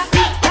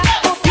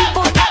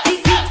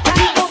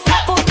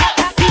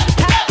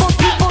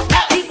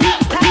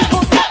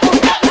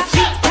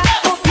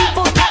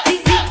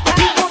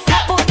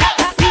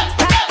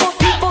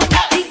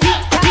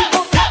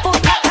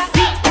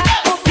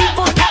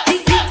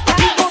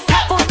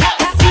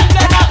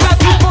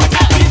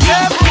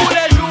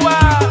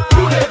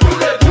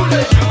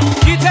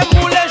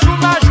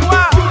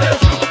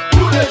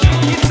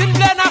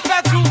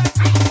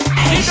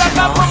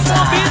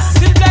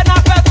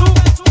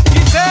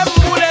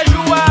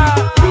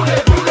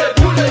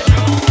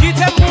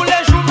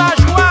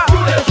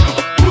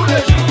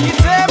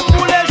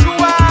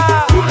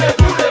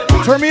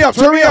 Turn me up,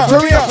 turn me up,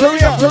 turn me up, turn me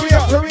up, turn me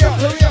up, turn me up, turn me up.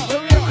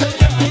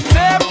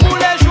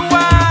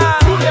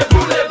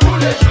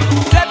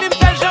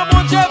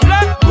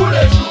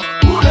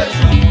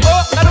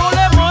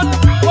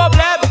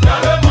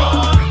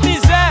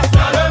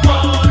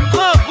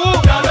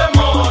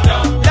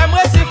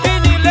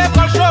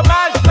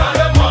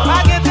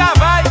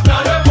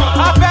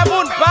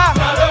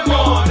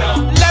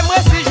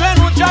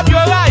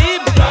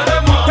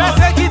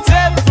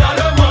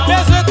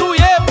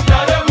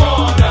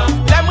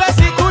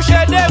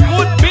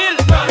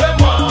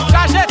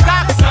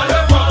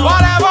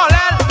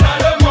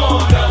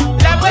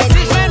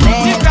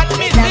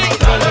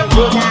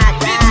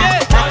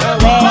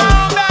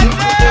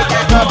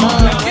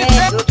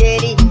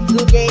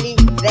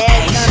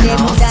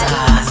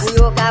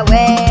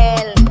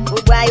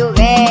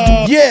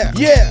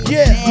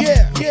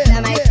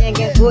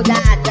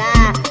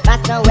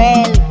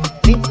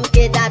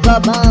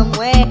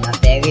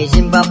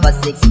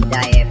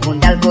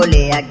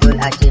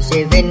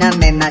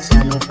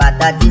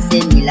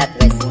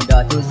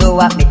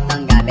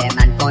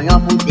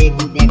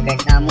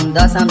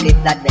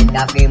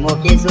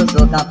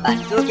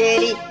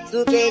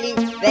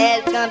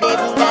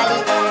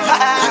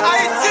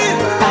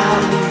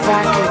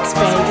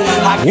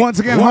 Once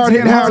again, hard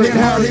hit, hard hit,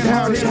 hard hit,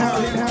 hard hit,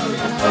 hard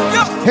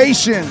hit.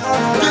 Haitian,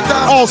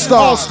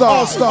 All-Starz.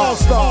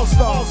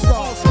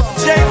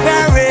 Jay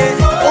Perry.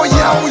 Oh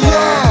yeah, oh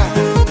yeah.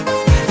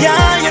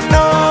 Yeah, you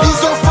know.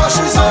 Ils ont fresh,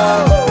 ils ont.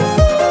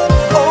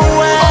 Oh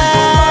ouais.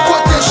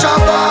 Côté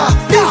Shabba.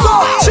 Ils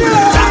ont chill.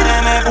 T'as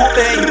même un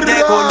pays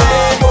décollé.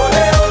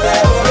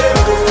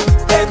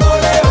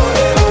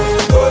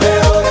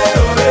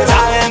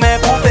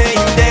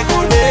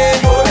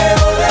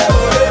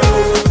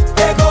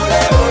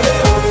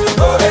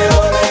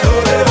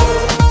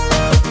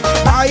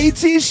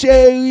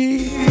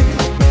 Chérie,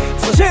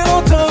 j'ai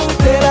longtemps où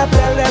t'es la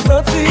belle des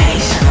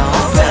Antilles.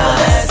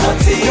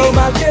 Yo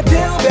malgré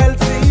t'es belle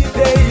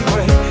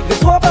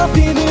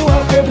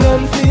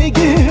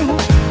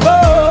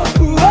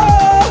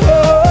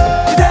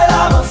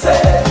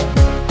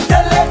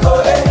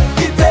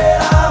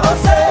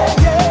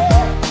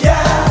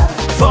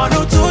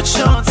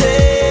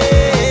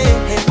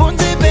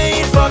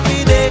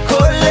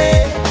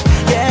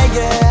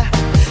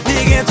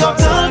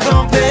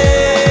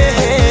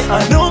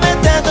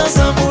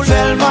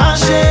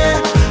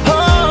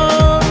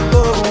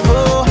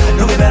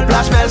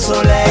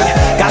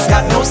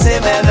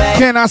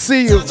Ken, I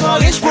see you.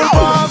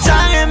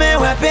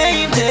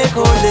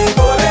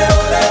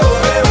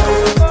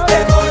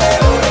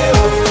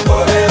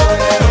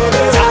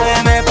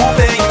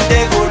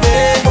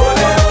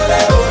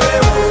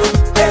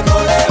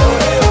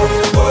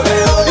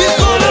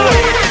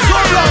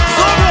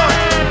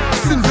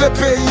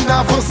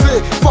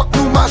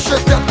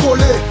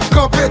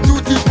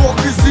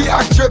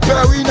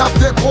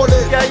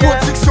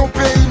 Production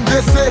pays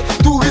baissé,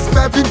 tourisme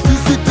vient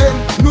visiter.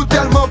 Nous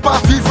tellement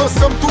pas vivre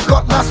ensemble, toute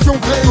l'autre nation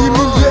vraie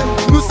millienne.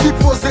 Nous si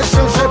posés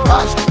changer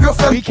page.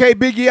 BK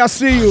Biggie, I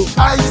see you.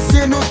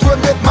 Haïtien nous doit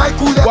mettre Mike.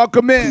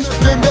 Welcome in.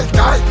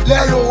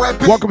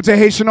 Welcome to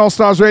Haitian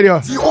All-Stars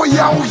Radio. Oh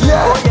yeah, oh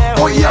yeah,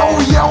 oh yeah,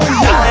 oh yeah,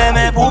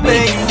 oh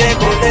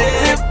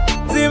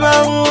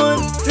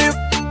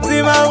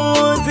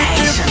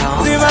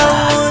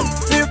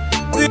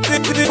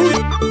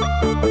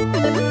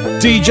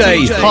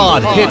DJ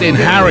Hard Hittin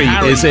Harry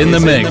is in the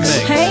mix.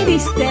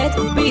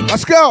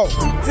 Let's go.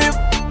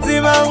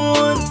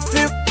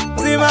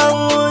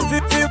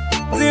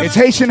 It's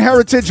Haitian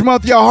Heritage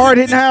Month, your Hard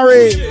Hittin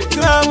Harry.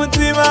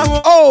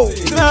 Oh,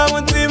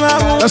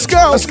 let's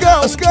go, let's go,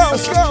 let's go,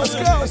 let's go, let's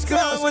go, let's go.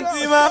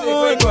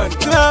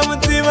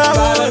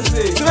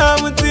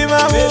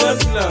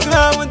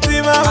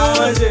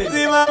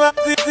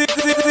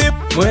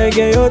 Mwen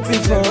gen yon ti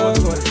fon,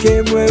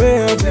 ke mwen ve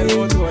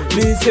yon fi.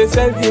 Li se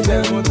sel ki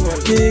ven,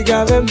 ki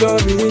gavem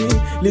dormi.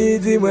 Li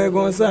di mwen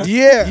gonsan.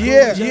 Yeah.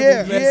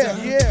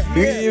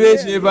 Rive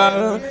che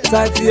baran,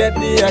 sa ti et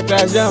li ak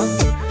la jan.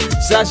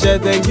 Sache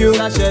thank you,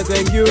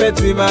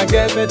 eti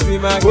maket,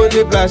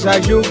 kote plaj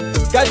ak you.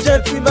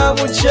 Kache ti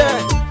mamoun che,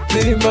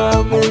 ti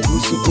mamoun,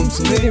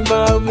 ti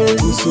mamoun.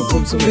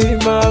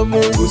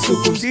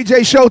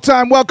 DJ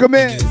Showtime, welcome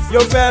in.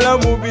 Yo fè la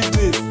mou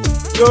business,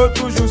 yo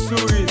toujou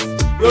souris.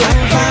 Yo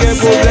toujou gen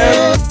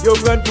problem, yo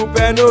pren pou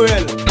Père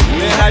Noël.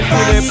 Men aj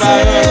pou les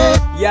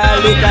parents, ya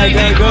le kay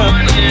gangan.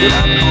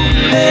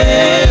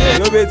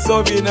 Yo met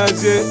son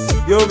financier,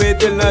 yo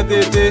met el nan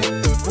tete.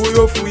 Pou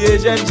yo fouye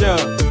jen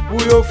jan, pou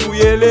yo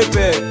fouye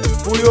l'épée,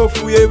 pou yo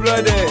fouye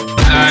blonde.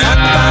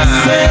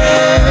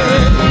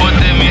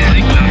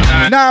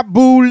 Na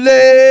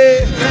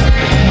boule,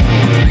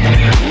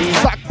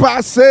 sac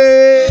passé.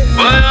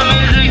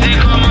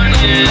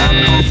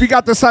 If you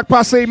got the sac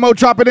passé emo,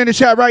 drop it in the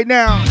chat right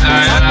now.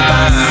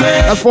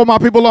 That's for my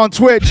people on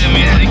Twitch.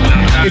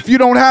 If you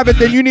don't have it,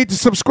 then you need to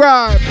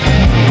subscribe.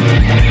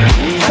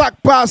 Sac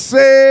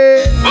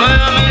passé,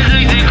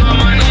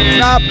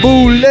 na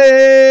boule.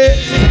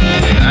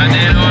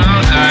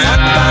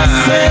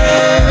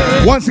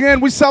 Once again,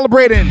 we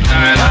celebrating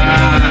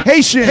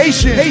Haitian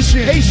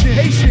heritage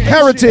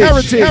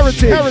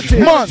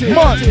month.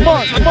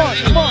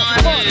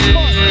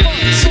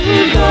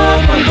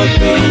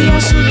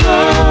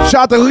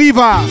 Shout to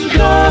Riva.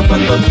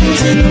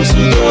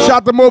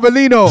 Shout to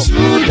Mobilino.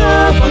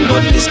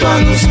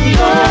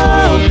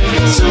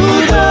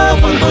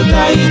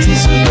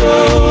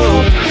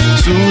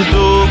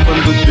 Sudo, pan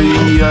good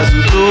pays a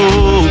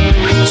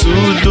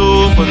sudo,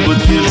 pan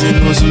good fields in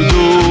no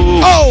sudo.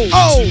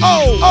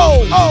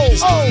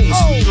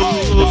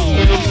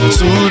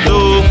 Sudo,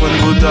 pan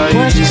good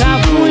Haiti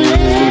sudo.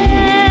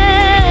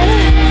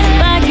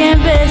 Bagen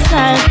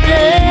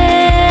besalte,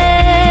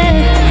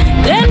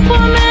 den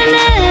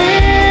promene,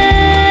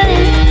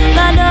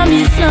 la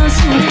dormi sans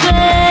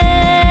souper.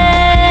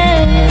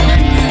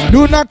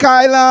 Nuna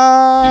Kaila,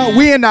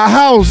 we in the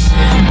house.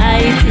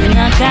 Haiti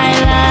na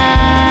Kaila,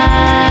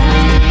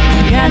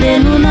 gade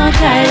nou na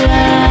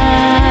Kaila,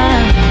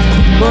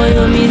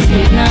 boyo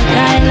music na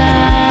Kaila.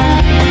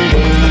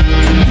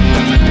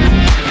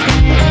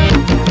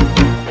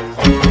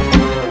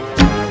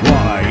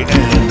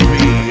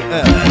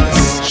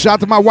 Shout out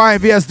to my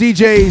YNVS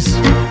DJs.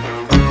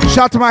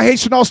 Shout out to my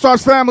Haitian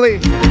All-Stars family.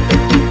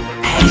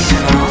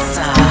 Haitian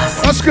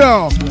All-Stars. Let's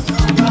go.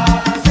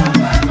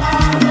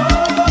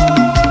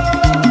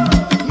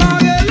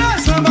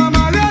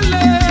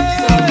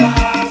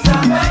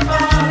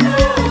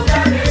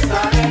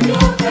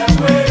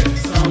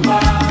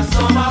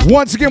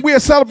 Once again, we are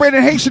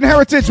celebrating Haitian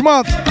Heritage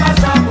Month.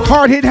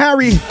 Hard Hit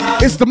Harry.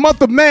 It's the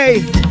month of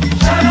May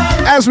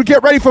as we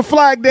get ready for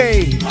Flag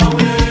Day.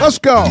 Let's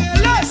go.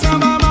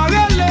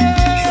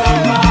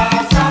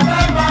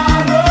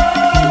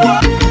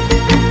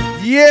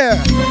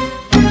 Yeah.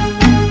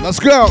 Let's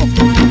go.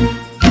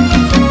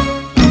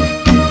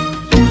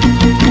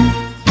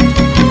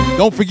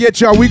 Don't forget,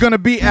 y'all, we're going to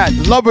be at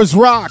Lovers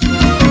Rock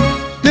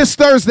this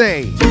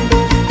Thursday.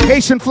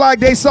 Haitian Flag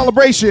Day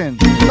celebration.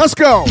 Let's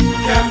go.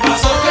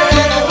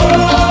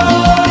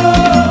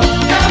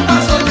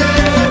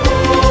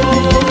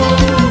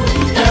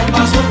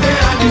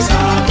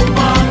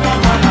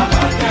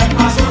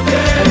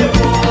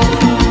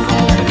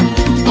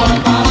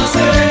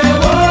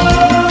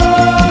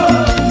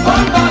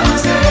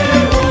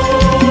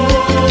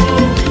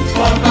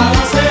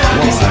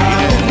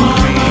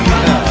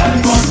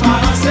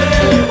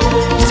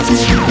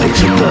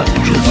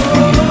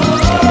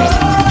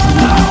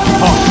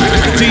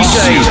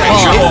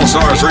 DJ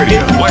All-Stars Radio,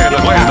 playing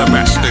the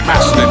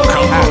best in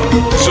combo.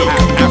 Zouk,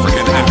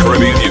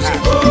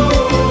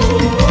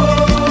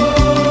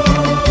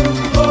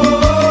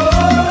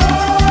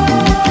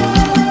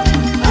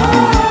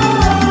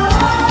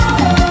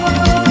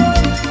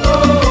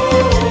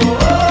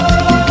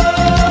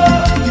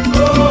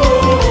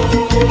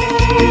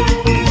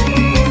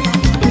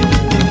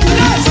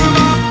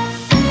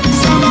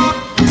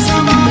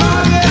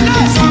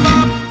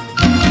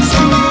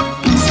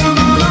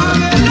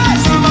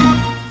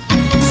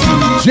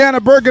 Jana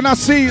Bergen, I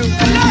see you.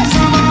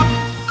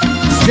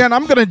 Jana,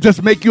 I'm gonna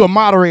just make you a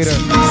moderator.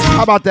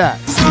 How about that?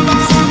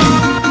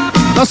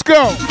 Let's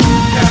go.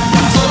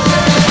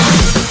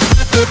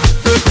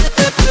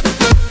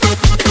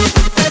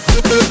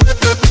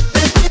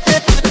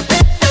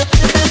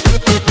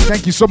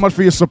 Thank you so much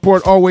for your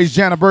support always,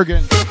 Jana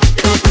Bergen.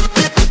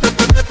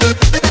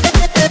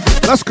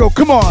 Let's go,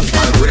 come on,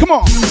 come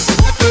on.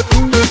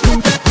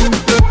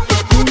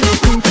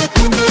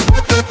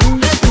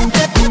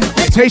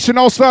 It's Haitian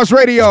All-Stars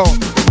Radio.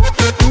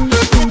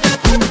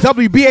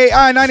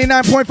 WBAI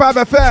 99.5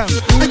 FM.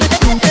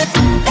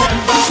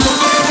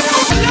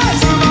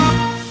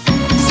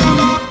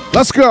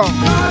 Let's go.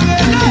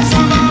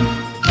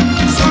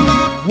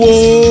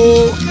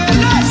 Whoa.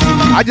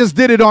 I just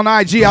did it on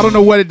IG. I don't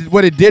know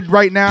what it did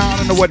right now. I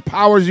don't know what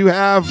powers you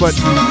have, but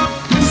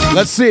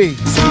let's see.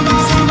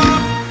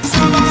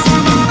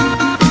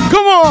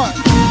 Come on.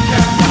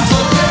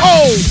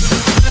 Oh.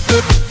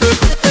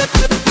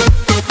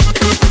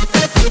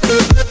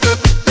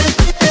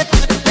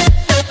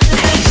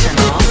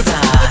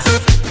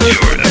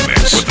 You're in the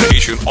mix with the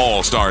Haitian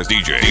All-Stars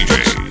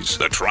DJs,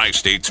 the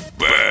Tri-State's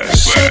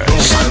best.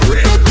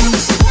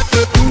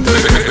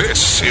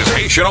 This is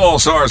Haitian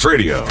All-Stars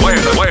Radio,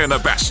 playing the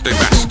best in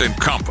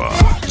compa,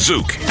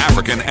 Zouk,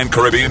 African, and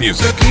Caribbean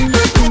music.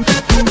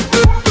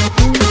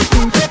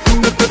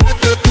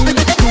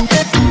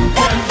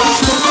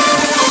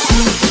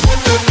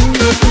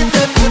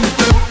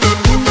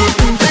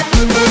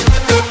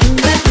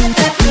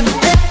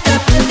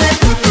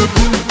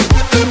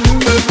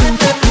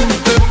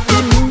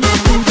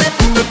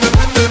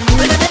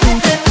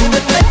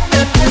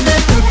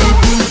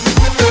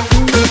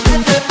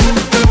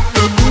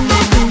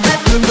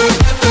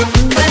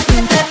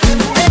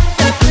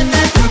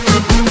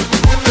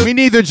 Me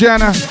neither,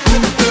 Jana.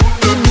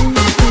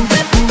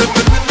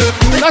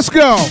 Let's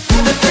go.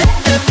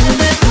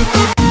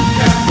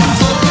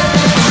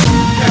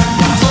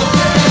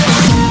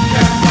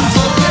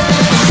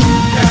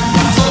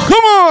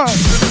 Come on.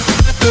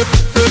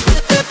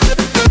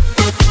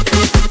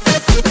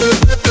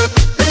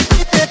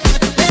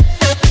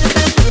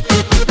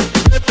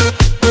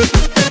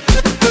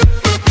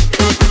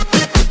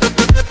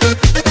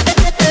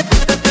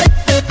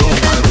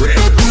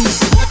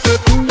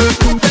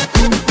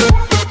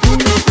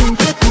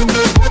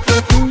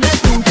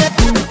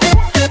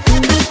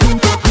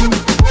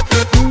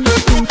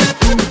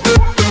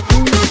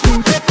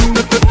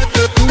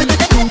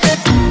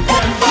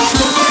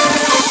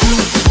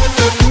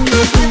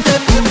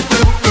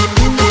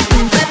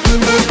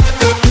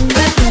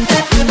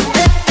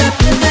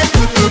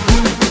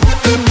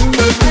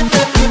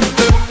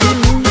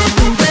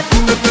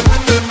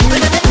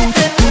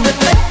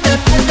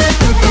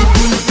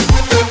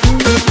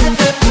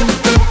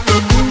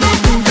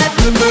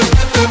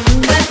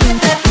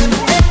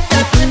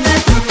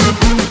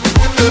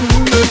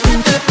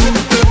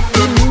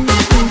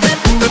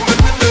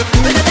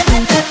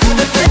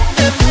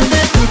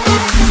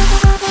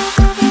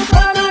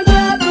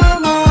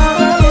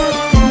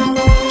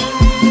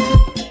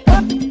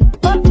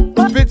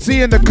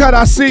 Fitzy in the cut,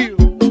 I see you.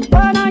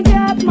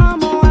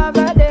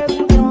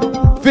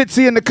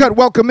 Fitzy in the cut,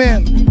 welcome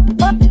in.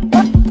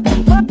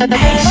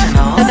 Haitian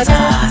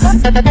All-Stars.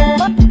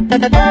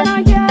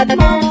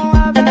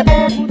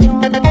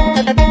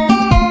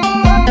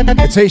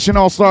 It's Haitian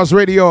All-Stars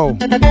Radio.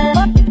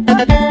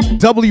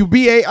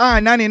 WBAI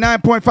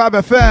 99.5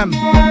 FM.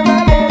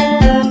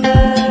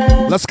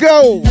 Let's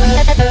go.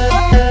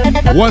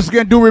 Once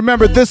again, do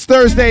remember this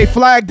Thursday,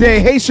 Flag Day,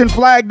 Haitian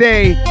Flag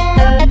Day,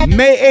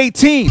 May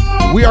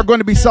 18th. We are going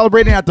to be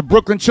celebrating at the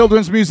Brooklyn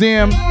Children's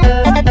Museum,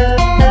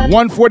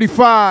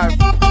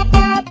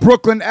 145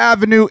 Brooklyn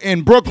Avenue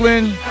in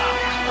Brooklyn.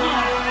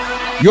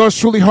 Yours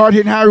truly, Hard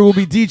Hittin' Harry, will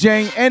be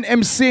DJing and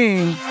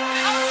MCing.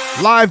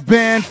 Live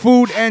band,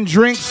 food and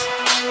drinks,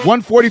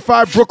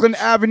 145 Brooklyn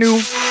Avenue,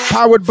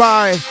 powered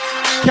by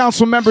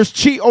council members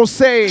Chi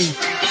Osei,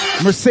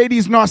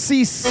 Mercedes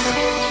Narcisse,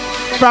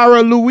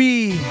 Farah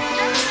Louis,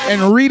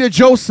 and Rita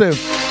Joseph.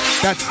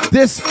 That's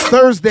this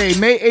Thursday,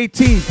 May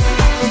 18th.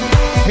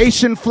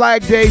 Haitian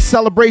Flag Day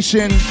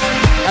celebration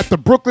at the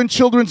Brooklyn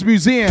Children's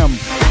Museum,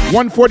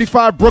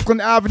 145 Brooklyn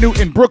Avenue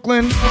in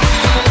Brooklyn.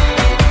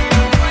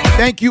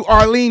 Thank you,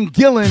 Arlene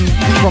Gillen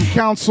from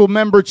Council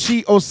Member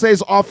Chi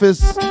Osei's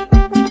office.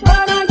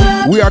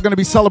 We are going to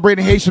be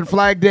celebrating Haitian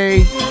Flag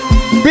Day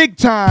big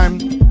time.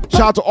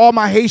 Shout out to all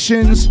my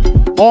Haitians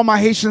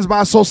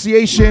by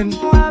association.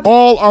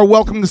 All are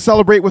welcome to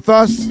celebrate with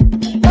us.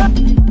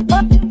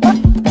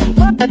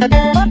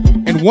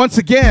 And once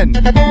again,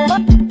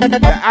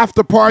 the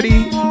after party,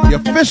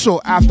 the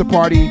official after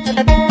party,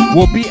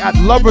 will be at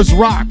Lovers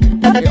Rock,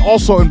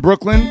 also in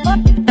Brooklyn,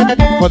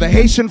 for the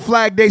Haitian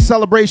Flag Day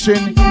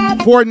celebration,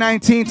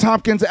 419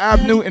 Tompkins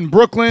Avenue in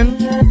Brooklyn.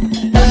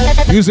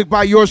 Music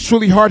by yours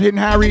truly, Hard Hittin'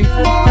 Harry.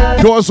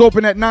 Doors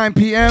open at 9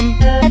 p.m.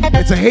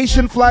 It's a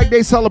Haitian Flag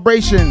Day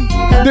celebration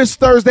this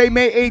Thursday,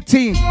 May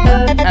 18th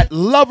at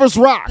Lovers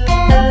Rock,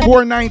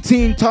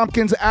 419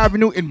 Tompkins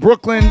Avenue in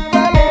Brooklyn.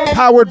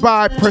 Powered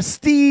by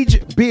Prestige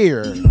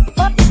Beer.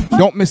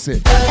 Don't miss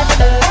it.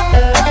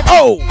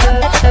 Oh!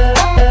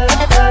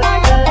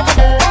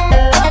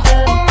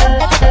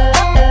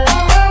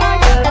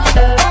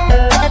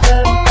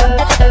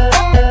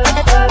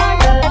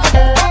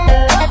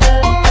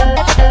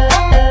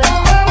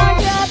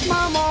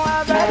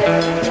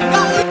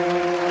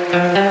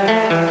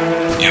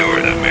 You're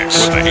in the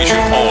mix. The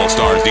Haitian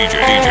All-Stars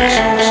DJs.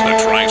 The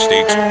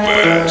Tri-State's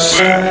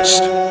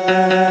best.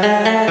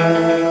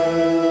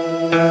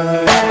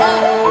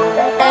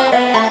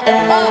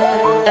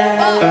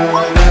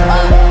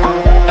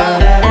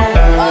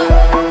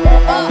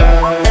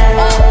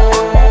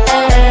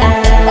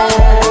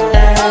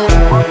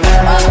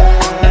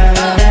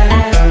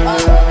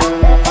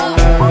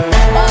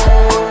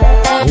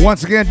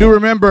 Once again, do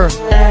remember, the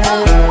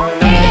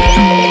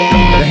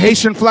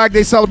Haitian Flag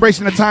Day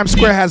celebration at Times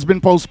Square has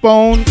been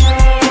postponed.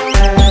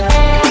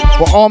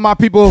 For all my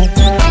people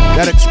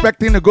that are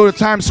expecting to go to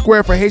Times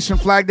Square for Haitian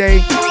Flag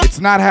Day, it's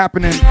not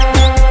happening.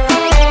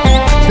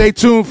 Stay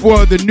tuned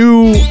for the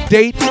new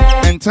date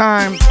and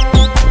time.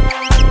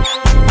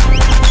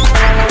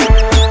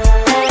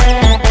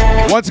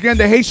 Once again,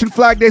 the Haitian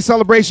Flag Day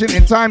celebration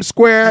in Times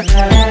Square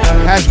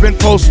has been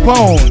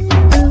postponed.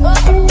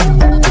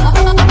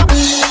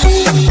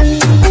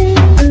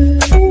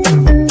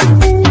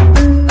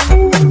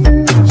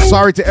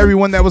 Sorry to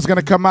everyone that was going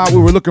to come out. We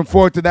were looking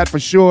forward to that for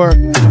sure.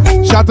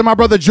 Shout out to my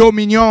brother Joe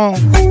Mignon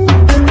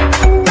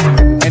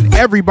and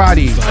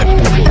everybody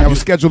that was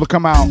scheduled to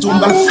come out.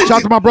 Shout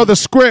out to my brother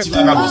Script,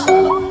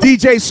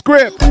 DJ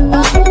Script,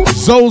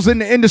 Zoe's in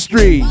the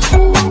industry.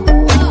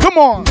 Come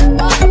on.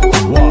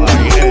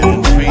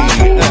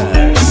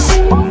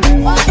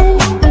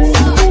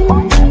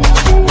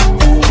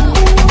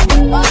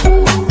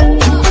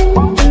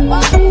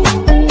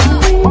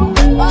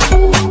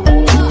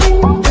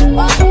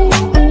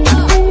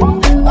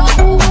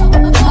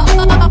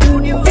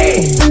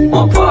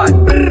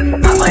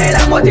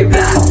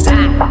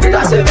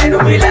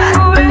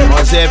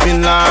 Moi j'ai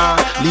vin là,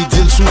 li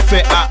dit souffle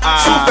AA.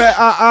 Souffle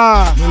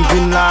AA. Moun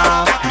vin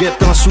là,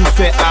 getan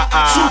souffle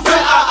AA. Souffle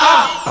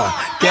AA.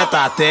 Tête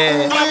à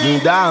terre,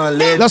 bouda en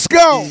l'air. Let's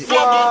go.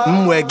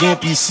 M'wè gen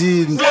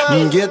piscine,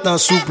 m'getan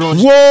sous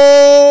plonge.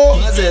 Whoa.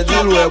 Moi j'ai dit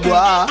l'ouè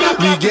bois,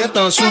 li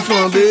getan sous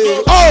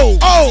flambé. Oh,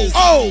 oh,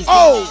 oh,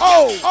 oh,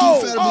 oh,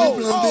 oh, oh.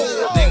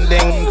 Ding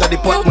ding, t'as des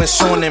potes moi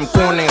sonne,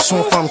 m'connais.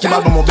 Son femme qui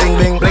bat mon bang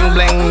bang, bling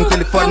bling.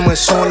 Téléphone moi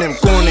sonne,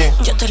 m'connais.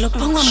 Yo te lo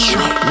pongo a mover.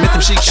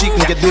 Metem chic chic,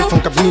 m'get des fonds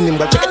cabine,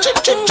 m'ba check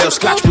check check. J'ai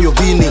scratch pour yo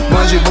vini.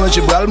 Manger,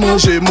 bral,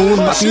 manger moun.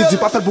 Matri di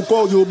pas fait pour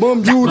quoi yo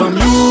bam you. Bam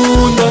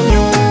you, bam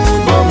you,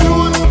 bam you.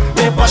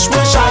 Mais poche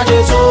moi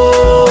chargé zo.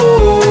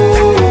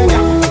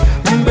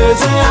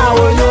 M'beze a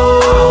yo.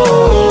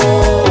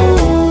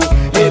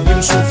 Et puis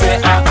m'souffle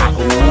a a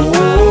oh.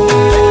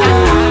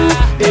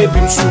 Et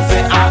puis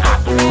m'souffle a a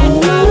oh.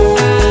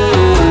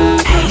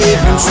 Et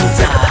puis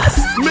m'souffle a.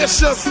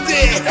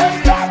 Méchanceté.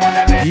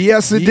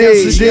 Yes, it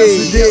did.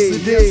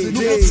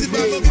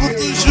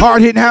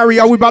 Hard Hittin' Harry,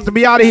 are we about to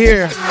be out of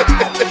here?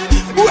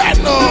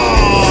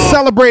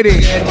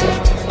 Celebrating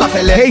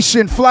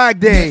Haitian Flag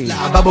Day,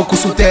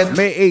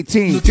 May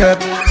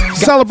 18th.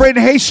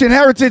 Celebrating Haitian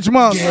Heritage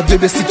Month.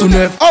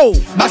 Oh!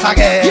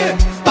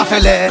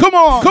 Come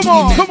on, come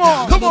on, come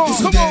on, come on, come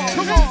on,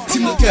 come on.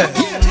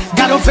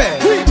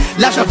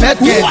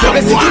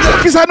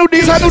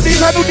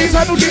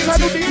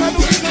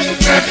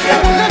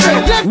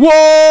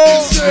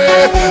 Whoa!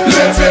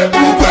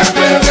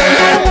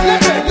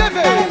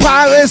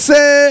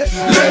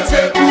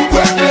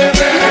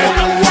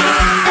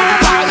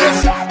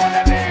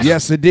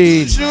 Yes,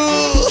 indeed.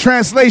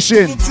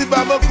 Translation.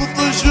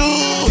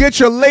 Get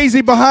your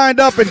lazy behind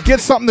up and get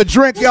something to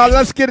drink, y'all.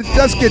 Let's get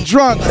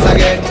drunk.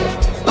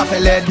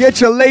 Get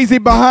your lazy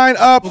behind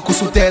up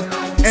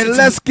and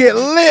let's get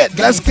lit.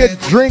 Let's get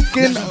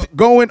drinking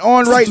going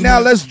on right now.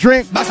 Let's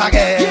drink.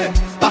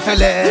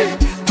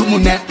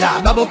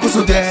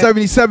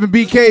 77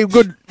 BK,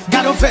 good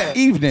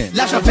evening.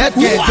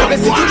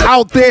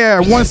 Out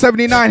there,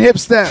 179 hip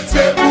step.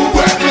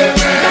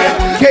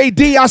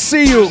 KD, I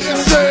see you.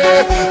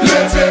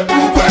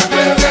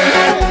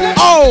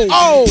 Oh,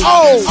 oh,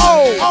 oh,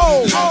 oh,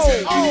 oh,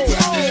 oh, oh.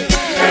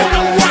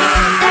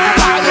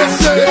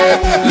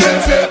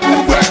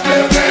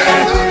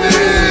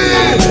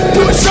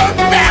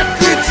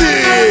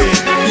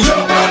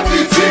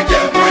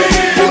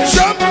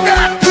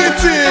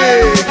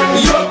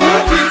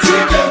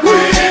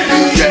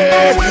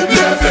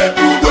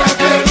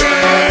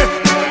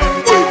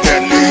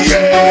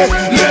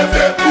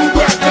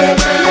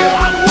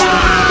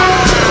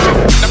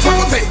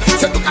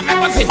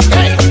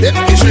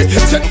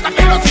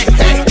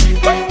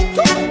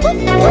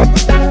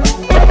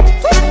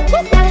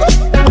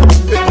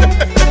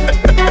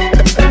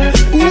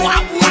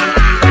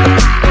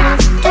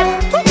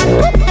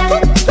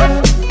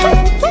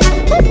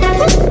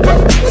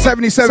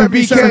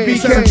 BK.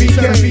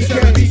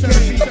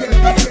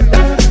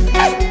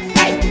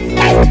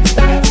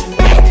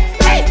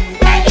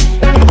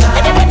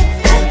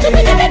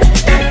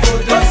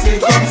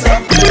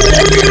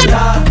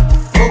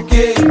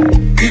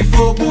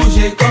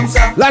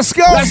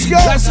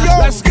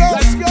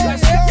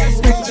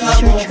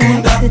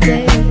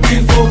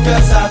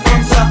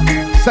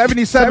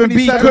 77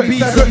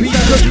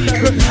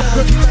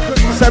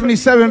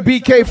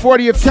 BK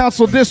 40th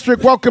Council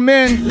District, welcome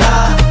in.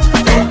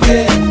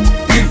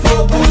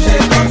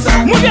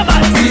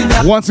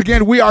 Once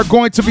again, we are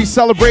going to be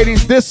celebrating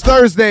this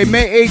Thursday,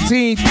 May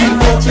 18th,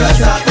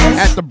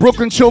 at the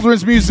Brooklyn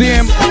Children's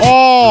Museum.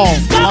 All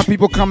my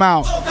people come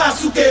out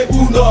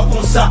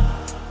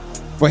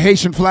for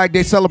Haitian Flag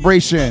Day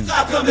celebration.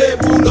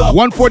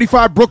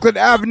 145 Brooklyn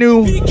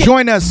Avenue.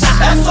 Join us.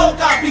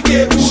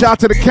 Shout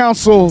to the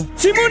council.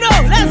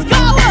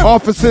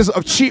 Offices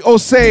of Chi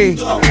Osei,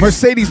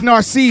 Mercedes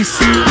Narcisse,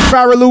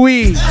 Farrah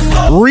Louis,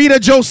 Rita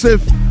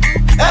Joseph.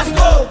 Let's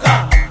go.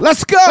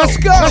 Let's go. Let's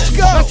go. Let's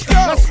go. Let's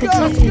go.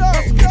 Let's go.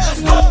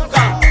 Let's go.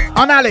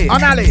 Anale.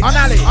 Anale.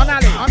 Anale.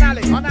 Anale.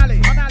 Anale. Anale.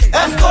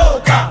 Let's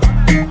go.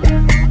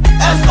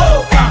 Let's go.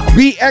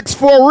 BX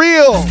for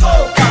real.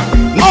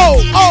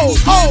 Oh, oh,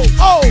 oh,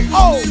 oh,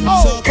 oh,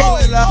 oh,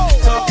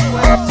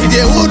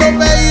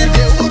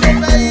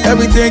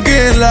 everything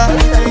in la.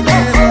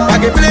 I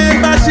can play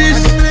basis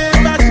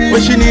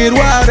when she need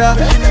water.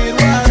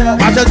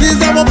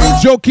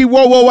 Jokey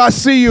Wowo, I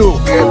see you.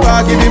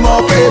 Paper, give me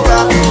more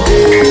paper.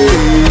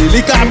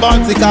 Liquor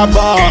bounce,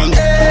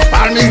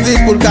 par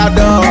musique pour le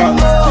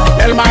cadence.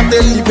 Elle m'a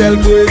dit, elle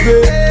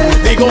creuse.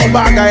 Dis qu'on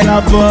bagaille la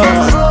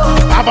vente.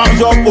 Avant que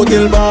j'en pote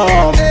le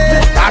banc.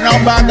 T'as non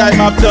bagaille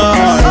ma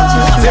tonne.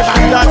 C'est pas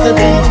là, c'est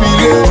bon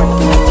filet.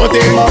 On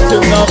t'est mort,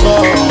 c'est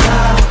n'importe.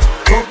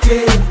 Ok,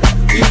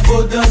 il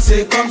faut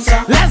danser comme ça.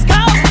 Let's go.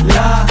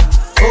 Là,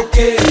 ok,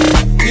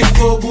 il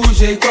faut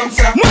bouger comme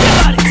ça.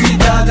 Si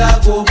dada,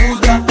 go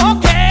Bouddha.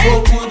 Ok. Go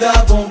Bouddha,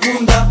 bon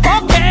Bunda.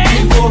 Ok.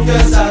 Il faut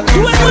faire ça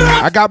comme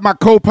ça. I got my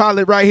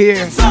co-pilot right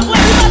here.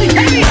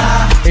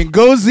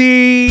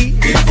 Ngozi.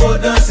 Il faut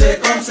danser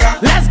comme ça.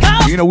 Let's go.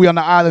 You know we on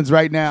the islands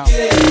right now.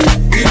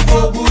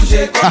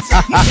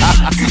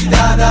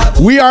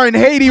 We are in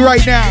Haiti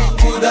right now.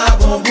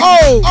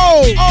 Oh,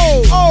 oh,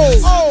 oh, oh,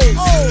 oh,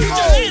 oh.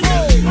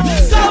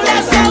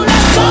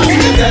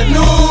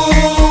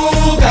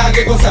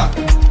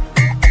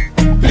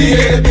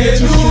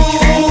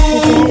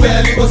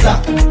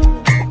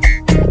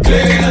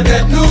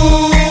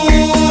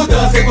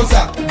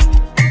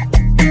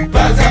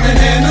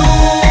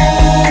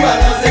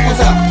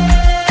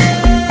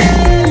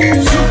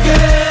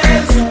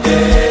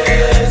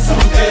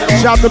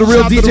 Shout out to the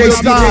real DJ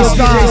Styles.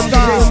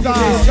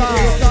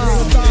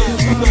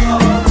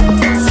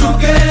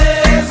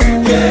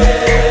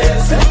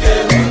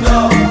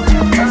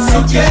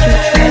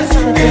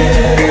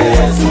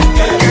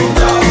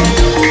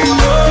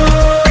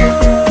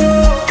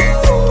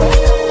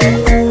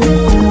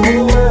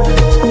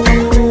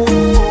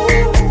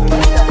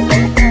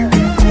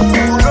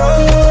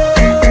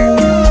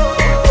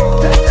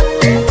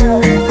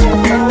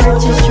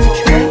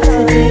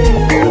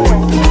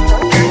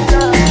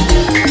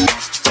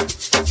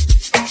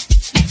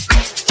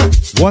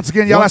 Once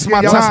again, y'all, that's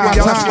my time.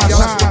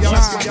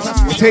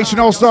 It's Haitian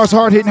All-Stars,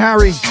 Hard Hittin'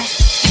 Harry.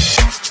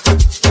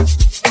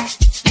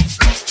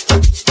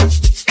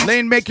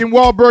 Lane Making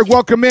Wahlberg,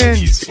 welcome in.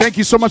 Thank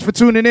you so much for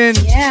tuning in.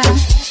 Yeah.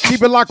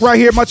 Keep it locked right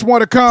here, much more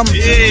to come.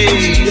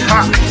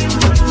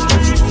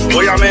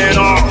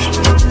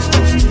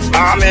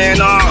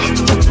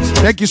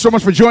 Thank you so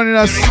much for joining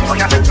us.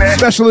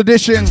 Special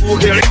edition,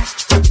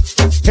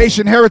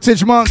 Haitian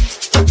Heritage Month.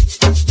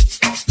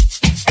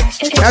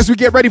 As we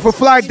get ready for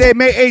Flag Day,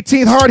 May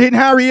 18th, Hard Hittin'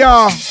 Harry,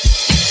 y'all.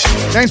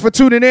 Thanks for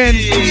tuning in.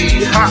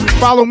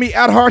 Follow me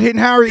at Hard Hittin'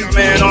 Harry.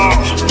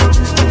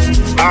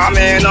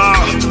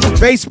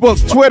 Facebook,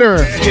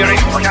 Twitter,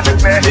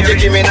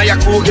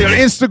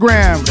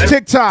 Instagram,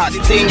 TikTok,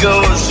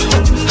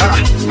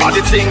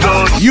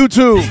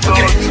 YouTube.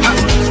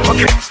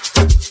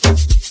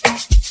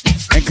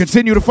 And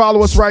continue to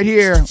follow us right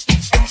here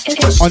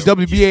on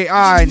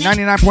WBAI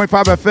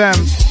 99.5 FM.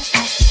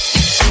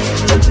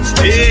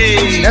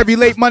 Every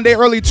late Monday,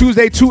 early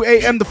Tuesday, 2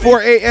 a.m. to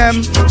 4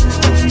 a.m.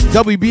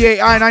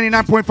 WBAI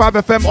 99.5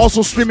 FM,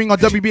 also streaming on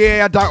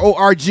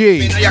WBAI.org.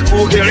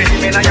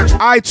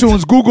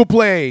 iTunes, Google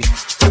Play,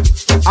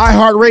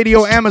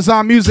 iHeartRadio,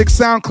 Amazon Music,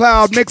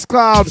 SoundCloud,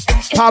 Mixcloud,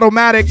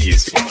 Podomatic.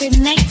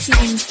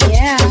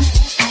 Yeah.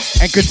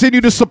 And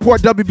continue to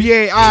support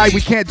WBAI.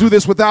 We can't do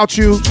this without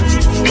you.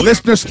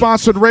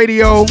 Listener-sponsored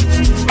radio.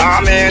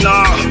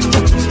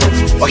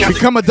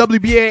 Become a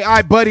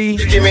WBAI buddy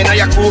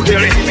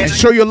and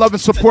show your love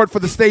and support for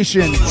the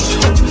station.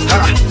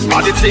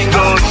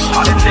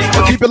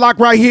 Keep it locked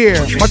right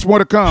here. Much more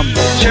to come.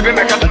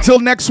 Until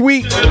next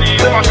week,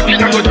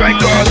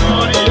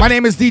 my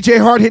name is DJ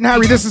Hard Hittin'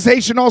 Harry. This is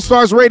Haitian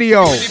All-Stars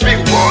Radio.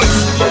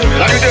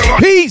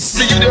 Peace.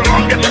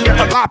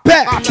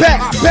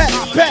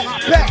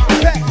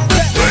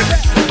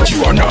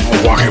 You are now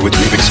walking with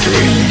Live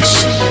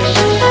Experience.